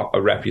has got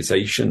a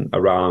reputation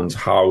around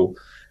how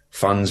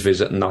fans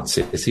visiting that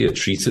city are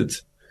treated.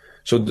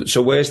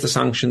 So where's the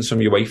sanctions from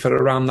UEFA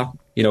around that?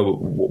 You know,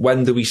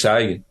 when do we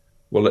say,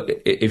 well,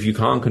 if you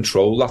can't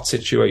control that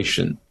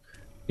situation,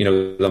 you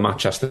know, the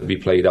match has to be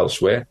played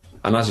elsewhere?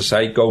 And as I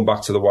say, going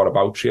back to the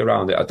whataboutery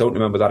around it, I don't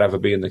remember that ever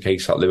being the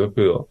case at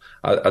Liverpool.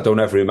 I don't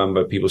ever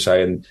remember people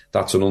saying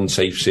that's an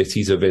unsafe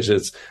city to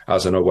visit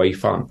as an away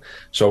fan.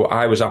 So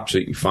I was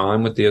absolutely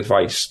fine with the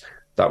advice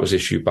that was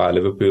issued by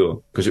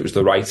Liverpool, because it was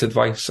the right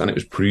advice, and it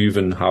was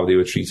proven how they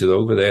were treated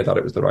over there that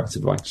it was the right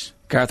advice.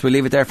 Gareth, we'll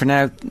leave it there for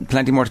now.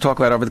 Plenty more to talk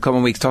about over the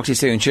coming weeks. Talk to you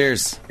soon.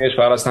 Cheers. Cheers,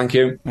 fellas. Thank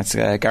you. That's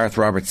Gareth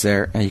Roberts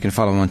there. You can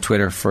follow him on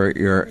Twitter for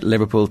your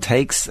Liverpool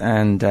takes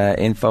and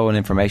info and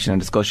information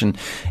and discussion.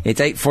 It's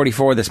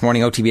 8:44 this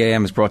morning. OTB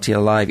AM is brought to you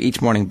live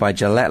each morning by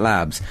Gillette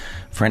Labs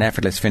for an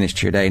effortless finish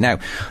to your day. Now,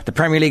 the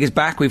Premier League is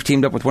back. We've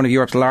teamed up with one of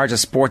Europe's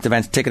largest sports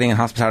events ticketing and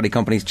hospitality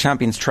companies,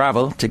 Champions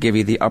Travel, to give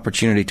you the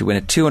opportunity to win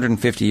a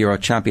 €250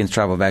 Champions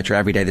Travel voucher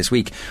every day this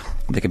week.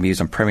 They can be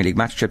used on Premier League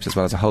match trips as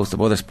well as a host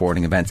of other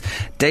sporting events.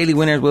 Daily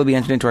winners will be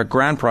entered into our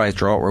grand prize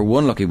draw, where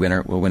one lucky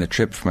winner will win a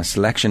trip from a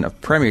selection of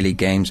Premier League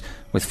games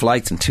with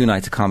flights and 2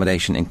 nights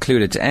accommodation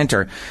included. To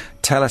enter,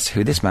 tell us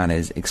who this man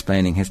is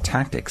explaining his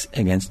tactics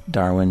against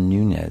Darwin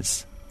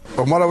Núñez.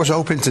 And what I was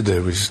hoping to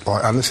do was,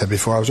 like Anna said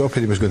before, I was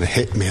hoping he was going to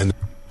hit me. And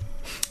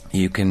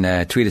you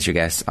can tweet us your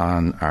guess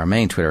on our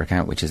main Twitter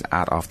account, which is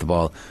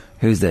 @offtheball.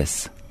 Who's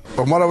this?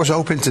 And what I was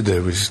hoping to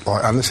do was,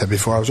 like Anna said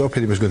before, I was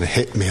hoping he was going to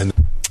hit me. And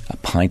a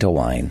pint of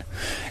wine.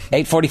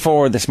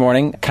 8:44 this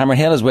morning. Cameron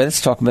Hill is with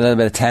us, talking a little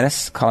bit of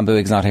tennis. Colin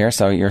Buig's not here,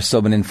 so you're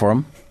subbing in for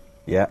him.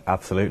 Yeah,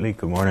 absolutely.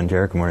 Good morning,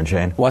 Jared. Good morning,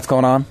 Shane. What's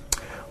going on?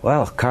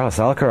 Well, Carlos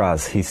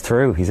Alcaraz, he's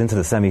through. He's into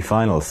the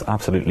semi-finals.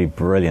 Absolutely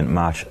brilliant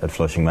match at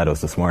Flushing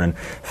Meadows this morning.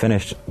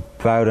 Finished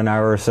about an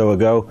hour or so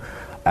ago.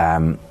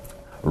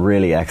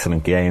 Really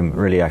excellent game,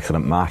 really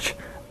excellent match.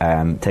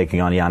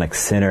 Taking on Jannik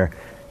Sinner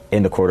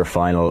in the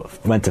quarter-final.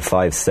 Went to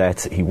 5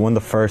 sets. He won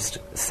the first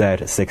set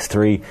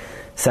 6-3.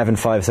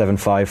 7-5,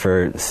 7-5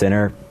 for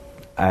Sinner.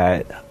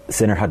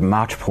 Sinner had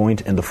match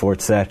point in the 4th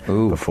set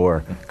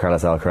before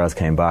Carlos Alcaraz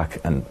came back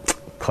and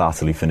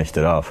classily finished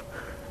it off.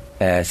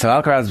 So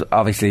Alcaraz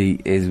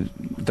obviously is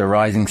the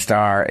rising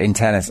star in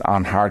tennis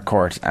on hard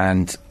court,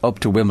 and up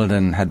to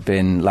Wimbledon had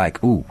been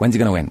like, ooh, when's he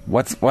going to win?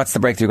 What's the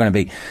breakthrough going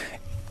to be?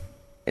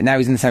 Now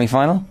he's in the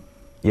semi-final?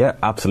 Yeah,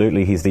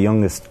 absolutely. He's the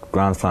youngest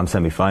Grand Slam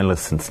semi-finalist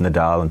since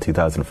Nadal in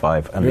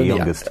 2005, and the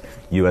youngest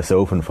US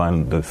Open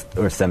finalist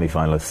or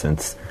semi-finalist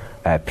since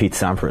Pete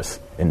Sampras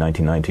in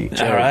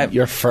 1990. All right.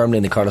 You're firmly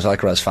in the Carlos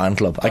Alcaraz fan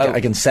club. I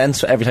can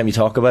sense every time you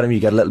talk about him, you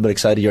get a little bit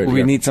excited.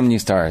 We need some new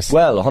stars.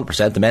 Well,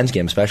 100%. The men's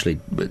game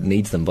especially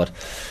needs them, but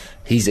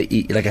he's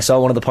like, I saw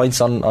one of the points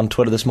on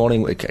Twitter this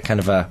morning, kind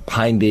of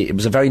behind it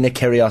was a very Nick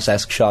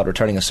Kyrgios-esque shot,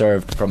 returning a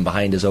serve from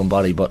behind his own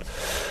body, but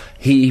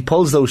he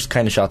pulls those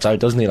kind of shots out,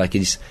 doesn't he? Like,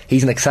 he's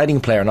an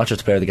exciting player, not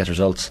just a player that gets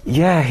results.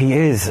 Yeah, he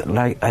is.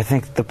 Like, I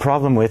think the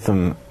problem with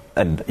him,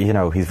 and you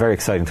know, he's very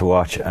exciting to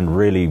watch, and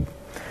really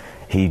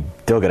he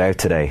dug it out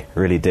today,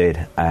 really did,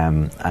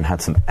 and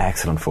had some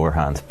excellent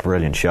forehands,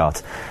 brilliant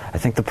shots. I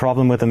think the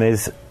problem with him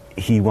is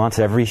he wants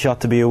every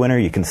shot to be a winner.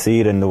 You can see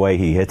it in the way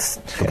he hits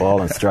the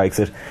ball and strikes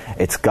it.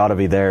 It's got to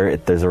be there.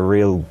 There's a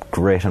real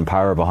grit and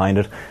power behind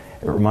it.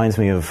 It reminds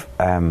me of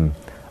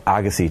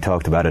Agassi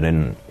talked about it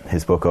in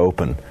his book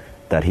Open,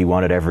 that he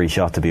wanted every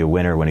shot to be a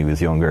winner when he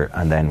was younger,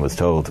 and then was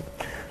told,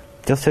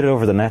 just hit it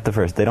over the net the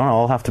first. They don't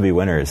all have to be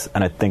winners,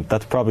 and I think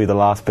that's probably the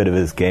last bit of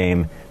his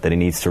game that he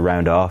needs to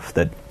round off,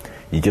 that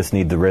you just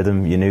need the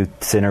rhythm. You knew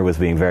Sinner was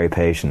being very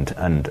patient,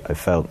 and I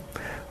felt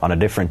on a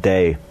different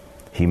day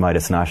he might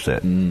have snatched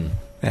it.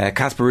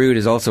 Casper Ruud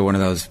is also one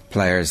of those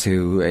players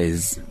who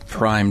is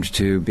primed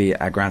to be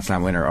a Grand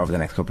Slam winner over the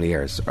next couple of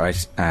years,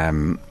 right?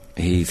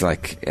 He's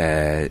like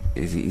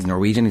he's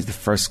Norwegian. He's the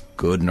first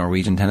good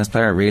Norwegian tennis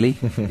player, really.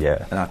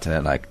 Yeah. Not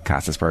to like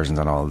cast aspersions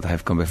on all that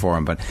have come before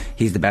him, but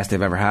he's the best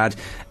they've ever had.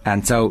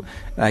 And so,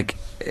 like,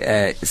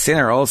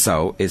 Sinner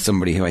also is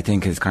somebody who I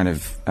think has kind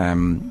of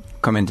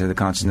come into the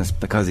consciousness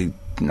because he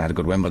had a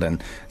good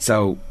Wimbledon.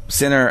 So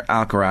Sinner,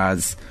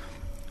 Alcaraz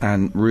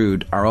and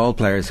Ruud are all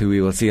players who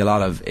we will see a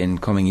lot of in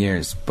coming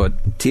years. But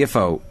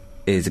Tiafoe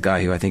is a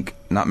guy who I think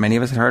not many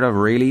of us had heard of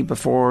really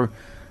before,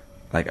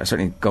 like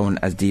certainly going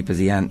as deep as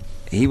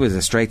he was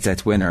a straight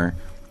sets winner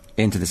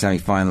into the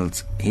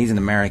semi-finals. He's an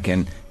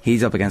American.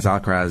 He's up against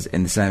Alcaraz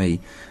in the semi.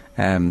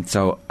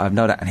 So I've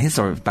known that, and his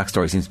sort of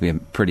backstory seems to be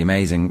pretty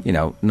amazing. You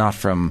know, not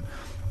from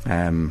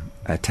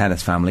a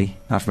tennis family,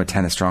 not from a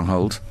tennis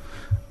stronghold.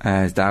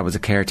 His dad was a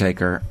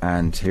caretaker,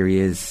 and here he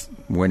is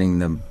winning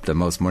the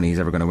most money he's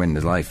ever going to win in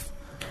his life.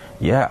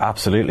 Yeah,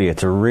 absolutely.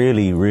 It's a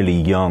really,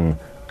 really young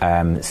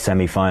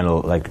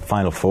semi-final, like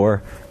final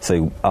four.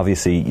 So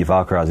obviously you've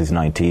Alcaraz, who's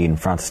 19,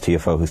 Frances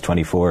Tiafoe, who's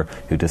 24,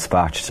 who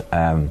dispatched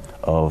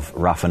of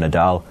Rafa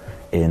Nadal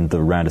in the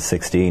round of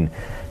 16,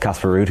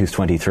 Casper Ruud, who's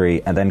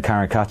 23, and then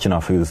Karen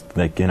Khachanov, who's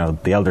like, you know,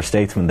 the elder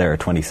statesman there at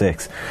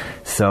 26.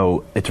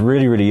 So it's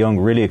really, really young,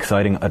 really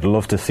exciting. I'd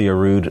love to see a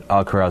Ruud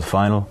Alcaraz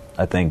final.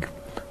 I think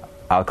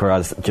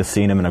Alcaraz, just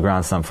seeing him in a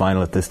Grand Slam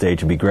final at this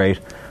stage would be great.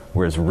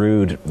 Whereas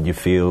Ruud, you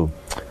feel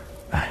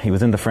he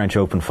was in the French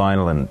Open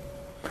final, and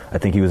I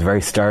think he was very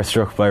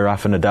starstruck by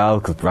Rafa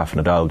Nadal, because Rafa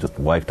Nadal just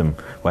wiped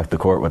the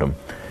court with him.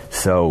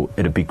 So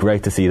it'd be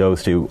great to see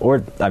those two.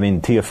 Or, I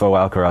mean,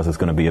 Tiafoe Alcaraz is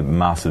going to be a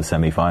massive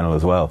semi-final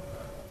as well.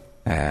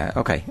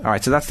 Okay, all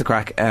right, so that's the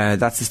crack.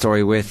 That's the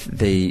story with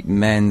the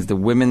women's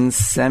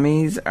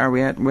semis. Are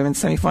we at women's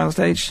semi-final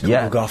stage?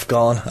 Yeah, Coco Gauff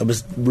gone. I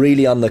was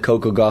really on the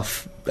Coco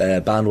Gauff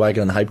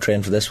bandwagon and the hype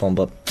train for this one,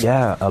 but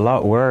yeah, a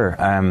lot were.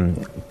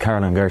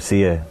 Caroline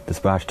Garcia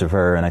dispatched of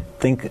her, and I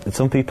think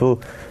some people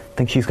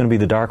think she's going to be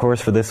the dark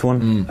horse for this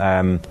one.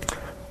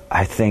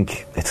 I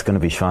think it's going to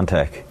be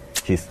Swiatek.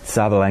 She's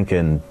Sabalenka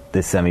in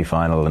this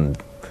semi-final, and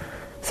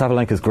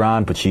Sabalenka's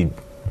grand, but she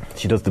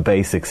does the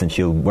basics and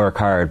she'll work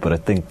hard, but I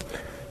think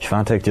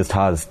Swiatek just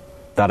has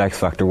that X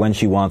factor when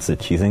she wants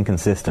it. She's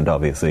inconsistent,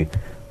 obviously,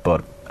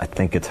 but I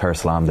think it's her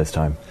slam this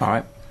time. All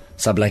right.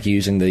 Sabalenka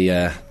using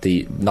the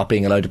not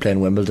being allowed to play in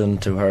Wimbledon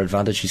to her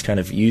advantage. She's kind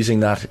of using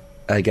that,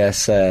 I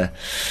guess,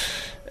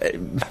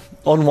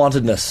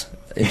 unwantedness,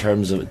 in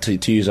terms of,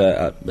 to use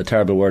a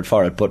terrible word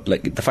for it, but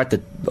like the fact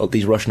that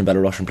these Russian and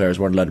Belarusian players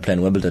weren't allowed to play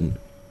in Wimbledon,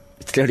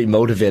 it's clearly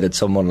motivated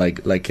someone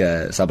like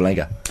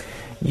Sabalenka.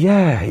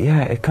 Yeah,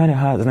 it kind of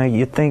has. And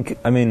you'd think,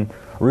 I mean,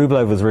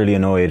 Rublev was really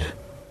annoyed,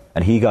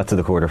 and he got to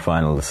the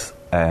quarterfinals.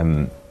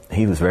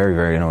 He was very,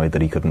 very annoyed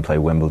that he couldn't play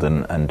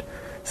Wimbledon, and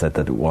said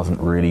that it wasn't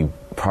really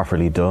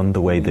properly done,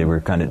 the way they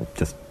were kind of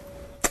just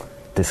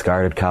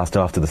discarded, cast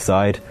off to the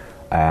side.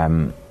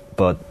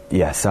 But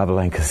yeah,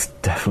 Sabalenka's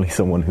definitely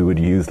someone who would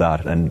use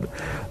that and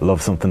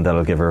love something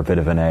that'll give her a bit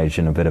of an edge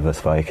and a bit of a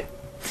spike.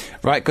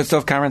 Right, good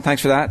stuff, Cameron.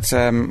 Thanks for that.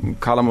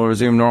 Colin will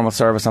resume normal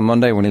service on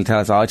Monday when he'll tell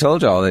us, I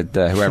told you all that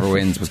whoever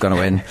wins was going to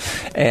win.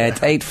 It's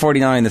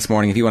 8:49 this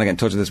morning. If you want to get in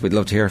touch with us, we'd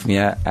love to hear from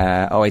you.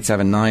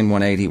 0879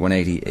 180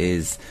 180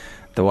 is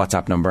the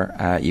WhatsApp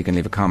number. You can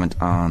leave a comment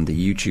on the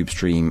YouTube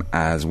stream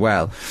as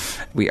well.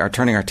 We are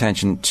turning our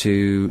attention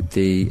to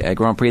the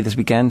Grand Prix this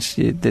weekend.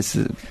 This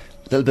is a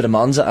little bit of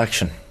Monza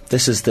action.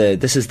 This is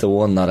the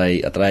one that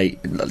I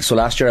so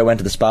last year I went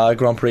to the Spa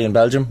Grand Prix in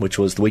Belgium, which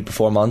was the week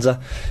before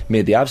Monza.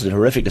 Made the absolute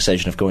horrific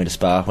decision of going to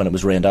Spa when it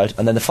was rained out,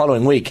 and then the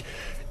following week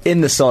in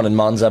the sun in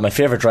Monza, my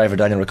favourite driver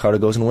Daniel Ricciardo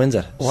goes and wins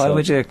it. Why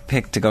would you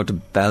pick to go to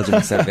Belgium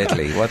instead of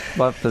Italy?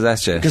 What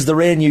possessed you? Because the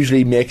rain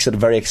usually makes it a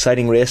very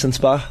exciting race in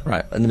Spa.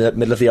 Right. In the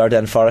middle of the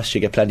Ardennes forest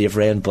you get plenty of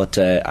rain, but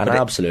an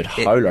absolute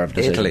howler of a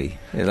decision. Italy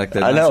is like the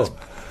nicest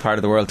part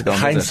of the world to go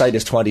and visit. Hindsight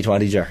is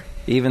 20/20, Ger.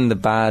 Even the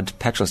bad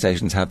petrol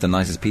stations have the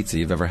nicest pizza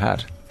you've ever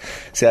had.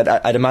 See,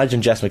 I'd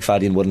imagine Jess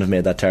McFadden wouldn't have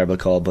made that terrible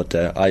call, but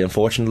I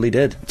unfortunately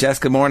did. Jess,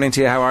 good morning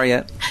to you. How are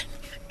you?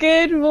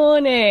 Good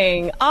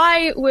morning.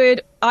 I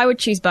would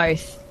choose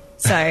both.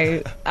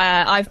 So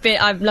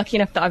I'm lucky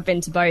enough that I've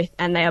been to both,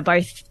 and they are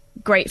both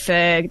great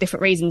for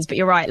different reasons. But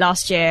you're right.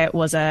 Last year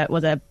was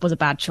a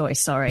bad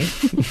choice. Sorry.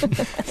 Still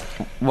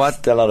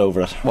not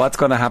over it. What's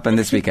going to happen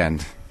this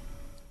weekend?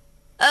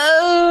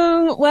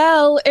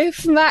 Well,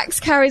 if Max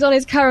carries on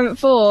his current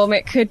form,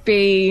 it could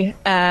be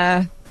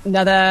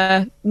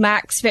another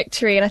Max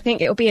victory, and I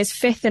think it'll be his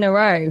 5th in a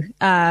row.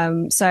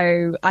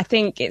 So I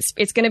think it's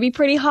going to be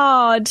pretty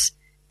hard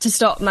to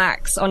stop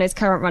Max on his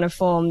current run of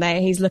form.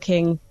 He's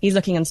looking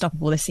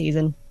unstoppable this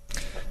season.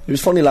 It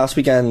was funny last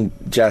weekend,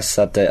 Jess,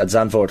 at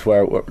Zandvoort,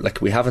 where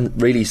like we haven't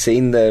really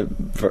seen the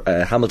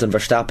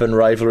Hamilton-Verstappen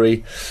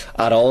rivalry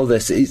at all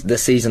this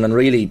season, and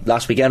really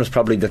last weekend was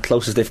probably the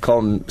closest they've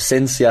come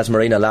since Yas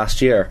Marina last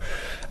year.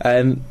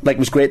 It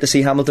was great to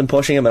see Hamilton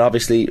pushing him, and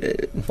obviously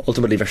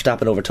ultimately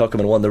Verstappen overtook him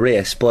and won the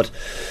race, but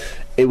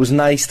it was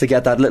nice to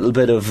get that little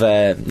bit of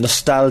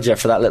nostalgia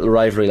for that little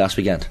rivalry last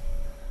weekend.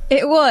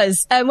 It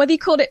was. Whether you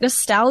called it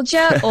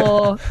nostalgia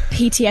or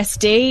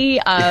PTSD,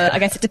 I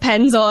guess it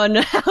depends on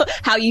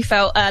how you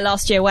felt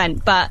last year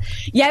went. But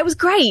yeah, it was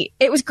great.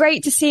 It was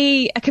great to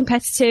see a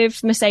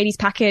competitive Mercedes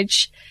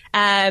package,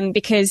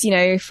 because,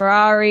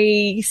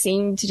 Ferrari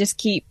seemed to just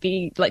keep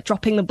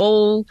dropping the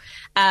ball.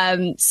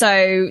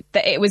 So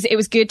that it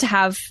was good to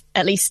have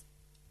at least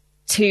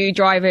two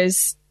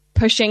drivers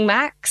pushing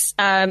Max.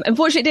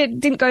 Unfortunately, it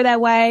didn't go their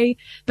way,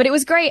 but it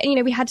was great.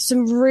 And, we had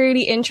some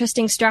really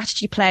interesting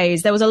strategy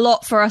plays. There was a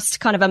lot for us to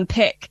kind of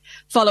unpick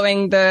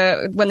following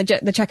when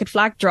the checkered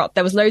flag dropped,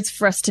 there was loads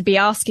for us to be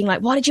asking,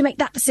 like, why did you make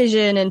that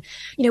decision? And,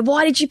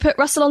 why did you put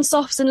Russell on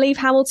softs and leave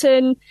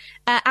Hamilton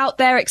out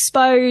there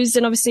exposed?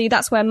 And obviously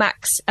that's where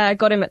Max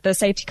got him at the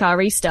safety car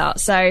restart.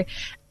 So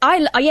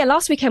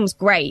last weekend was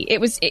great. It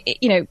was,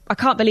 I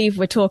can't believe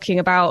we're talking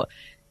about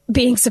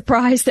being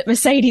surprised that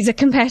Mercedes are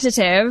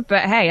competitive,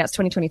 but hey, that's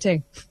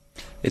 2022.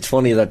 It's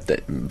funny that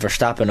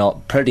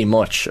Verstappen pretty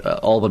much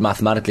all but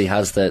mathematically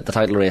has the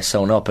title race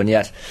sewn up, and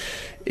yet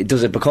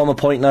does it become a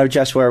point now,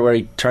 Jess, where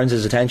he turns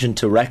his attention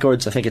to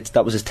records? I think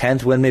that was his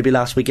 10th win maybe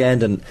last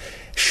weekend, and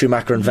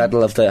Schumacher and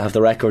Vettel have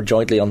the record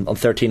jointly on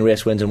 13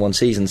 race wins in one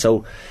season.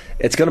 So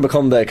it's going to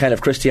become the kind of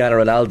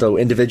Cristiano Ronaldo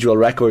individual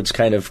records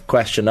kind of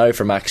question now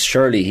for Max.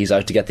 Surely he's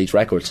out to get these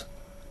records.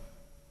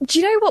 Do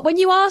you know what? When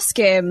you ask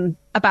him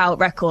about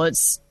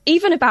records,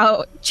 even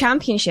about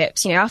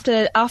championships,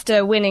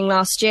 after winning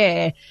last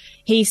year,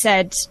 he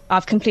said,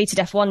 I've completed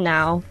F1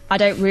 now. I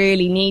don't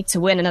really need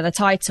to win another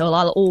title.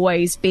 I'll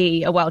always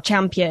be a world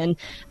champion.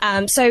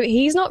 So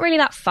he's not really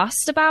that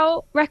fussed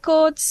about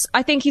records.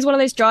 I think he's one of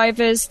those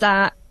drivers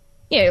that,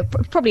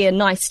 probably a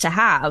nice to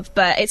have,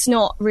 but it's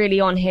not really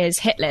on his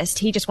hit list.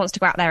 He just wants to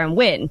go out there and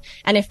win.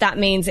 And if that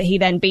means that he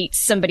then beats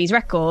somebody's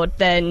record,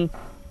 then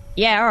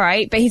yeah, all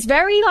right. But he's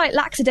very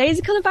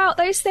lackadaisical about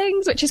those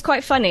things, which is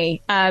quite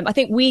funny. I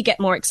think we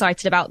get more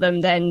excited about them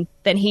than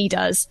he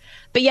does.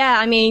 But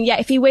yeah,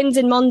 if he wins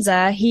in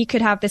Monza, he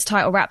could have this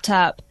title wrapped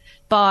up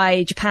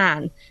by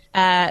Japan.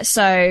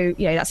 So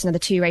that's another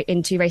 2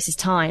 races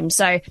time.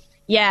 So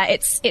yeah,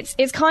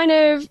 it's kind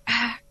of,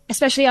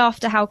 especially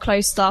after how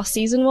close last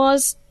season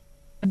was,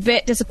 a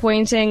bit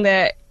disappointing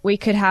that we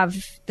could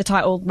have the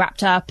title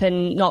wrapped up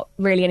and not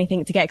really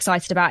anything to get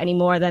excited about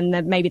anymore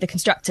than maybe the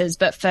constructors.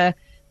 But for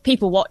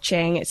people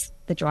watching, it's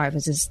the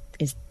drivers is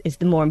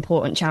the more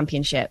important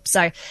championship.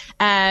 So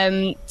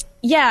it's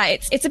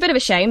a bit of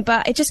a shame,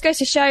 but it just goes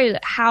to show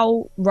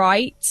how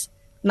right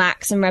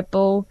Max and Red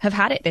Bull have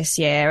had it this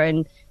year,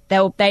 and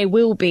they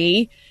will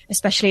be,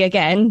 especially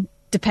again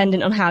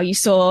dependent on how you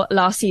saw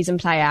last season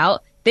play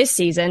out, this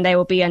season they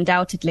will be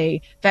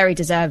undoubtedly very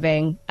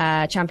deserving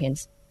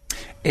champions.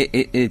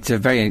 It's a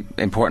very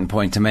important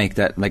point to make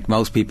that,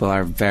 most people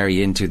are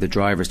very into the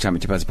Drivers'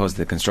 Championship as opposed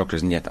to the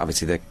Constructors, and yet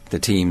obviously the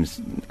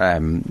teams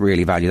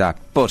really value that.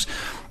 But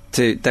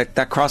to that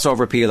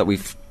crossover appeal that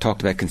we've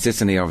talked about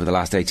consistently over the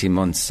last 18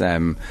 months,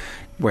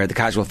 where the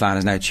casual fan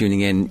is now tuning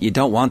in, you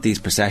don't want these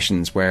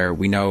processions where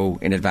we know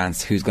in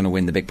advance who's going to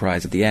win the big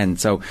prize at the end.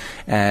 So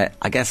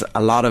I guess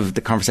a lot of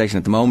the conversation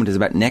at the moment is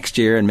about next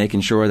year and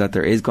making sure that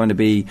there is going to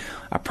be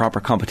a proper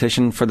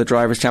competition for the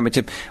Drivers'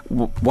 Championship.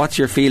 What's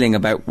your feeling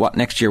about what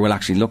next year will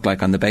actually look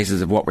like on the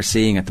basis of what we're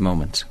seeing at the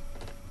moment?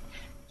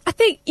 I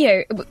think,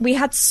 we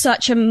had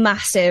such a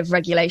massive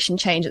regulation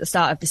change at the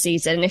start of the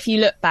season. And if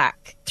you look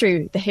back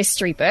through the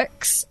history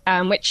books,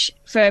 which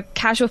for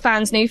casual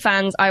fans, new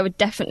fans, I would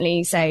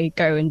definitely say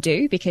go and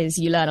do, because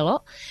you learn a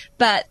lot.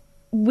 But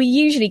we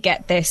usually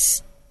get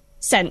this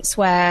sense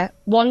where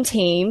one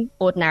team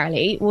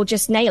ordinarily will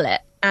just nail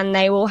it, and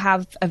they will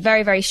have a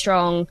very, very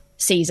strong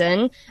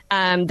season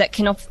that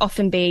can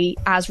often be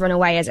as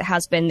runaway as it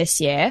has been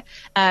this year.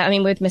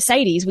 With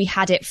Mercedes, we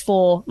had it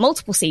for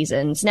multiple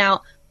seasons.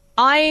 Now,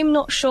 I'm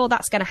not sure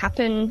that's going to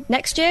happen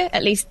next year.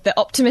 At least the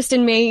optimist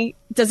in me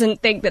doesn't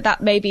think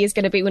that maybe is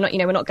going to be. We're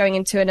not going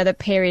into another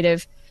period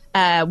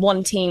of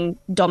one team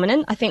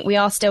dominant. I think we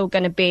are still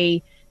going to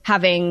be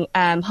having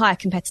higher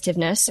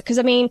competitiveness, because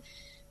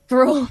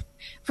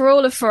for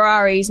all of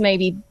Ferrari's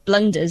maybe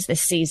blunders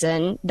this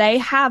season, they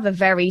have a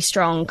very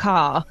strong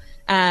car.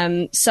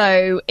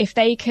 So if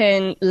they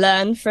can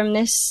learn from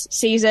this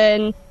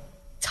season,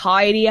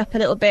 tidy up a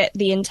little bit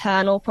the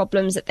internal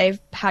problems that they've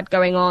had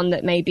going on,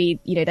 that maybe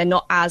they're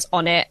not as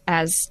on it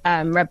as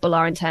Red Bull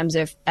are in terms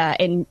of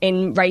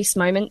in race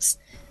moments.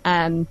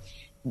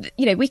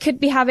 We could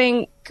be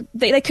having,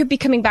 they could be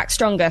coming back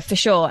stronger for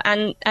sure.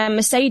 And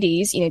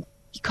Mercedes, you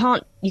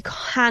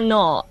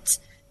cannot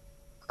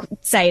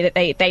say that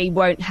they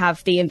won't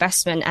have the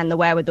investment and the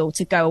wherewithal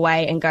to go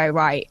away and go,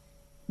 right,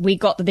 we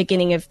got the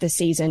beginning of the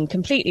season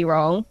completely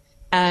wrong.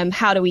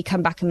 How do we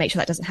come back and make sure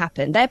that doesn't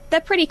happen?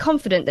 They're pretty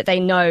confident that they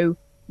know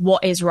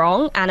what is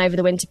wrong, and over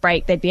the winter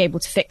break they'd be able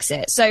to fix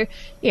it. So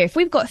if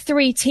we've got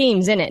 3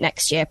 teams in it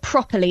next year,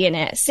 properly in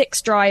it,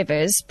 6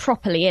 drivers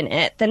properly in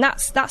it, then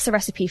that's a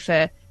recipe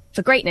for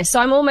greatness. So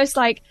I'm almost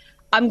like,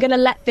 I'm going to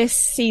let this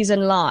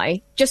season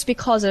lie just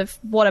because of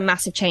what a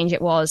massive change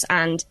it was,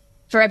 and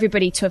for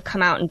everybody to have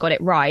come out and got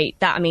it right.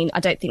 I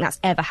don't think that's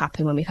ever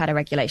happened when we've had a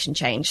regulation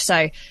change.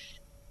 So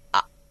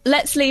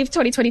let's leave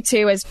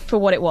 2022 as for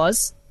what it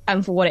was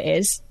and for what it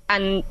is,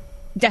 and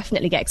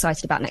definitely get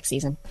excited about next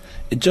season.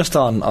 Just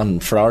on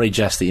Ferrari,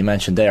 Jess, that you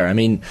mentioned there,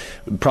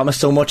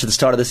 promised so much at the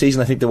start of the season.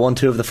 I think they won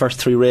 2 of the first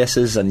 3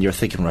 races, and you're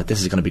thinking, right,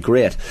 this is going to be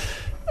great.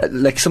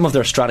 Some of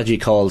their strategy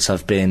calls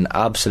have been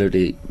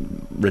absolutely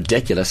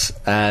ridiculous,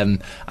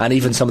 and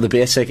even some of the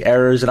basic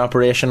errors in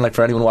operation,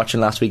 for anyone watching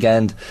last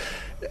weekend,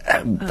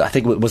 I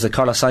think was it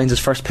Carlos Sainz's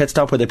first pit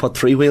stop where they put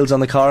 3 wheels on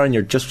the car, and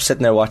you're just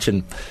sitting there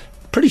watching,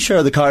 pretty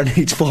sure the car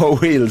needs 4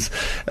 wheels.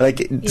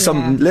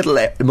 Some little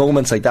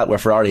moments like that where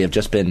Ferrari have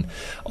just been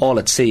all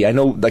at sea. I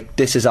know, like,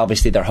 this is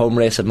obviously their home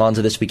race at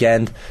Monza this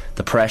weekend.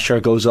 The pressure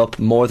goes up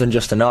more than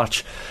just a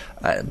notch.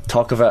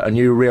 Talk of a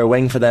new rear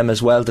wing for them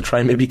as well to try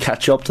and maybe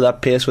catch up to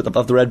that pace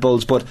of the Red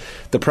Bulls, but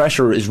the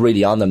pressure is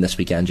really on them this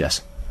weekend,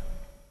 Jess.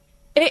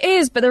 It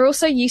is, but they're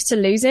also used to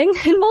losing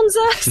in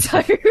Monza.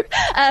 So,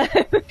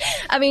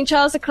 I mean,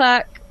 Charles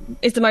Leclerc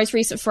is the most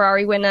recent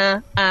Ferrari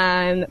winner.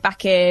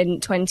 Back in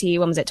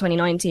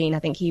 2019, I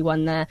think he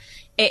won there.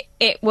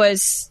 It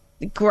was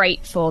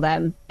great for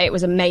them. It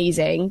was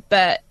amazing,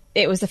 but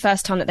it was the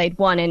first time that they'd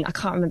won in, I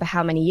can't remember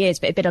how many years,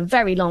 but it'd been a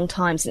very long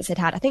time since they'd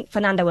had. I think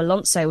Fernando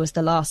Alonso was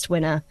the last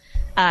winner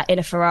in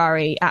a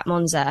Ferrari at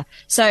Monza.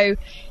 So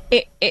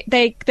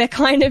they're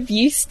kind of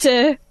used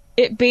to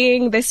it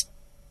being this.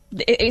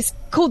 It's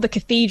called the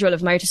Cathedral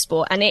of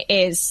Motorsport, and it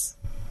is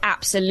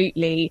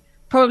absolutely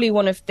probably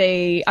one of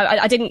the.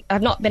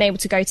 I've not been able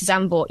to go to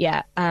Zandvoort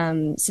yet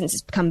since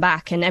it's come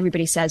back, and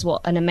everybody says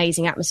what an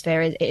amazing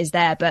atmosphere it is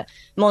there. But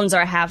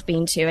Monza I have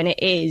been to, and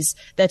it is.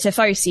 The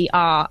Tifosi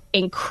are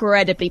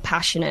incredibly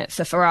passionate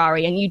for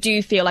Ferrari, and you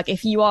do feel like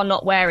if you are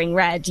not wearing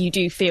red, you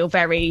do feel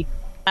very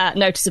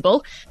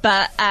noticeable.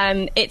 But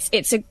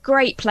it's a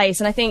great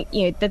place, and I think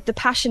the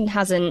passion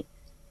hasn't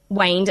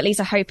waned. At least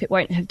I hope it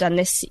won't have done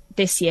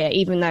this year,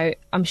 even though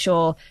I'm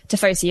sure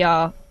Tifosi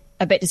are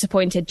a bit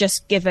disappointed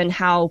just given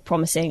how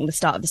promising the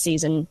start of the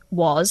season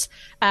was.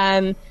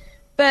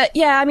 But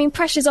yeah, I mean,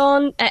 pressure's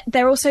on.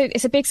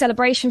 It's a big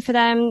celebration for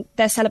them.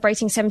 They're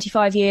celebrating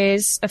 75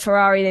 years of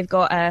Ferrari. They've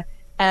got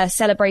a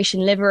celebration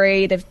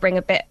livery. They've brought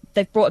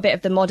a bit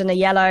of the Modena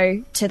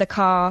yellow to the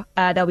car.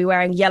 They'll be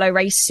wearing yellow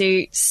race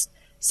suits.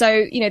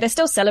 So, they're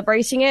still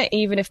celebrating it,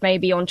 even if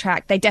maybe on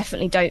track. They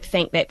definitely don't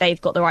think that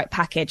they've got the right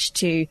package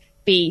to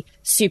be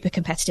super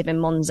competitive in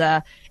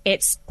Monza.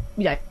 It's,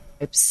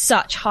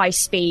 such high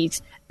speed,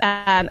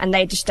 and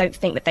they just don't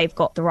think that they've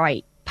got the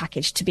right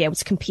package to be able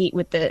to compete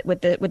with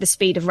the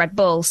speed of Red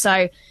Bull.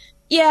 So,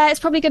 yeah, it's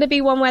probably going to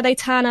be one where they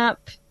turn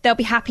up. They'll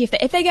be happy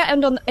if they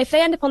end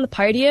up on the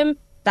podium.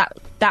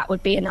 That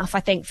would be enough,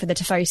 I think, for the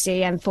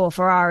Tifosi and for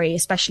Ferrari,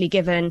 especially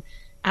given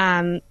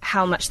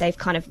how much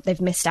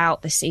they've missed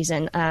out this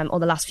season, or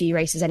the last few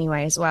races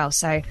anyway as well.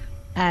 So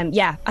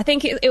yeah, I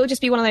think it will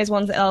just be one of those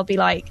ones that I'll be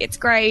like, it's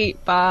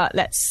great, but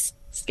let's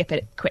skip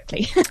it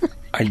quickly.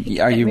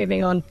 Are you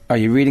moving on? Are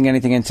you reading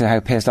anything into how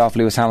pissed off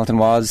Lewis Hamilton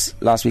was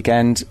last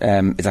weekend?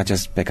 Is that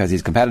just because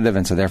he's competitive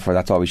and so therefore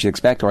that's all we should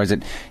expect, or is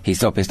it he's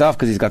so pissed off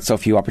because he's got so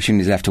few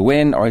opportunities left to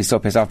win, or he's so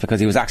pissed off because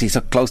he was actually so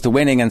close to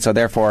winning and so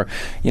therefore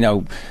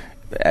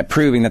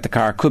proving that the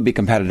car could be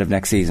competitive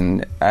next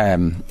season?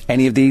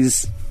 Any of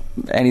these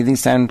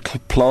sound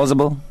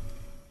plausible?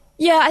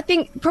 Yeah, I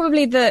think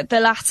probably the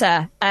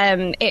latter.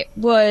 It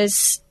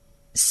was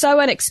so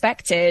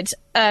unexpected.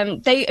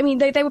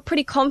 They were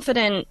pretty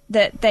confident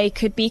that they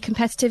could be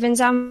competitive in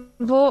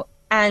Zandvoort,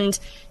 and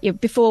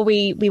before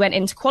we went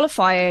into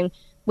qualifying,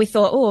 we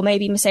thought,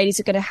 maybe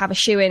Mercedes are going to have a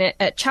shoe in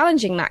at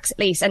challenging Max at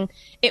least, and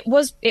it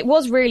was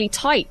really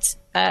tight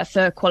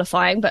for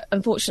qualifying, but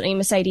unfortunately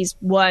Mercedes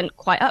weren't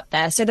quite up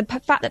there. So the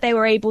fact that they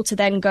were able to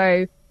then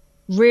go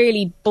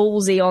really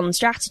ballsy on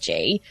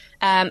strategy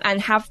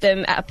and have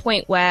them at a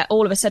point where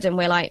all of a sudden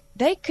we're like,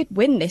 they could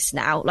win this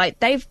now. Like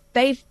they've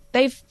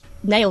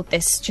nailed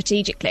this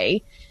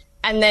strategically,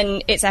 and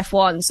then it's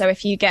F1. So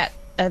if you get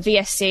a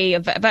VSC,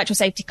 a virtual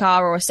safety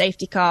car or a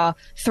safety car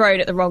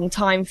thrown at the wrong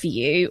time for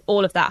you,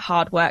 all of that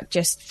hard work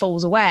just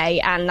falls away.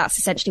 And that's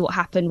essentially what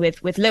happened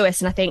with Lewis.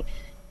 And I think,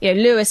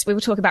 Lewis, we were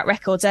talking about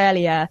records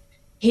earlier.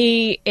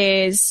 He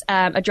is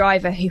a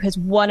driver who has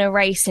won a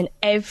race in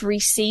every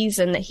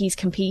season that he's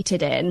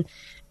competed in.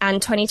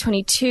 And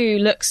 2022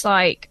 looks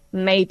like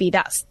maybe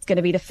that's going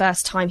to be the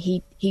first time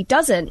he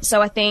doesn't.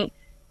 So I think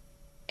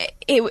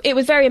it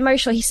was very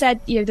emotional. He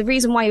said, the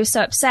reason why he was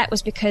so upset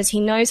was because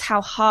he knows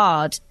how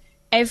hard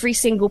every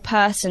single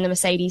person in the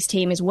Mercedes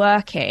team is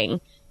working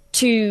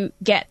to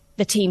get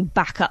the team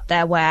back up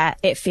there where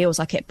it feels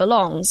like it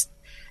belongs.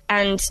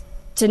 And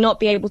to not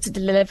be able to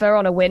deliver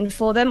on a win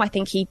for them, I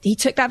think he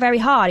took that very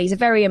hard. He's a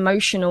very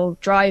emotional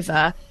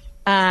driver.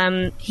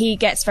 He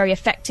gets very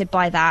affected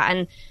by that.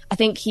 And I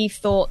think he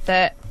thought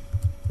that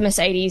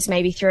Mercedes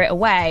maybe threw it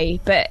away.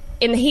 But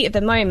in the heat of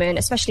the moment,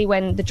 especially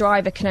when the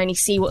driver can only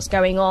see what's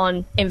going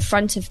on in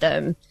front of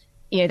them,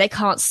 they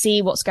can't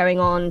see what's going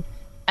on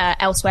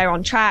elsewhere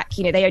on track.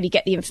 They only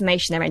get the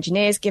information their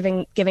engineers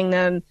giving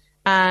them.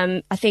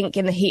 I think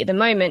in the heat of the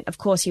moment, of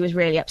course, he was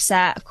really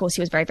upset. Of course,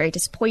 he was very, very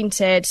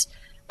disappointed.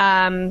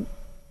 And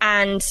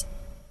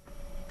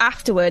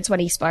afterwards, when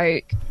he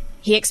spoke,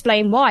 he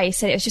explained why. He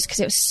said it was just because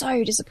it was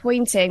so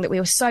disappointing that we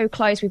were so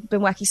close. We've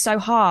been working so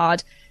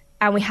hard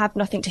and we had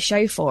nothing to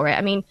show for it.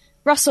 I mean,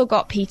 Russell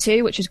got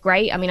P2, which was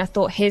great. I mean, I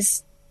thought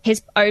his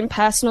own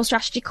personal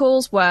strategy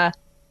calls were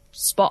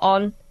spot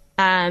on.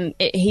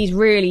 He's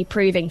really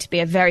proving to be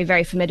a very,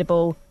 very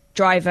formidable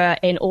driver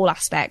in all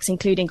aspects,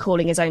 including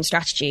calling his own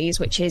strategies,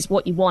 which is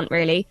what you want,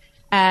 really.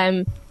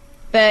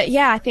 But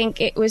yeah, I think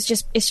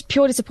it's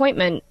pure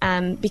disappointment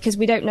because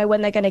we don't know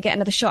when they're going to get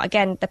another shot.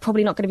 Again, they're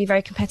probably not going to be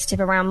very competitive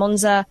around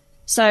Monza.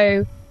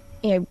 So,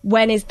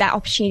 when is that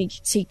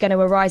opportunity going to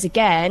arise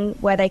again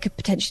where they could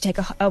potentially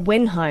take a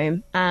win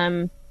home?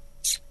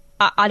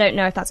 I don't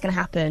know if that's going to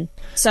happen.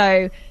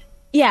 So,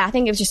 yeah, I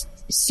think it was just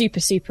super,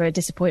 super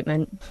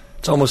disappointment.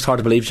 It's almost hard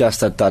to believe, Jess,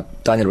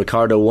 that Daniel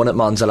Ricciardo won at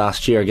Monza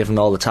last year, given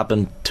all that's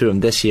happened to him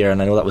this year. And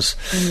I know that was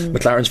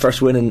McLaren's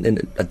first win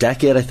in a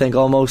decade, I think,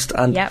 almost.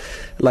 And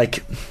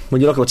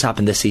when you look at what's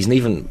happened this season,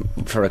 even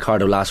for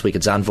Ricciardo last week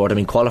at Zandvoort, I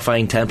mean,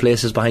 qualifying 10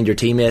 places behind your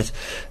teammate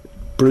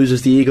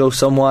bruises the ego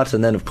somewhat,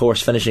 and then of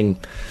course finishing,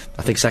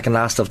 I think, second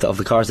last of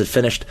the cars that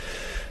finished.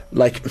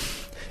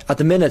 At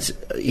the minute,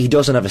 he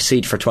doesn't have a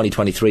seat for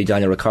 2023,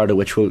 Daniel Ricciardo,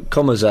 which will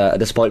come as a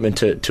disappointment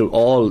to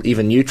all,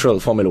 even neutral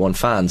Formula 1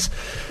 fans.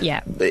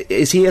 Yeah.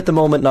 Is he at the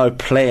moment now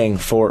playing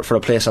for a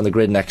place on the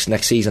grid next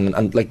season?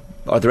 And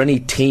are there any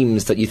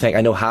teams that you think,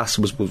 I know Haas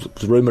was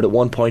rumoured at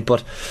one point,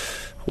 but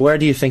where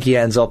do you think he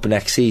ends up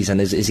next season?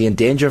 Is he in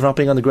danger of not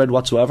being on the grid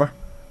whatsoever?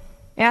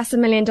 Yeah, that's $1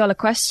 million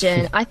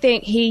question. I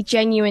think he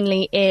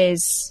genuinely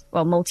is,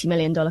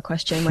 multi-million-dollar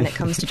question when it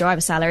comes to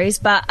driver salaries.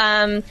 But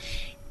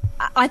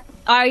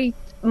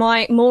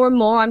more and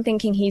more, I'm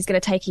thinking he's going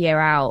to take a year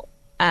out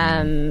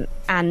and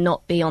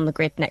not be on the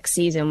grid next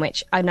season,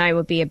 which I know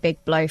would be a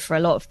big blow for a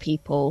lot of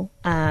people.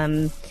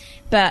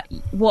 But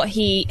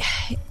the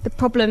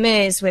problem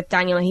is with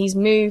Daniel, he's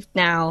moved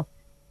now.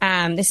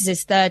 This is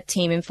his third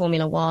team in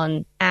Formula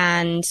One,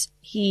 and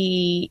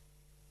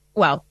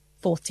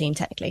fourth team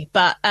technically,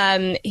 but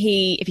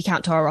if you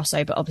count Toro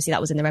Rosso, but obviously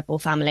that was in the Red Bull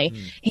family.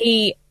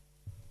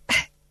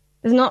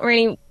 There's not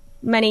really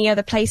many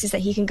other places that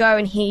he can go,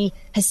 and he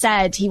has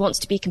said he wants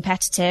to be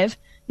competitive.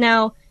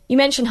 Now, you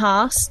mentioned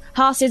Haas.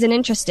 Haas is an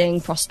interesting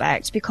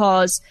prospect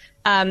because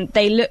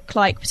they look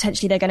like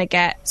potentially they're going to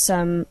get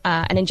some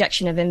an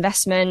injection of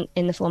investment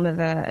in the form of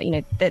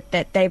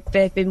that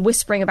they've been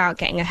whispering about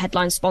getting a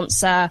headline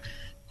sponsor.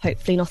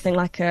 Hopefully nothing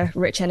like a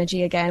Rich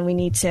Energy again. We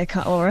need to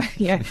or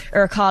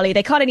a Carly.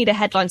 They kind of need a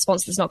headline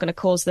sponsor that's not going to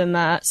cause them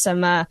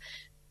some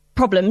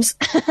problems.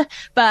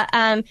 But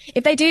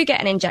if they do get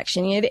an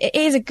injection, it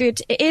is a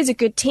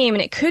good team,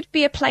 and it could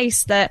be a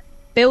place that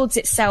builds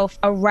itself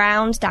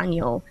around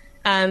Daniel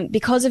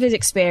because of his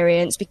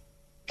experience,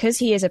 because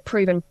he is a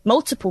proven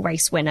multiple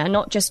race winner,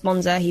 not just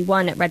Monza. He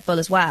won at Red Bull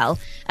as well,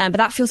 but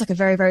that feels like a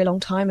very, very long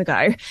time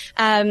ago.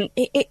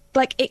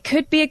 It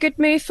could be a good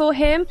move for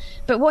him,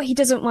 but what he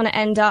doesn't want to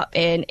end up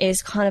in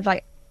is kind of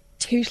like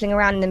tootling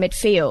around in the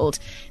midfield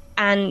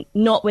and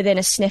not within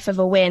a sniff of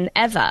a win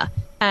ever.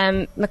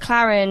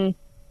 McLaren,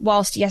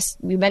 whilst yes,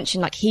 we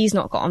mentioned he's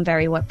not got on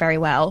very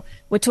well.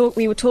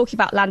 We were talking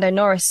about Lando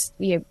Norris.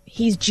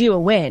 He's due a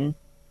win.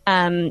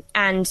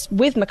 And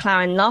with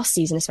McLaren last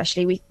season,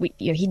 especially,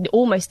 he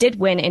almost did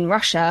win in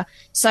Russia.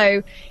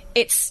 So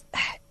it's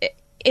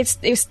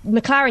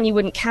McLaren you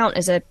wouldn't count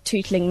as a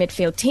tootling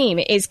midfield team.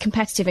 It is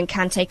competitive and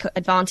can take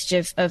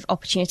advantage of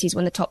opportunities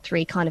when the top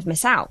three kind of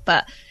miss out.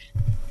 But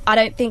I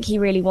don't think he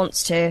really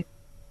wants to.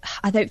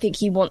 I don't think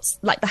he wants,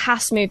 the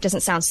Haas move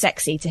doesn't sound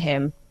sexy to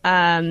him.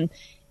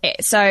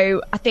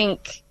 So I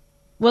think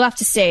we'll have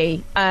to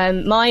see.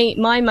 My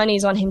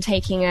money's on him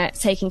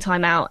taking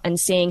time out and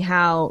seeing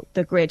how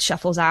the grid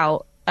shuffles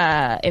out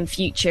in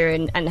future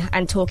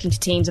and talking to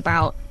teams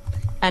about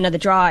another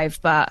drive.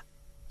 But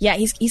yeah,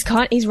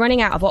 he's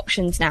running out of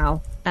options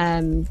now,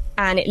 and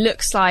it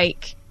looks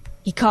like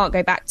he can't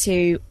go back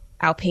to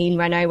Alpine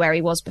Renault where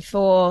he was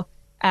before.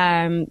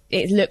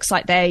 It looks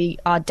like they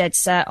are dead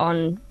set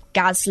on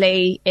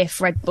Gasly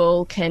if Red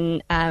Bull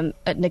can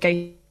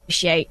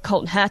negotiate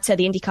Colton Herta,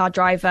 the IndyCar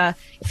driver.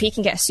 If he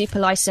can get a super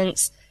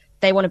license,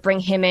 they want to bring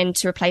him in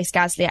to replace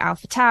Gasly at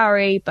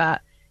AlphaTauri,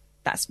 but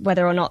that's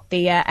whether or not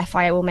the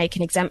FIA will make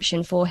an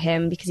exemption for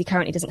him because he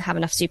currently doesn't have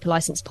enough super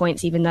license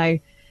points, even though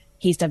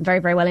he's done very,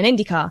 very well in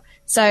IndyCar.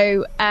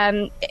 So,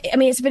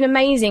 it's been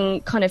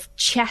amazing kind of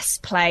chess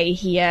play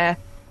here.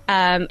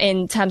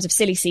 In terms of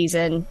silly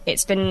season,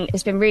 it's been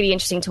really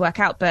interesting to work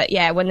out. But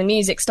yeah, when the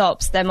music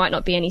stops, there might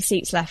not be any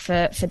seats left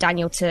for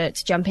Daniel to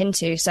jump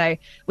into. So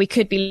we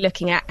could be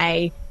looking at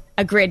a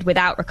grid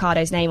without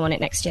Ricciardo's name on it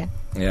next year.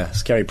 Yeah,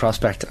 scary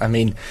prospect. I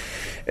mean,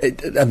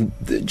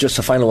 just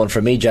a final one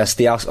for me, Jess.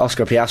 The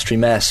Oscar Piastri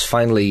mess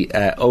finally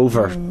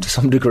over to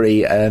some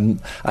degree,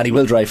 and he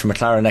will drive for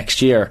McLaren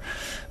next year.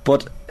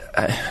 But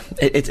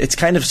it's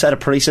kind of set a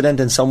precedent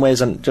in some ways,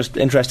 and just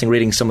interesting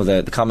reading some of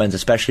the comments,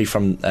 especially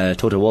from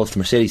Toto Wolff, the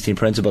Mercedes team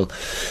principal,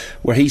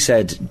 where he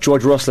said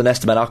George Russell and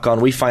Esteban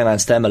Ocon, we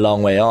financed them a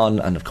long way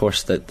on, and of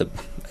course the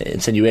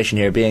insinuation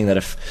here being that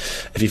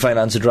if you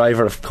finance a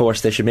driver, of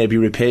course they should maybe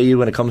repay you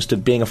when it comes to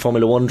being a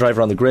Formula 1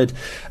 driver on the grid.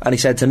 And he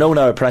said, to know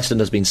now a precedent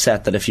has been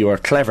set that if you are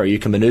clever you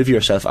can manoeuvre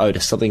yourself out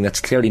of something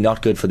that's clearly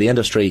not good for the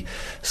industry,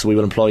 so we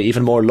will employ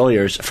even more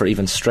lawyers for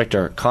even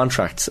stricter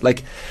contracts.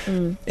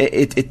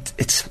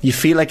 It's you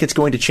feel like it's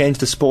going to change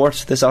the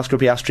sport, this Oscar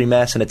Piastri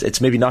mess, and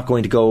it's maybe not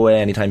going to go away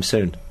anytime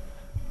soon.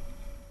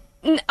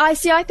 I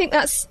think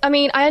that's,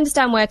 I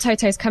understand where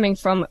Toto's coming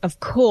from, of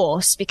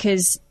course,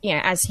 because,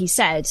 as he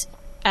said,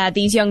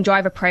 these young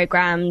driver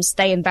programs,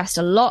 they invest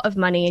a lot of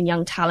money in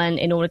young talent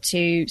in order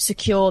to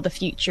secure the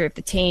future of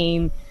the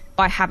team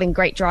by having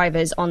great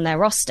drivers on their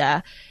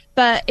roster.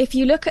 But if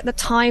you look at the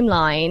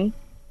timeline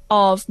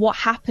of what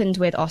happened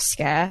with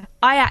Oscar,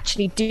 I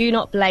actually do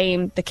not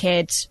blame the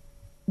kid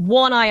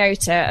one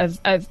iota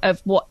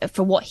of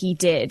what he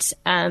did.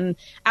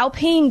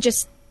 Alpine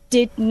just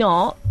did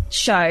not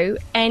show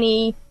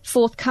any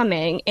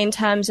forthcoming in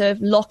terms of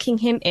locking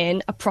him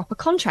in a proper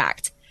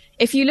contract.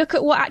 If you look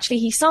at what actually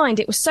he signed,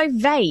 it was so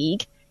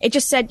vague. It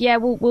just said, yeah,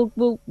 we'll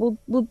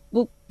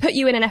put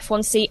you in an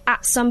F1 seat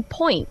at some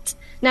point.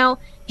 Now,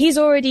 he's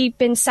already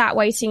been sat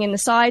waiting in the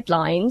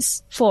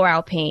sidelines for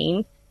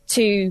Alpine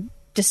to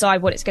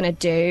decide what it's going to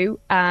do.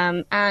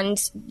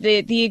 And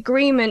the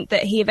agreement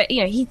that he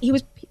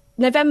was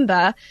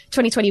November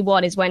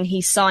 2021 is when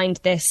he signed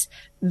this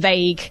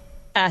vague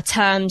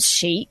terms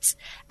sheet,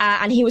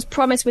 and he was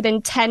promised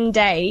within 10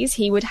 days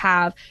he would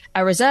have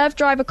a reserve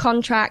driver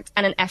contract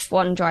and an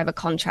F1 driver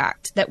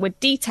contract that would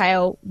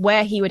detail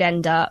where he would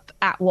end up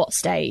at what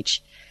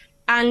stage.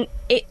 And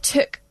it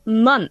took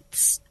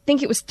months. I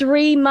think it was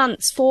 3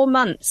 months, 4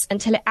 months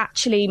until it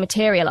actually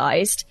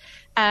materialized.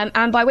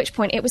 And by which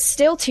point it was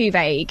still too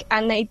vague,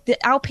 and the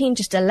Alpine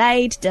just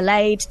delayed to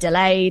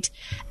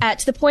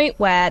the point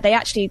where they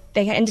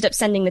ended up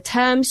sending the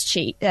terms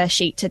sheet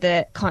to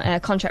the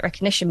contract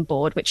recognition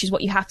board, which is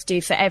what you have to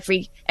do for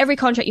every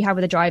contract you have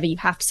with a driver. You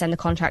have to send the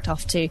contract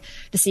off to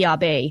the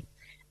CRB.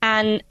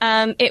 And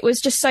it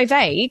was just so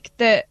vague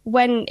that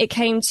when it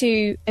came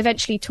to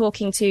eventually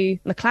talking to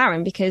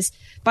McLaren, because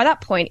by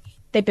that point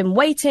they'd been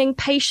waiting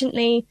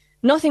patiently,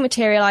 nothing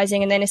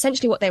materializing, and then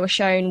essentially what they were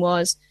shown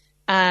was,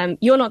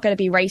 you're not going to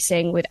be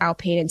racing with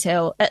Alpine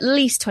until at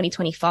least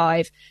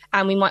 2025,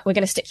 and we're going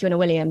to stick you in a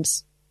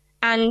Williams.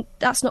 And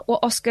that's not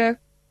what Oscar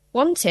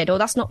wanted, or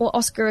that's not what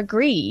Oscar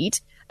agreed,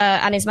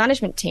 and his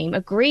management team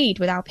agreed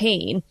with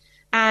Alpine.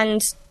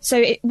 And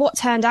so what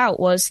turned out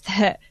was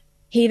that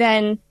he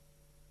then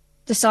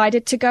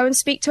decided to go and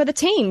speak to other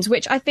teams,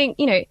 which I think,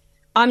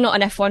 I'm not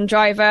an F1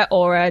 driver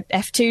or a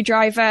F2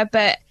 driver,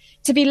 but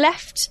to be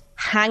left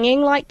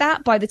hanging like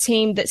that by the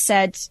team that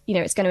said,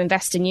 it's going to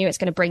invest in you, it's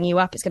going to bring you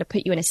up, it's going to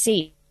put you in a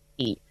seat.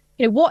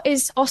 What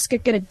is Oscar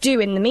going to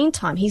do in the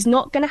meantime? He's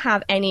not going to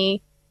have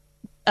any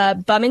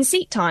bum in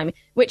seat time,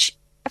 which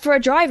for a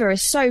driver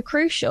is so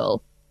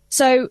crucial.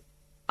 So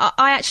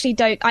I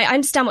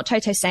understand what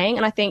Toto's saying,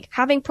 and I think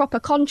having proper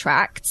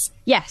contracts,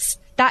 yes,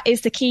 that is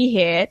the key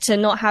here to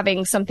not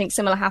having something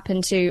similar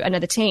happen to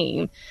another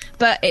team.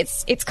 But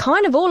it's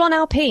kind of all on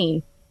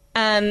Alpine,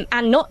 and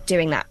not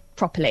doing that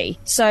properly.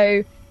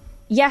 So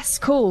yes,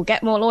 cool,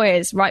 get more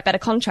lawyers, write better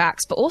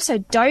contracts, but also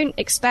don't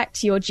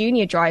expect your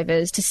junior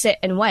drivers to sit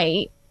and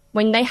wait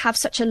when they have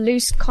such a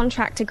loose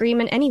contract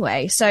agreement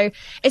anyway. So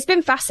it's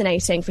been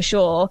fascinating for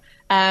sure.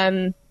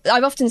 I've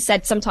often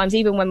said sometimes,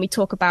 even when we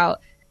talk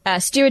about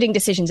stewarding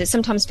decisions, it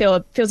sometimes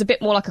feels a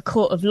bit more like a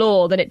court of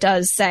law than it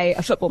does, say,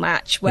 a football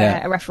match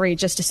where a referee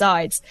just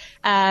decides.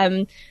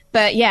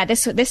 But yeah,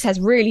 this has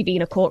really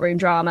been a courtroom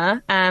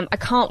drama. I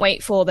can't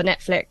wait for the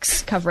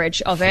Netflix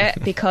coverage of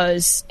it,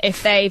 because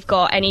if they've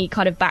got any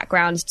kind of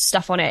background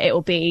stuff on it, it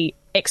will be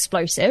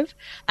explosive.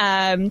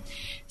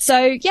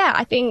 So yeah,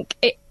 I think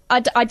I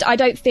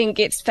don't think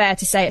it's fair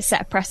to say it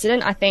set a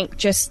precedent. I think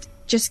just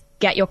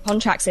get your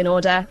contracts in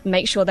order,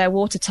 make sure they're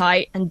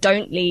watertight, and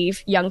don't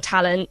leave young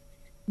talent,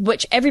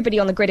 which everybody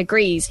on the grid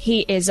agrees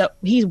he's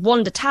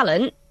wonder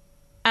talent.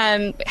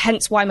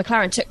 Hence why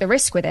McLaren took the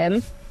risk with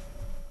him.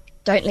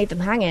 Don't leave them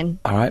hanging.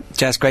 All right,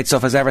 Jess, great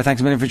stuff as ever. Thanks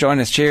a million for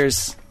joining us.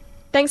 Cheers.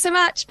 Thanks so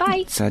much.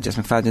 Bye. It's Jess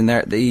McFadden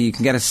there. You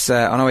can get us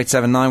on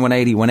 0879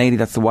 180 180.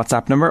 That's the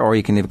WhatsApp number, or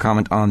you can leave a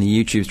comment on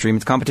the YouTube stream.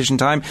 It's competition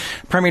time.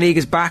 Premier League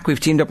is back. We've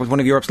teamed up with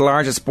one of Europe's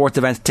largest sports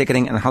events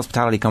ticketing and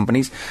hospitality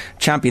companies,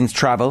 Champions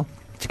Travel,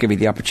 to give you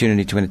the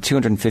opportunity to win a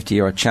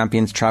 €250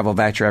 Champions Travel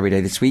voucher every day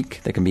this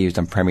week. They can be used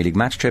on Premier League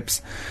match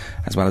trips,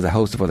 as well as a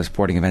host of other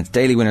sporting events.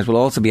 Daily winners will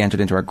also be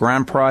entered into a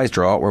grand prize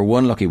draw, where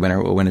one lucky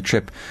winner will win a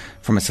trip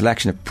from a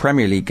selection of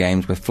Premier League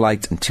games with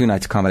flights and 2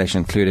 nights accommodation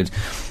included.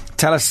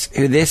 Tell us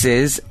who this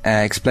is,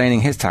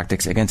 explaining his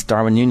tactics against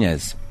Darwin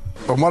Núñez.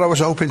 Well, what I was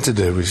hoping to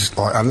do is,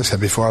 like Anna said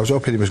before, I was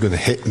hoping he was going to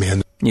hit me.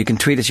 And you can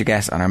tweet us your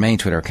guess on our main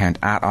Twitter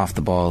account,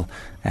 @OffTheBall.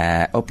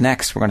 Up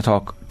next, we're going to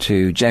talk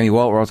to Jamie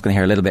Walt. We're also going to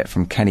hear a little bit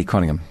from Kenny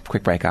Cunningham.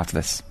 Quick break after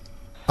this.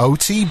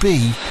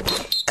 OTB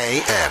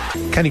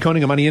AM. Kenny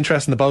Cunningham, any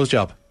interest in the Bose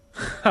job?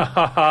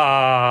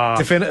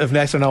 Definitive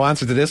yes or no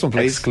answer to this one,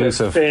 please.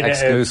 Exclusive.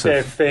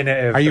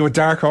 Are you a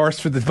dark horse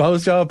for the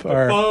Bose job?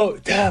 Or?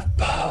 The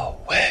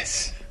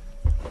Bose.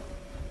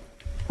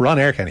 We're on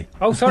air, Kenny.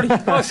 Oh, sorry. I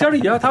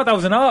thought that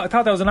was an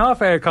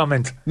off-air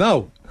comment.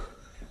 No.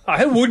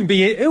 Who wouldn't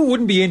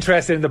be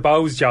interested in the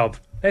Bose job?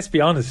 Let's be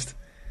honest.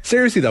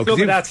 Seriously though, look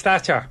at that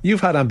stature.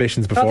 You've had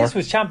ambitions before. This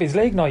was Champions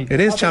League night. It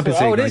is Champions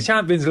League. Oh, it is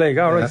Champions League.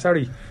 All right,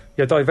 sorry.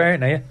 You're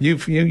diverting, are you?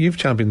 You've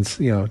champions.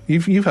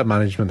 You've had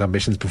management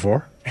ambitions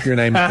before. Your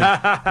name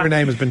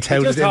has been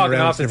touted. You're just talking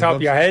off the top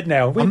of your head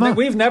now.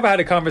 We've never had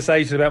a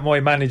conversation about my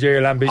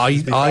managerial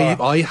ambitions before.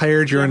 I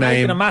heard your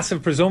name. Making a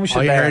massive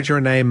presumption. I heard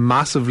your name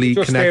massively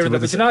just connected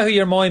with. But you know who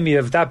you remind me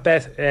of? That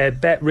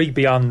Bet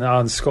Rigby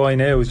on Sky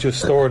News,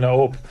 just storing it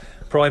up.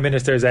 Prime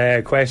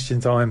Minister's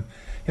question time.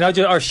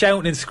 Or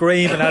shouting and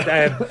screaming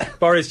at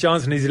Boris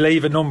Johnson. He's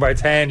leaving number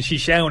 10.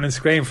 She's shouting and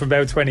screaming from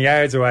about 20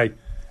 yards away.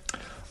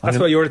 That's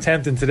what you're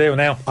attempting to do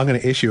now. I'm going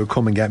to issue a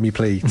come and get me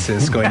plea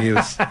to Sky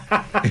News.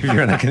 If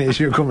you're not going to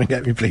issue a come and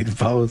get me plea to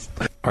Pose.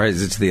 Or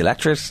is it to the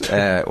electorate?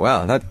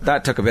 Well,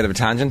 that took a bit of a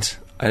tangent.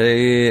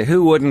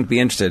 Who wouldn't be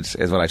interested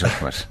is what I took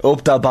from it.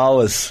 Up the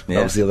Bowers.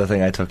 That was the other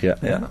thing I took,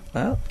 yeah.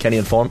 Well, Kenny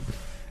and Form.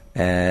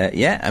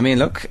 I mean,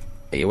 look,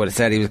 you would have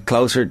said he was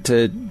closer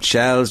to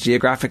Shells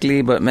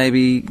geographically, but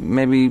maybe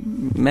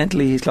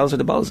mentally he's closer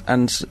to Bowes.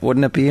 And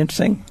wouldn't it be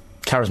interesting?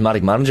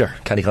 Charismatic manager,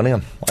 Kenny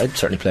Cunningham. I'd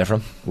certainly play for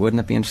him. Wouldn't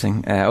it be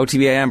interesting?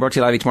 OTB AM brought to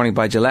you live each morning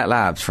by Gillette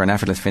Labs for an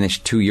effortless finish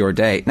to your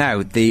day.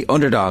 Now, the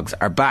underdogs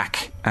are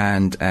back,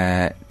 and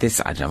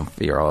this, I don't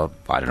know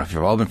if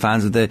you've all been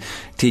fans of the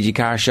TG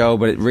Carr show,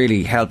 but it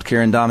really helped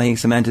Kieran Donaghy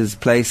cement his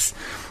place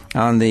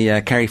on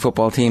the Kerry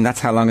football team. That's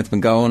how long it's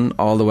been going,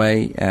 all the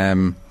way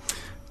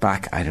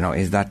back. I don't know,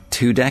 is that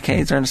 2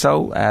 decades or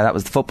so? That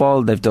was the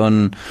football. They've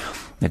done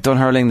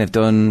hurling, they've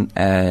done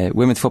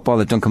women's football,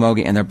 they've done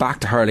camogie, and they're back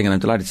to hurling. And I'm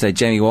delighted to say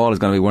Jamie Wall is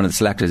going to be one of the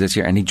selectors this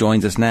year, and he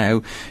joins us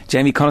now.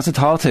 Jamie, Conas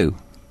Tall too.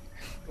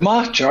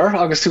 Ma, sure,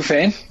 August too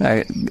fain.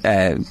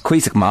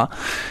 Cuisac ma.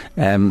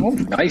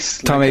 Nice.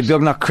 Tommy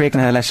Biognach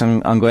Creakin leis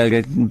an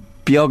Gaeilge.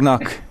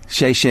 Biognach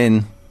sé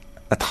sin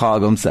a tá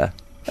gumsa.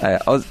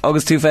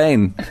 August too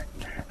fain.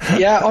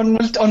 Yeah, on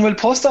will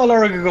post all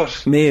or good.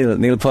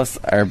 Neil post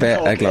ar bit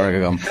ag glóra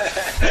gum.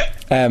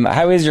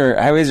 How is your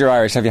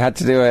Irish? Have you had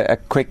to do a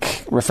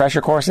quick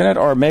refresher course in it,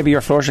 or maybe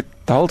you're flourishing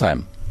the whole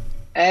time?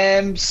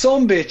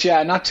 Some bit,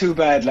 yeah, not too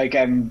bad. Like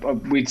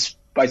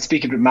I'd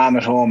speak with Mam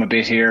at home a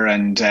bit here,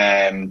 and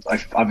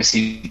I've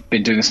obviously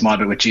been doing a small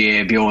bit with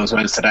GABO as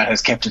well, so that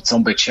has kept it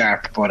some bit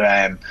sharp. But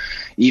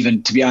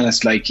even to be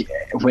honest, like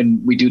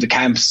when we do the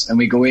camps and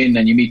we go in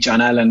and you meet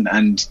John Allen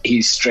and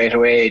he's straight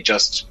away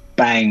just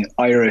bang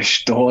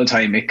Irish the whole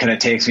time, it kind of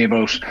takes me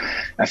about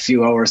a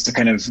few hours to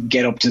kind of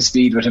get up to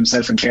speed with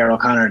himself and Claire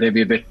O'Connor. They'd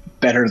be a bit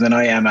better than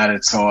I am at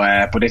it, so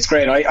but it's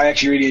great. I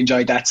actually really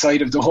enjoyed that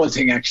side of the whole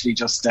thing, actually,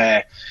 just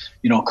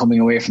coming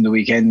away from the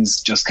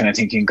weekends, just kind of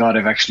thinking, God,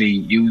 I've actually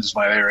used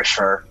my Irish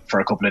for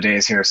a couple of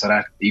days here, so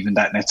that even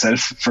that in itself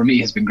for me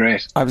has been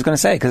great. I was going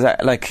to say, because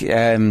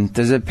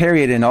there's a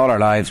period in all our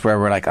lives where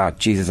we're like, oh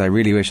Jesus, I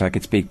really wish I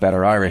could speak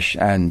better Irish,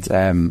 and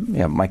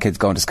my kids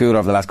going to school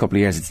over the last couple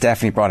of years, it's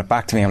definitely brought it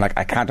back to me. I'm like,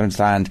 I can't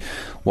understand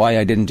why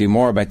I didn't do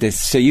more about this.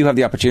 So you have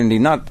the opportunity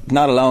not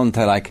alone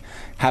to like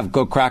have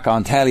good crack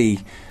on telly,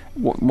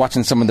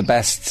 watching some of the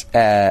best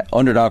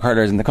underdog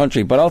hurlers in the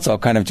country, but also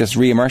kind of just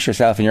re-immerse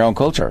yourself in your own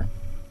culture.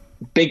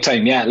 Big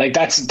time, yeah. Like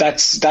that's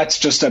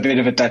just a bit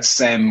of it. That's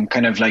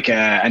kind of like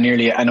a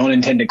nearly an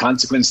unintended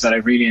consequence that I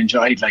really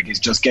enjoyed. Like, is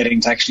just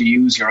getting to actually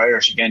use your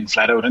Irish again,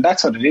 flat out, and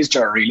that's what it is,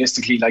 Jar.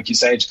 Realistically, like you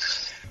said,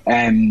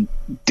 the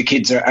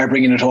kids are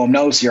bringing it home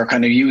now, so you're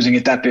kind of using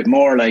it that bit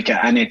more. Like,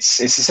 and it's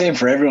the same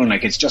for everyone.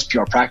 Like, it's just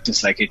pure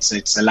practice. Like,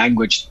 it's a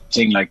language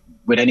thing. Like,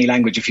 with any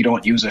language, if you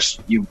don't use it,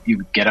 you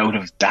get out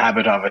of the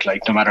habit of it,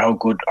 like no matter how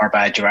good or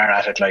bad you are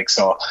at it. Like,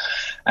 so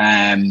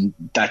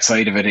that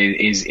side of it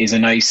is a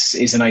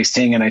nice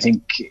thing. And I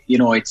think,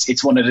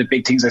 it's one of the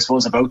big things, I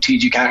suppose, about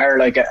TG Carr,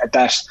 like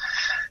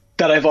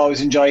that I've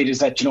always enjoyed, is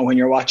that, when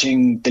you're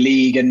watching the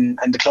league and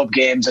the club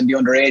games and the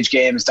underage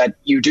games, that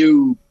you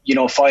do,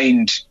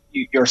 find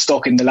you're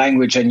stuck in the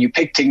language and you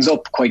pick things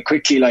up quite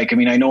quickly. Like, I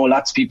mean, I know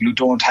lots of people who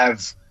don't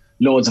have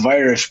loads of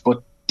Irish,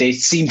 but they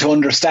seem to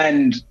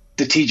understand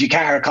the TG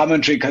Carr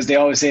commentary, because they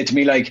always say to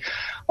me, like,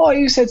 oh,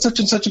 you said such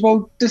and such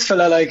about this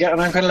fella, like, and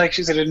I'm kind of like,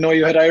 she said, I didn't know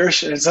you had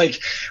Irish. And it's like,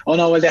 oh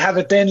no, well, they have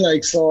it then,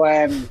 like, so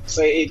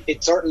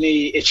it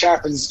certainly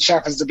sharpens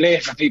the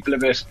blade for people a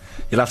bit.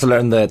 You'll have to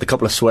learn the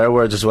couple of swear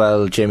words as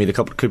well, Jamie, the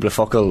couple of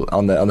fuckle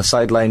on the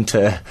sideline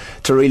to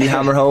really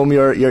hammer home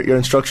your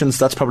instructions.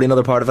 That's probably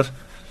another part of it.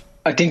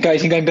 I think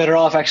I'm better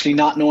off actually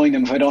not knowing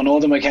them. If I don't know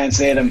them, I can't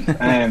say them.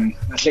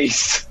 At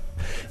least.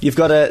 You've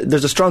got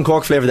there's a strong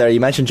Cork flavour there. You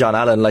mentioned John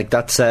Allen, like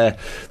that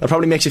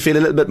probably makes you feel a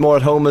little bit more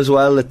at home as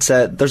well. It's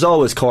there's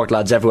always Cork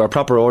lads everywhere,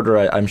 proper order,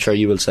 I'm sure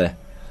you will say.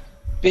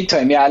 Big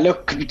time, yeah.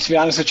 Look, to be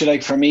honest with you,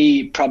 like for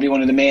me, probably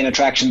one of the main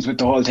attractions with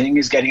the whole thing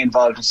is getting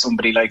involved with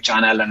somebody like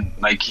John Allen.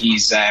 Like,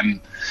 he's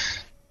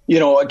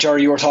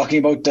Jerry, you were talking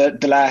about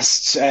the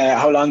last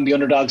how long the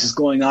underdogs is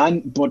going on,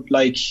 but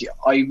like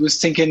I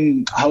was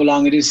thinking how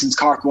long it is since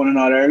Cork won in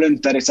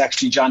All-Ireland, that it's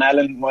actually John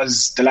Allen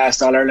was the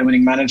last All-Ireland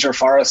winning manager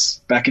for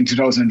us back in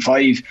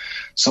 2005.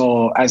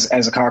 So as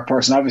a Cork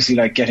person, obviously,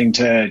 like getting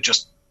to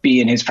just be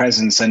in his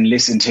presence and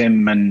listen to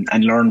him and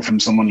learn from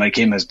someone like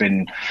him it's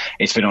been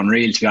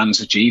unreal, to be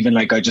honest with you. Even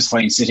like I just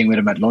find sitting with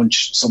him at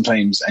lunch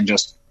sometimes and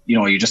just, you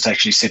know, you just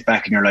actually sit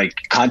back and you're like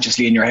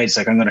consciously in your head, it's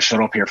like, I'm going to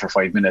shut up here for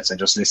 5 minutes and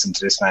just listen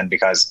to this man,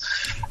 because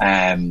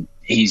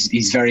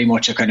he's very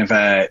much a kind of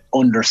a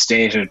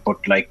understated,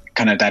 but like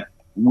kind of that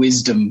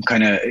wisdom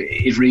kind of,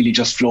 it really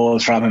just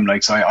flows from him.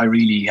 Like, so I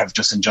really have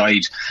just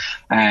enjoyed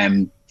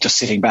just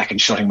sitting back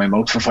and shutting my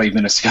mouth for 5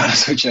 minutes, to be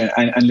honest with you,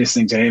 and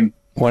listening to him.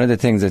 One of the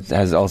things that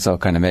has also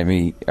kind of made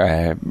me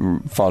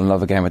fall in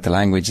love again with the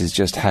language is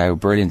just how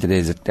brilliant it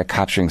is at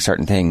capturing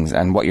certain things.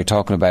 And what you're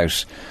talking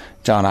about,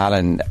 John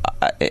Allen,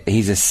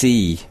 he's a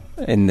C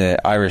in the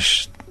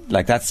Irish.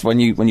 Like, that's when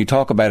you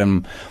talk about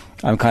him,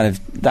 I'm kind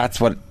of, that's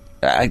what,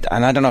 and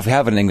I don't know if we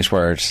have an English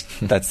word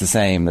that's the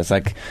same. That's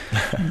like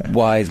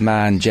wise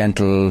man,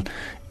 gentle,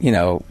 you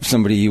know,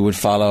 somebody you would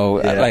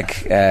follow,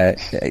 like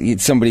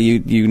somebody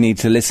you need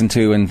to listen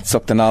to and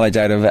suck the knowledge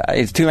out of.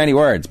 It's too many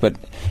words, but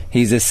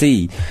he's a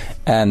C.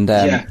 And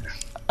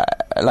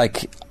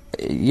like,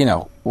 you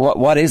know,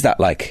 what is that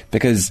like?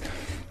 Because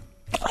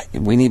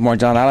we need more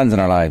John Allens in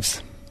our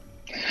lives.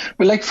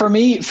 Well, like for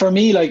me,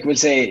 like we'll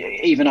say,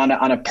 even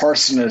on a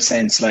personal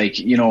sense, like,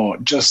 you know,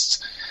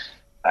 just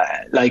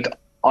like,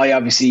 I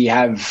obviously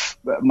have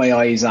my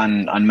eyes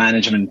on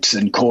management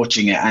and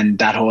coaching and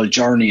that whole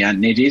journey,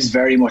 and it is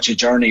very much a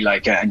journey.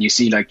 Like, and you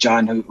see, like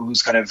John,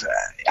 who's kind of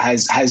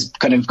has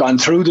kind of gone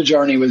through the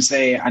journey, we'll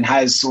say, and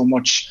has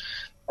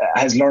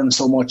learned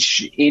so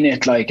much in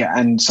it. Like,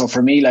 and so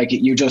for me, like,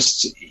 you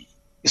just,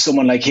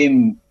 someone like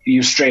him,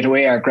 you straight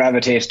away are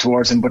gravitate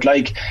towards him. But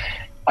like,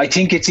 I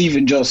think it's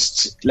even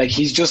just like,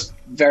 he's just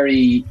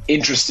very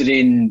interested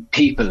in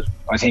people.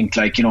 I think,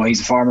 like, you know, he's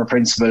a former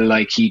principal,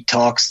 like he's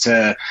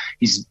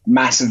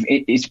massive.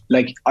 It's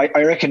like, I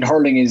reckon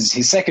hurling is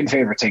his second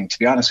favourite thing, to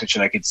be honest with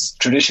you. Like, it's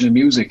traditional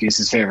music is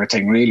his favourite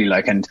thing, really.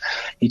 Like, and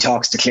he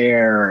talks to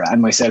Claire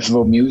and myself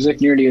about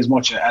music nearly as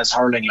much as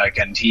hurling. Like,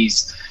 and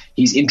he's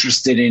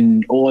interested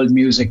in old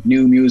music,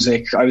 new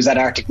music. I was at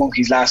Arctic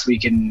Monkeys last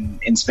week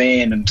in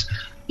Spain, and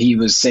he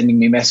was sending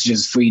me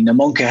messages for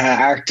Namunkaha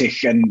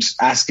Arctic and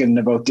asking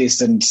about this,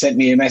 and sent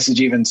me a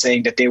message even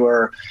saying that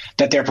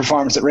their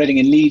performance at Reading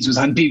and Leeds was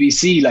on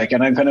BBC. Like,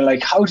 and I'm kind of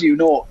like, how do you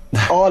know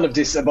all of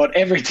this about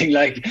everything?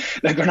 Like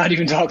we're not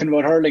even talking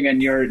about hurling,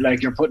 and you're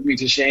putting me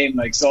to shame.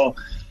 Like, so,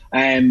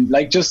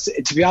 like, just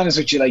to be honest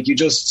with you, like, you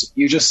just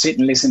sit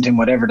and listen to him,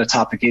 whatever the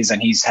topic is,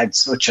 and he's had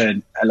such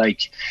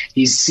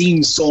he's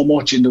seen so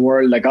much in the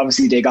world. Like,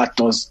 obviously they got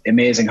those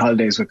amazing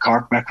holidays with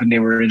Cork back when they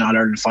were in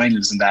All-Ireland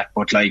finals and that,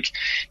 but like,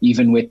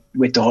 even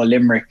with the whole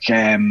Limerick,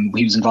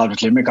 he was involved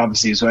with Limerick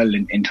obviously as well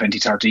in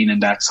 2013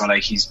 and that, so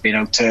like, he's been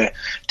out to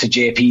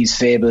JP's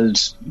fabled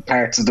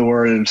parts of the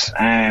world,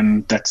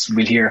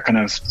 we'll hear kind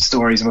of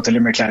stories about the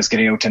Limerick lads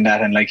getting out and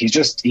that, and like,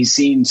 he's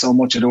seen so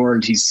much of the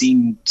world, he's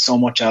seen so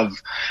much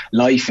of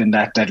life in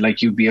that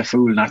like, you'd be a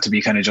fool not to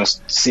be kind of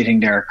just sitting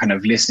there kind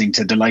of listening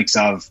to the likes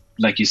of,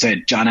 like you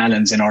said, John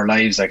Allen's in our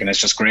lives. Like, and it's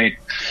just great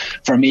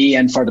for me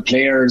and for the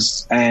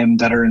players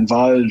that are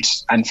involved,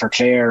 and for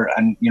Claire,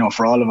 and, you know,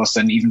 for all of us,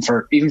 and even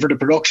for the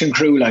production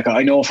crew. Like,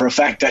 I know for a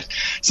fact that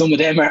some of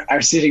them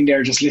are sitting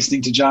there just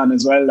listening to John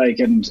as well. Like,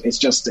 and it's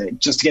just to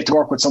get to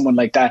work with someone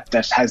like that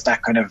has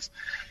that kind of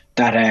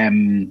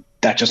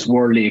that just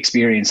worldly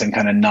experience and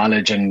kind of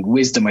knowledge and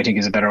wisdom, I think,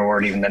 is a better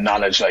word even than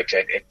knowledge. Like,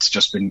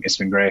 it's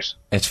been great.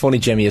 It's funny,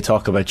 Jimmy, you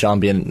talk about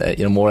John being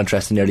more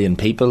interested nearly in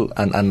people,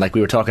 and like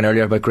we were talking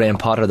earlier about Graham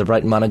Potter, the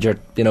Brighton manager,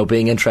 you know,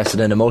 being interested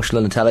in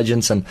emotional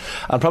intelligence, and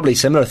probably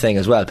similar thing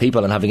as well,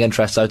 people, and having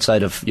interests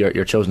outside of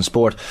your chosen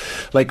sport.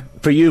 Like,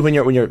 for you, when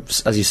you're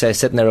as you say,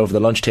 sitting there over the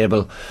lunch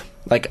table,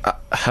 like,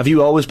 have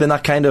you always been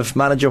that kind of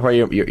manager where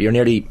you're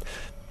nearly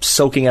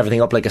soaking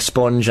everything up like a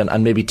sponge,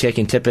 and maybe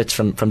taking tidbits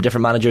from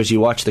different managers? You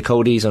watch the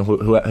Codys and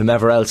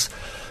whomever else.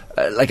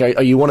 Like,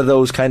 are you one of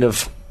those kind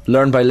of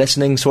learn by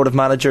listening sort of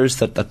managers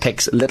that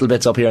picks little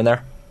bits up here and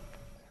there?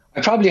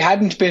 I probably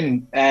hadn't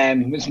been.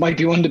 It might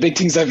be one of the big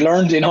things I've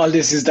learned in all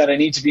this, is that I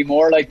need to be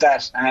more like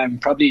that.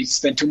 Probably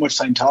spent too much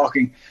time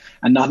talking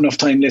and not enough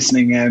time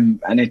listening.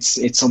 And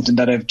it's something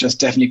that I've just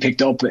definitely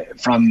picked up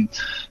from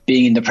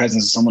being in the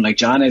presence of someone like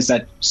John, is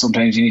that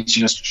sometimes you need to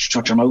just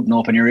shut your mouth and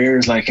open your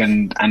ears. Like,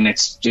 and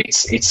it's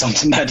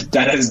something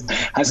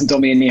that hasn't done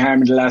me any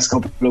harm in the last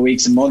couple of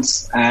weeks and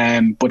months.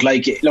 But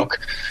like, look,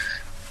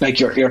 like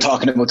you're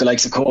talking about the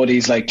likes of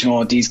Cody's, like, you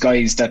know, these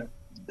guys that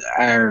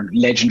are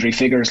legendary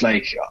figures.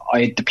 Like,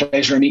 I had the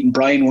pleasure of meeting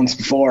Brian once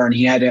before, and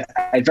he had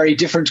a very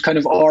different kind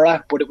of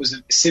aura, but it was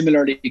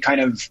similarly kind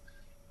of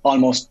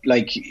almost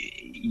like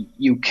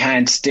you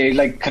can't stay,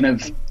 like, kind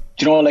of,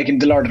 you know, like in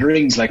the Lord of the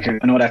Rings, like, I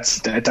know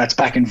that's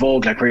back in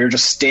vogue, like, where you're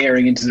just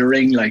staring into the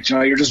ring, like, you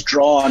know, you're just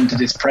drawn to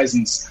this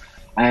presence,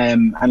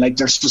 and like,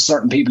 there's just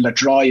certain people that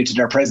draw you to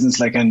their presence,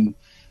 like, and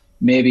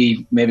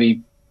maybe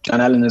John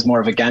Allen is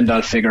more of a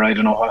Gandalf figure. I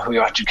don't know who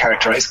you actually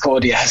characterise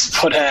Cody as,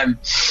 but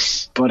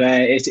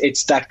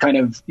it's that kind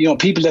of, you know,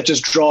 people that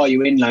just draw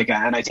you in, like,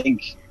 and I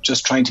think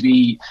just trying to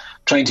be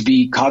trying to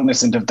be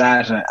cognizant of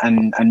that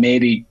and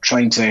maybe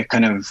trying to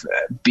kind of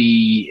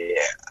be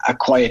a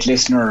quiet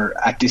listener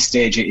at this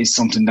stage is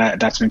something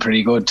that's been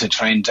pretty good to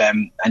try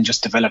and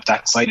just develop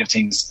that side of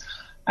things.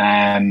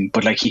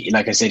 But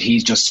like I said,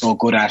 he's just so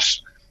good at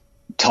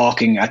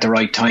talking at the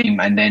right time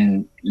and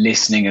then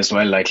listening as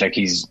well. Like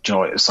he's,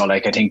 so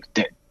like I think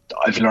that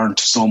I've learned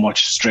so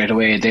much straight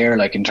away there,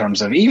 like in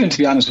terms of, even to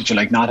be honest with you,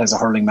 like not as a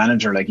hurling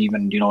manager, like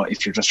even,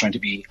 if you're just trying to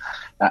be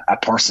a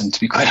person, to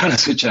be quite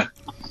honest with you.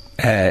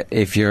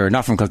 If you're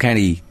not from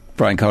Kilkenny,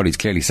 Brian Cody's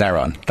clearly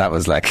Sauron.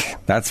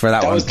 That's where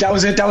that one. That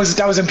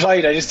was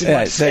implied. I just didn't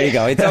want to say. There you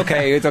go. It's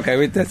okay. It's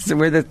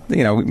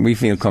okay. We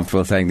feel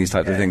comfortable saying these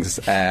types of things.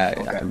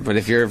 Okay. But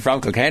if you're from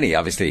Kilkenny,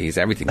 obviously he's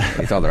everything.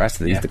 He's all the rest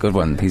of it. He's the good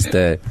one. He's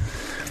the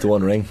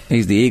One Ring.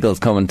 He's the Eagles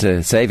coming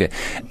to save you.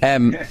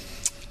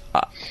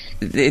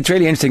 It's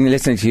really interesting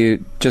listening to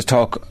you just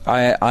talk.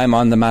 I'm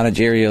on the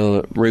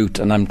managerial route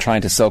and I'm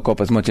trying to soak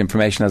up as much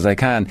information as I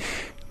can.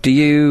 Do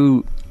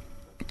you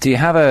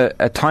have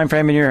a time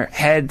frame in your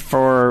head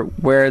for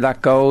where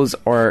that goes,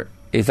 or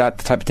is that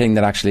the type of thing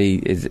that actually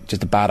is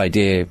just a bad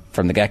idea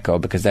from the get-go,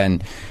 because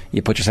then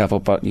you put yourself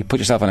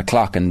on a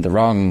clock, and the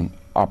wrong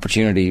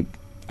opportunity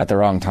at the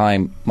wrong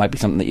time might be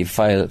something that you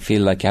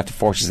feel like you have to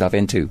force yourself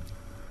into?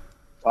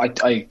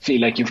 I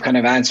feel like you've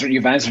answered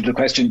the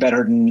question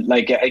better than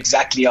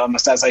exactly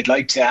almost as I'd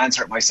like to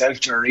answer it myself,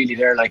 Ger, really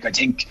there. Like I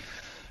think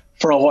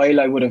for a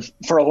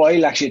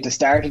while actually at the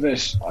start of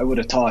it, I would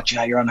have thought,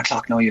 you're on a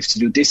clock now, you have to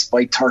do this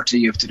by 30,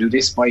 you have to do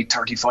this by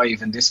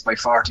 35 and this by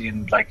 40,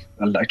 and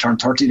I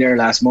turned 30 there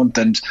last month,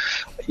 and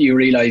you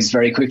realise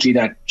very quickly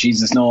that,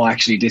 Jesus, no,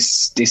 actually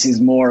this is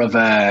more of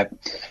a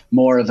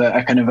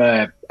kind of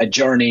a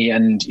journey,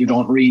 and you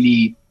don't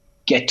really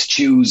get to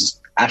choose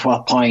at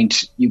what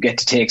point you get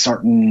to take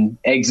certain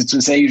exits.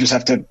 We'll say you just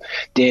have to,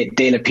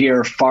 they'll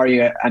appear for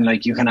you,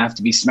 and you kind of have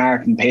to be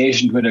smart and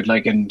patient with it.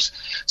 And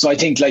so I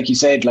think, like you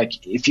said,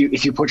 if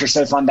you put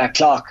yourself on that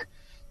clock,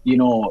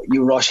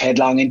 you rush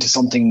headlong into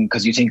something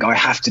because you think, I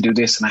have to do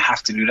this and I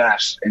have to do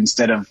that,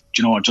 instead of,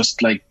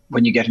 just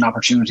when you get an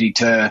opportunity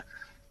to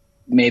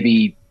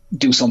maybe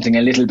do something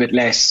a little bit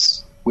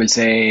less, we'll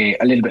say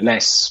a little bit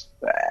less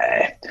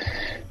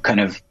kind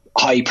of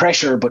high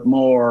pressure, but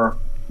more,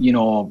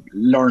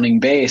 learning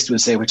based, we'll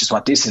say, which is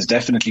what this has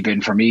definitely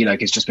been for me.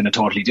 It's just been a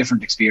totally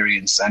different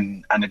experience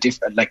and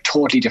a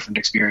totally different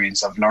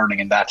experience of learning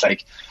in that.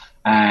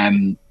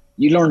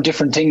 You learn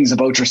different things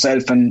about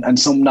yourself, and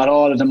some, not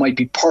all of them, might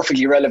be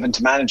perfectly relevant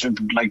to management.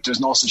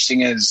 There's no such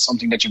thing as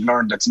something that you've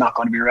learned that's not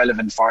going to be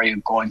relevant for you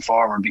going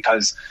forward,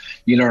 because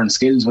you learn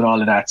skills with all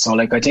of that. So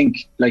I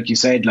think, like you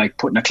said,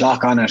 putting a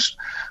clock on it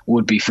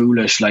would be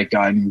foolish.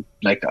 I've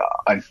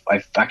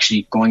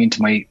actually going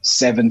into my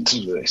seventh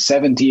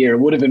year,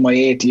 would have been my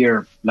 8th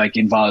year,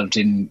 involved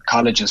in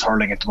colleges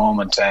hurling at the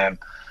moment.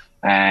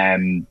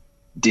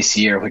 This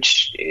year,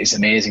 which is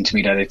amazing to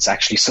me that it's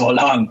actually so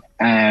long.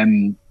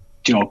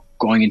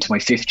 Going into my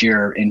 5th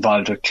year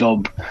involved with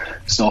club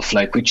stuff,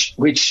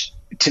 which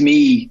to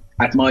me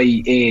at my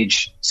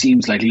age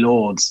seems like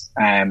loads.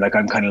 I'm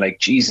kind of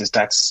Jesus,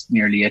 that's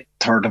nearly a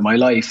third of my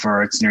life,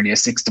 or it's nearly a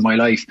sixth of my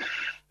life.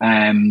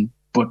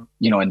 But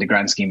in the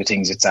grand scheme of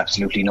things, it's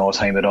absolutely no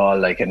time at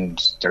all. And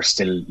there's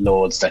still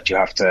loads that you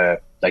have to,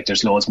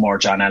 there's loads more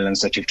John Allens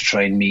that you have to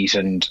try and meet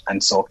and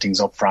soak things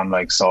up from.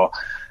 I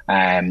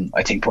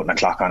think putting a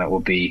clock on it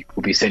would be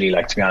silly.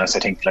 To be honest, I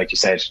think, like you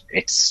said,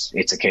 it's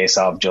a case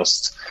of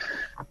just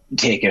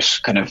take it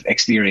kind of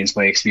experience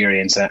by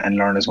experience and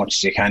learn as much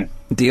as you can.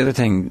 The other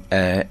thing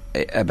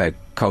about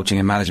coaching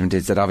and management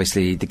is that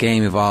obviously the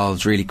game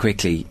evolves really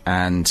quickly,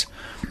 and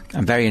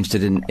I'm very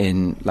interested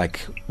in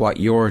what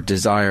your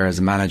desire as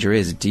a manager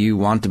is. Do you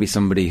want to be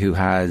somebody who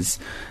has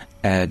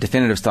a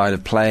definitive style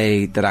of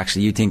play that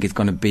actually you think is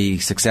going to be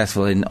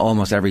successful in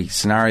almost every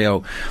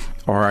scenario,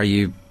 or are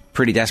you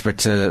pretty desperate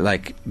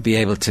to be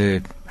able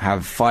to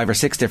have 5 or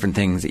 6 different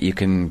things that you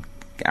can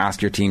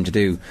ask your team to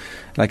do?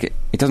 It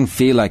doesn't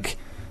feel like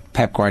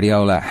Pep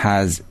Guardiola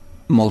has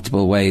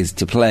multiple ways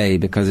to play,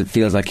 because it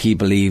feels like he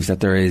believes that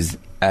there is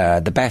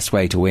the best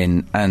way to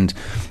win. And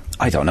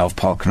I don't know if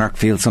Paul Kinnerk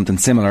feels something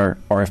similar,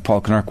 or if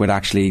Paul Kinnerk would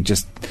actually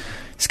just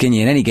skin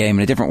you in any game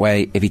in a different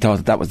way if he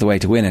thought that was the way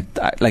to win it.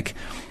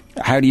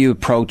 How do you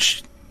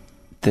approach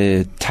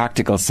the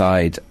tactical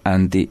side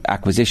and the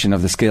acquisition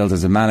of the skills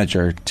as a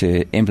manager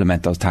to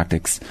implement those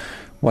tactics?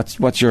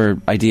 What's your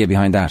idea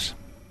behind that?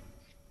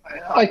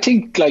 I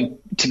think,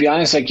 to be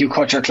honest, you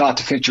cut your cloth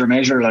to fit your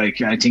measure. I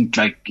think,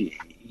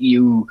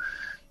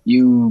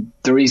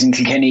 the reason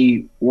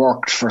Kilkenny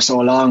worked for so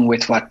long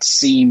with what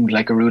seemed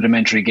like a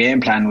rudimentary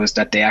game plan was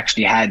that they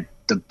actually had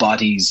the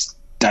bodies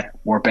that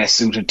were best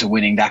suited to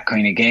winning that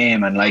kind of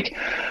game. And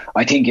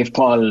I think if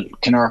Paul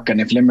Kinnerk and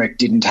if Limerick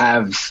didn't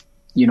have,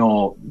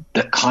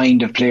 the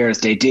kind of players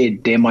they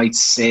did, they might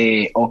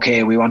say,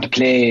 okay, we want to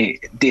play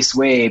this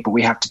way, but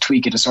we have to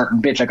tweak it a certain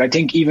bit. I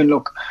think even,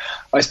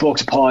 I spoke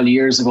to Paul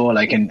years ago,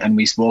 and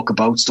we spoke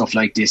about stuff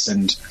like this,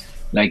 and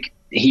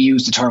he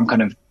used the term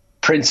kind of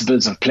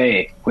principles of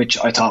play, which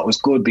I thought was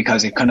good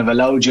because it kind of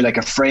allowed you like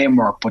a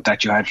framework, but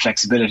that you had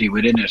flexibility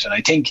within it. And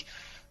I think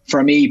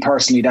for me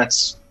personally,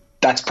 that's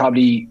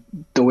probably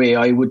the way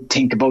I would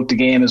think about the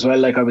game as well.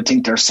 Like I would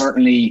think there is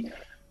certainly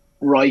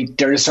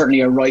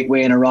a right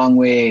way and a wrong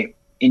way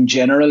in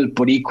general,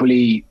 but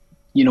equally,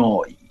 you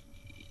know,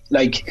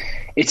 like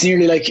it's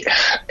nearly like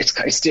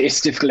it's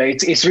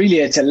difficult.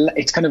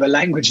 It's kind of a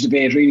language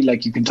debate, really.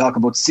 Like you can talk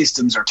about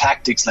systems or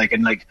tactics, like,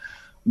 and like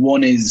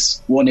one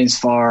is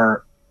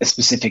for a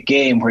specific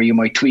game where you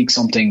might tweak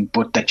something,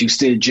 but that you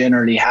still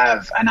generally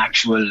have an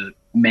actual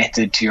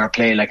method to your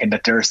play, like, and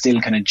that there are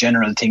still kind of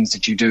general things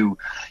that you do,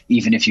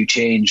 even if you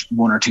change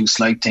one or two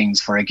slight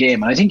things for a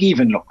game. And I think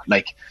even look,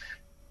 like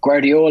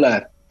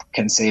Guardiola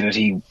can say that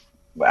he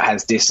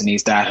has this and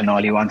he's that, and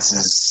all he wants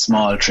is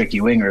small,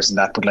 tricky wingers and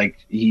that. But like,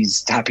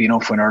 he's happy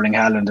enough when Erling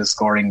Haaland is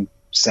scoring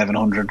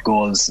 700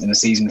 goals in a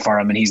season for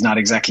him, and he's not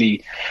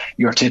exactly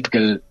your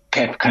typical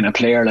Pep kind of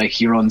player. Like,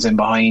 he runs in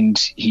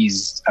behind,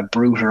 he's a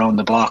brute around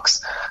the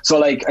box. So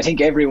like, I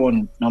think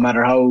everyone, no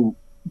matter how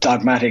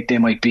dogmatic they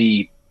might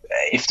be,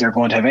 if they're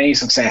going to have any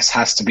success,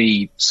 has to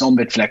be some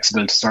bit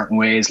flexible to certain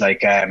ways.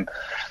 Like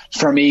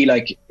for me,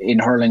 like in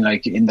hurling,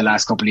 like in the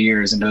last couple of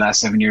years, in the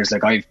last 7 years,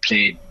 like I've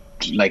played,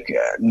 like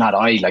not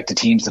I, like the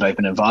teams that I've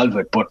been involved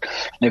with, but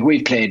like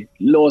we've played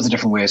loads of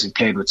different ways. We've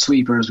played with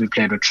sweepers, we've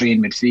played with 3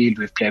 in midfield,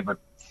 we've played with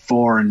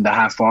 4 in the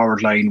half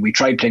forward line. We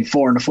tried playing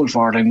 4 in the full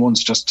forward line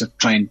once, just to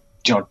try and,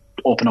 you know,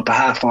 open up a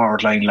half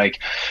forward line. Like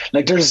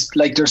there's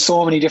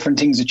so many different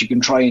things that you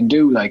can try and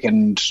do, like,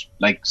 and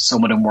like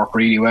some of them work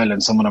really well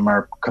and some of them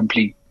are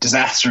complete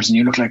disasters and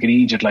you look like an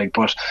idiot, like.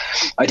 But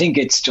I think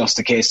it's just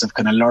a case of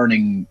kind of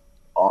learning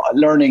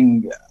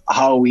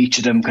how each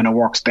of them kind of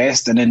works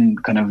best, and then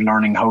kind of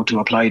learning how to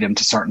apply them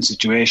to certain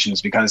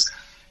situations. Because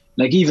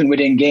like even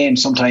within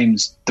games,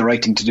 sometimes the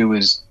right thing to do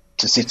is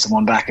to sit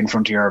someone back in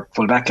front of your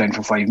full back line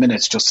for 5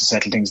 minutes just to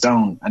settle things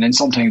down, and then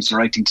sometimes the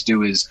right thing to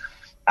do is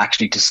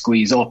actually to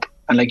squeeze up.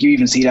 And like, you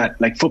even see that,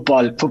 like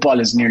football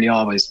is nearly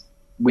always,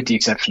 with the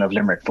exception of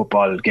Limerick,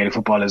 Gaelic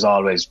football is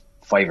always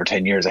 5 or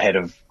 10 years ahead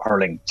of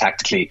hurling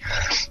tactically.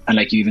 And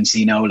like, you even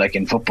see now, like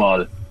in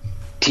football,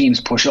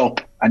 teams push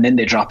up and then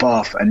they drop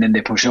off, and then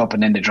they push up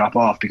and then they drop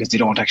off, because they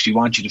don't actually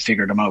want you to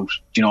figure them out.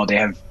 You know, they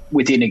have,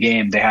 within a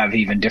game, they have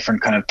even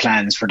different kind of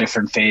plans for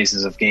different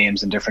phases of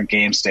games and different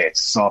game states.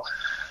 So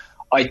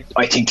I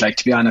think, like,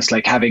 to be honest,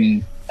 like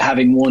having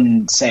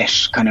one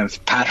set kind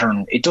of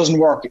pattern, it doesn't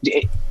work.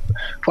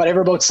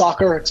 Whatever about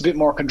soccer, it's a bit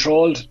more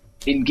controlled.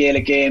 In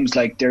Gaelic games,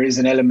 like, there's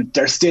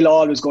still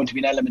always going to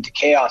be an element of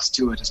chaos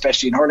to it,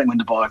 especially in hurling when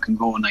the ball can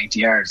go 90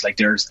 yards. Like,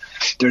 there's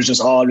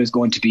just always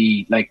going to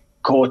be, like,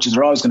 coaches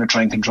are always going to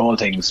try and control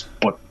things,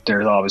 but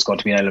there's always going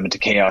to be an element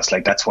of chaos.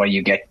 Like, that's why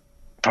you get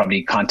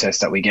probably contests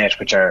that we get,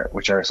 which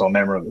are so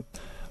memorable.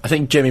 I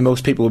think, Jimmy,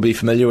 most people will be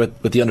familiar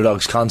with the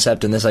underdogs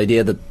concept and this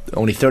idea that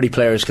only 30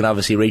 players can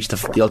obviously reach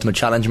the ultimate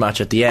challenge match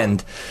at the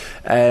end.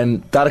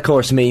 That, of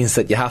course, means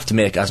that you have to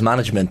make, as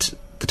management,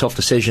 the tough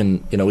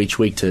decision, you know, each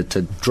week to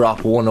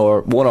drop one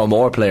or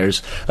more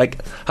players.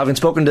 Like, having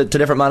spoken to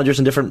different managers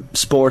in different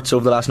sports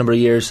over the last number of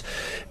years,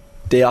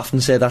 they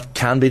often say that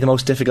can be the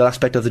most difficult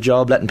aspect of the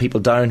job, letting people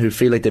down who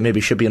feel like they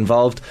maybe should be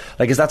involved.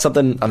 Like, is that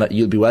something, and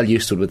you'll be well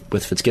used to it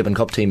with Fitzgibbon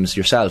Cup teams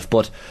yourself,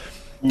 but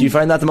do you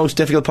find that the most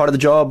difficult part of the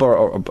job,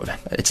 or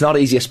it's not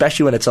easy,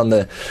 especially when it's on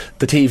the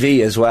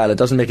TV as well? It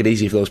doesn't make it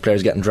easy for those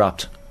players getting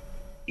dropped.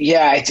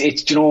 Yeah,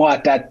 it's you know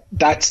what,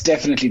 that's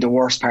definitely the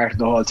worst part of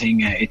the whole thing.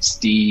 It's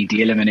the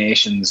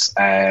eliminations,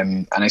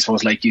 and I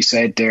suppose, like you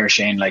said there,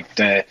 Shane, like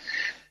the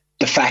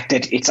fact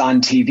that it's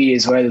on TV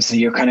as well, so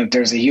you're kind of,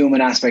 there's a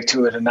human aspect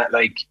to it, and that,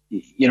 like,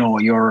 you know,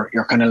 you're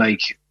kind of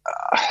like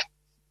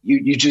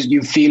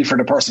you feel for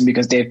the person,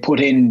 because they've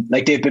put in,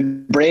 like, they've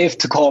been brave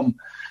to come.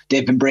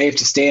 They've been brave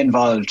to stay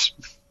involved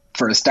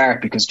for a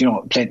start, because, you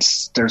know,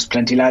 there's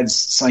plenty lads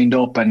signed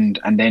up and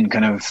then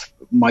kind of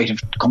might have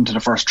come to the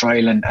first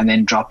trial and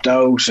then dropped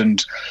out,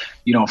 and,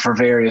 you know, for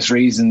various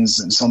reasons.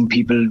 And some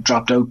people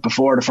dropped out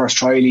before the first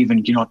trial,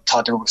 even, you know,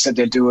 said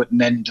they'll do it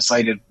and then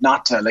decided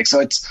not to. Like,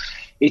 so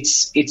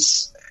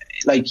it's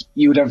like,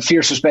 you would have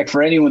fierce respect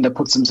for anyone that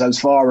puts themselves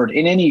forward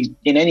in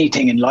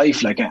anything in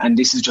life, like, and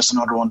this is just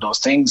another one of those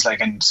things, like,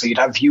 and so you'd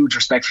have huge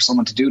respect for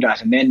someone to do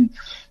that, and then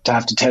to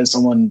have to tell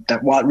someone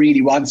that what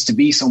really wants to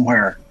be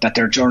somewhere that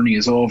their journey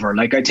is over.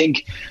 Like, I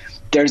think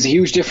there's a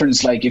huge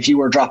difference. Like, if you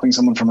were dropping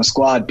someone from a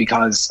squad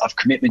because of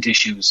commitment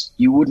issues,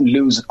 you wouldn't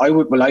lose.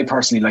 I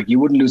personally, like, you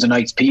wouldn't lose a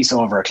night's peace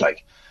over it.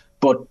 Like,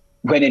 but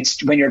when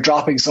you're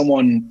dropping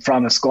someone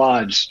from a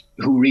squad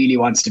who really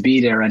wants to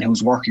be there and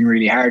who's working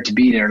really hard to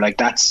be there, like,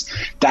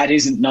 that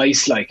isn't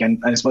nice. Like,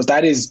 and I suppose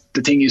that is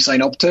the thing you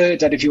sign up to,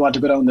 that if you want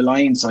to go down the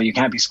line, so you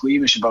can't be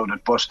squeamish about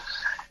it. But,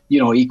 you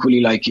know,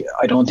 equally, like,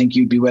 I don't think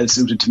you'd be well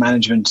suited to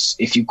management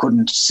if you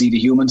couldn't see the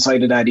human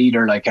side of that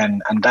either. Like,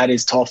 and that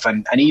is tough.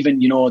 And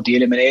even, you know, the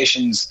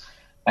eliminations,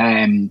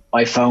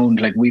 I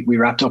found, like, we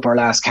wrapped up our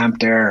last camp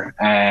there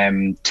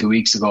 2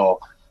 weeks ago.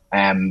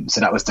 So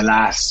that was the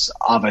last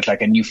of it.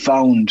 Like, and you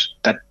found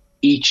that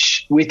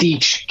each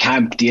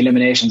camp, the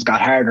eliminations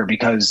got harder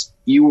because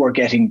you were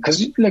getting,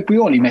 because like we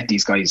only met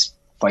these guys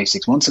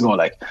 5-6 months ago,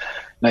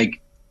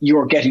 like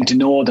you're getting to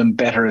know them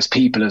better as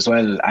people as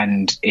well,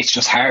 and it's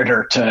just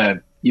harder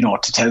to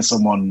tell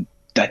someone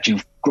that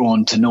you've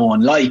grown to know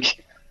and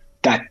like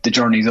that the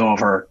journey's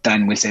over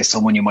than we say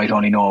someone you might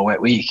only know a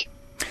wet week.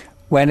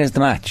 When is the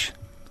match?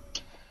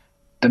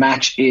 The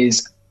match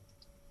is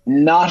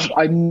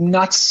I'm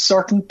not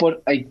certain,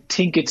 but I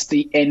think it's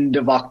the end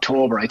of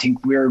October. I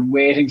think we're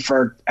waiting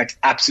for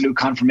absolute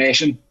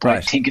confirmation, but right.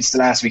 I think it's the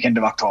last weekend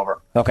of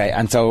October. Okay,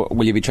 and so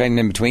will you be training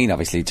in between,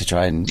 obviously, to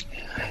try and...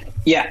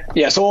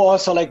 Yeah. So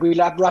also, like, we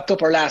wrapped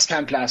up our last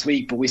camp last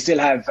week, but we still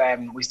have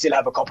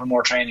a couple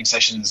more training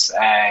sessions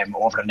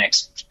over the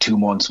next 2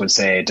 months. We'll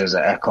say there's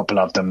a couple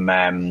of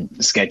them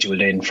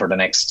scheduled in for the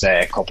next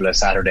couple of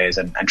Saturdays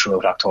and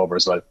throughout October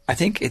as well. I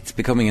think it's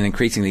becoming an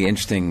increasingly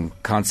interesting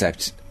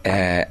concept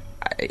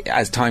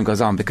as time goes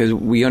on, because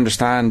we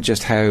understand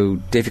just how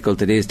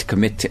difficult it is to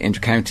commit to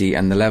intercounty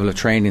and the level of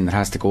training that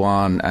has to go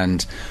on,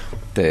 and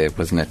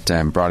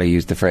Brodie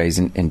used the phrase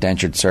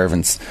indentured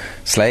servants,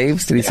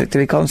 slaves? Did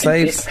he call them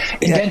slaves?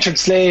 Indentured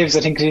slaves,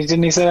 I think,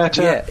 didn't he say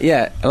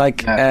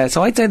that?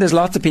 So I'd say there's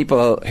lots of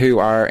people who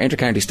are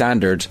intercounty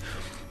standard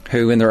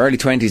who in their early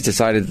 20s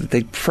decided that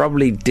they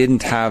probably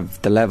didn't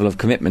have the level of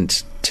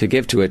commitment to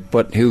give to it,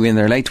 but who in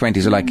their late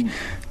 20s are like,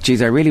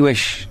 geez, I really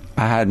wish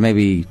I had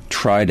maybe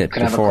tried it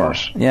before.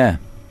 Yeah.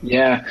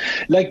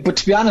 Like, but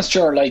to be honest,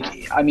 sure,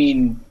 like, I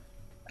mean,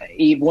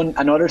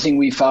 another thing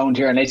we found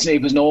here, and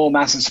it was no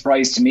massive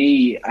surprise to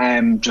me,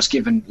 just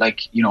given,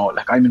 like,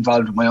 like I'm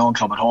involved with my own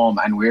club at home,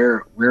 and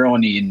we're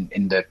only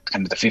in the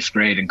kind of the 5th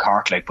grade in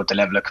Cork, like, but the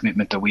level of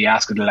commitment that we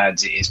ask of the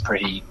lads is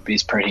pretty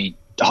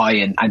high,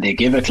 and they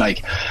give it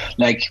like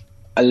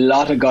a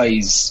lot of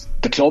guys.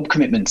 The club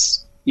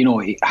commitments,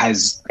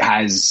 has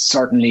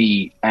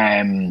certainly,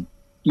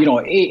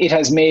 it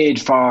has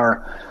made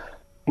for,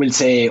 we'll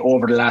say,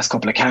 over the last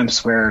couple of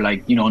camps where,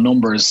 like,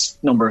 numbers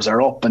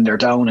are up and they're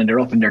down and they're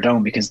up and they're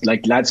down, because,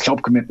 like, lads'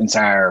 club commitments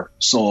are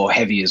so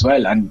heavy as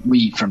well. And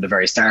we, from the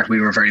very start,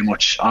 we were very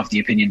much of the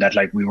opinion that,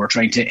 like, we were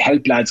trying to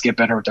help lads get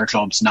better with their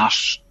clubs, not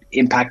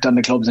impact on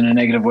the clubs in a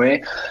negative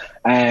way.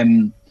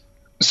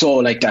 So,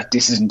 like, that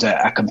this isn't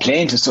a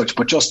complaint as such,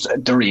 but just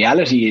the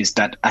reality is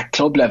that at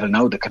club level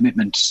now, the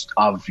commitment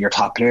of your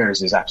top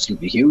players is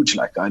absolutely huge.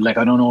 Like I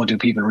don't know, do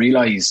people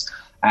realise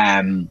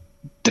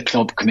the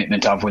club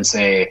commitment of, we'll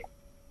say,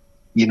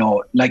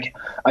 like,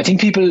 I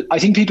think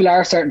people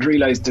are starting to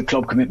realise the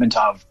club commitment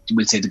of,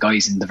 we'll say, the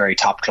guys in the very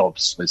top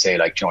clubs, we'll say,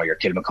 like, your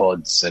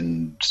Kilmacuds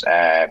and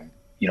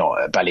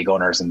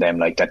Ballygunners and them,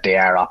 like, that they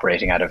are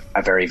operating at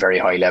a very, very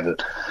high level.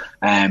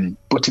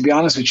 But to be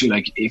honest with you,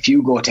 like, if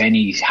you go to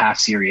any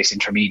half-serious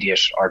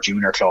intermediate or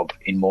junior club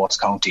in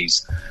most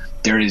counties,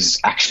 there is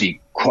actually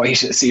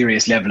quite a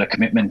serious level of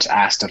commitment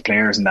asked of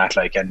players and that,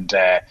 like, and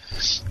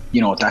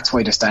that's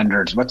why the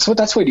standard,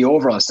 that's why the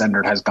overall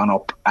standard has gone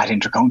up at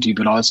intercounty,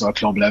 but also at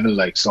club level,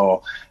 like,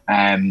 so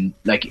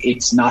like,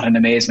 it's not an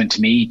amazement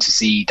to me to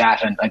see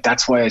that, and like,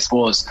 that's why I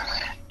suppose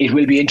it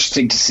will be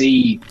interesting to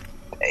see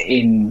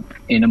in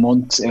a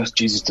month,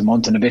 a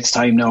month and a bit's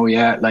time now,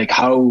 like,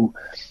 how,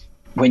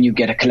 when you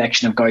get a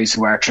collection of guys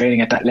who are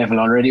training at that level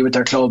already with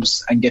their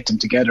clubs and get them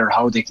together,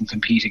 how they can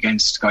compete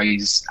against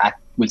guys at,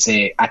 we'll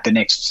say, at the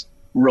next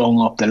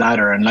rung up the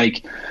ladder. And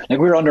like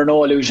we're under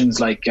no illusions,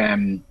 like,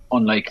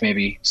 unlike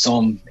maybe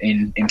some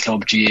in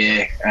club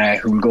GA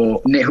who will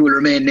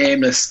remain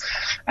nameless,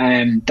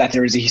 that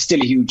there is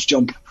still a huge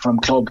jump from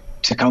club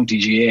to county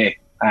GA.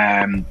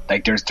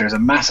 Like, there's a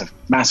massive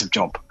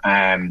jump,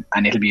 and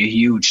it'll be a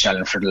huge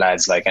challenge for the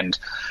lads, like,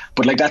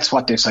 but like, that's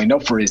what they've signed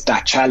up for, is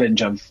that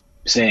challenge of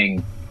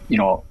saying,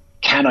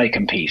 can I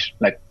compete?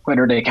 Like,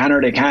 whether they can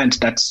or they can't,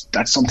 that's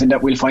something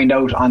that we'll find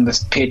out on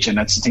this pitch. And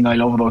that's the thing I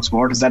love about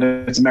sport, is that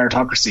it's a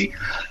meritocracy.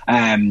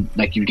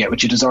 Like, you get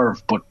what you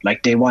deserve, but,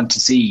 like, they want to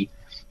see,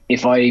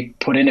 if I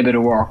put in a bit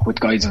of work with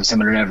guys of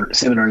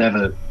similar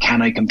level,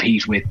 can I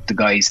compete with the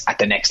guys at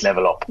the next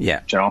level up?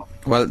 Yeah.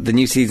 Well, the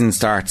new season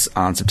starts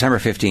on September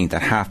 15th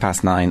at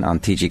 9:30 on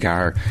TG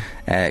Car.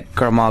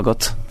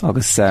 Gormalgut,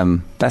 August,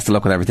 best of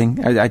luck with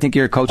everything. I think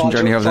your coaching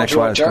journey over the next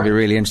while is going to be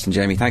really interesting,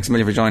 Jamie. Thanks a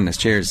million for joining us.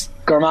 Cheers.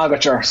 Gormalgut,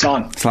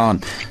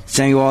 Slán.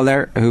 Jamie Wall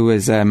there, who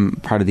is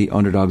part of the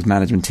Underdogs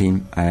management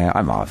team.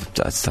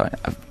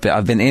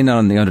 I've been in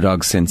on the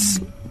Underdogs since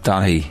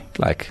Donaghy,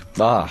 like,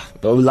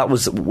 that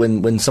was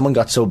when someone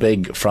got so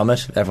big from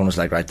it, everyone was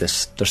like, right,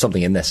 there's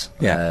something in this.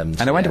 And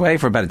it went away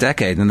for about a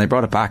decade, and then they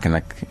brought it back, and,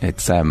 like,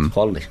 it's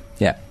quality.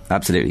 Yeah,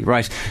 absolutely.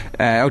 Right,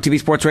 OTB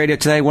Sports Radio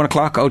today, 1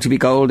 o'clock. OTB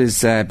Gold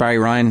is Barry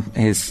Ryan,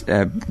 his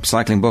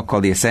cycling book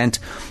called The Ascent.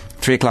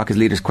 3 o'clock is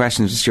Leaders'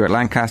 Questions with Stuart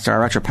Lancaster. Our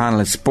retro panel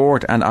is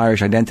Sport and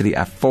Irish Identity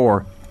at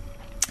 4.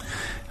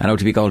 And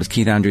OTB Gold is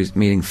Keith Andrews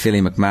meeting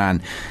Philly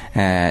McMahon.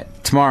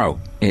 Tomorrow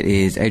it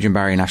is Adrian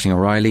Barry and Aisling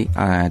O'Reilly.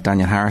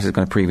 Daniel Harris is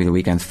going to preview the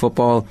weekend's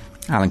football.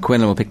 Alan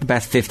Quinlan will pick the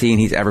best 15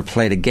 he's ever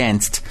played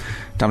against.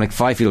 Dominic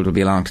Fifield will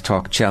be along to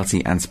talk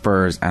Chelsea and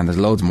Spurs, and there's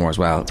loads more as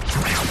well.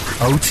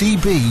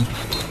 OTB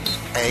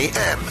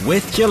AM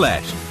with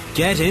Gillette.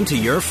 Get into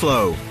your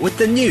flow with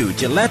the new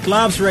Gillette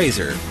Labs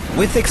Razor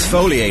with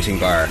exfoliating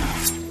bar.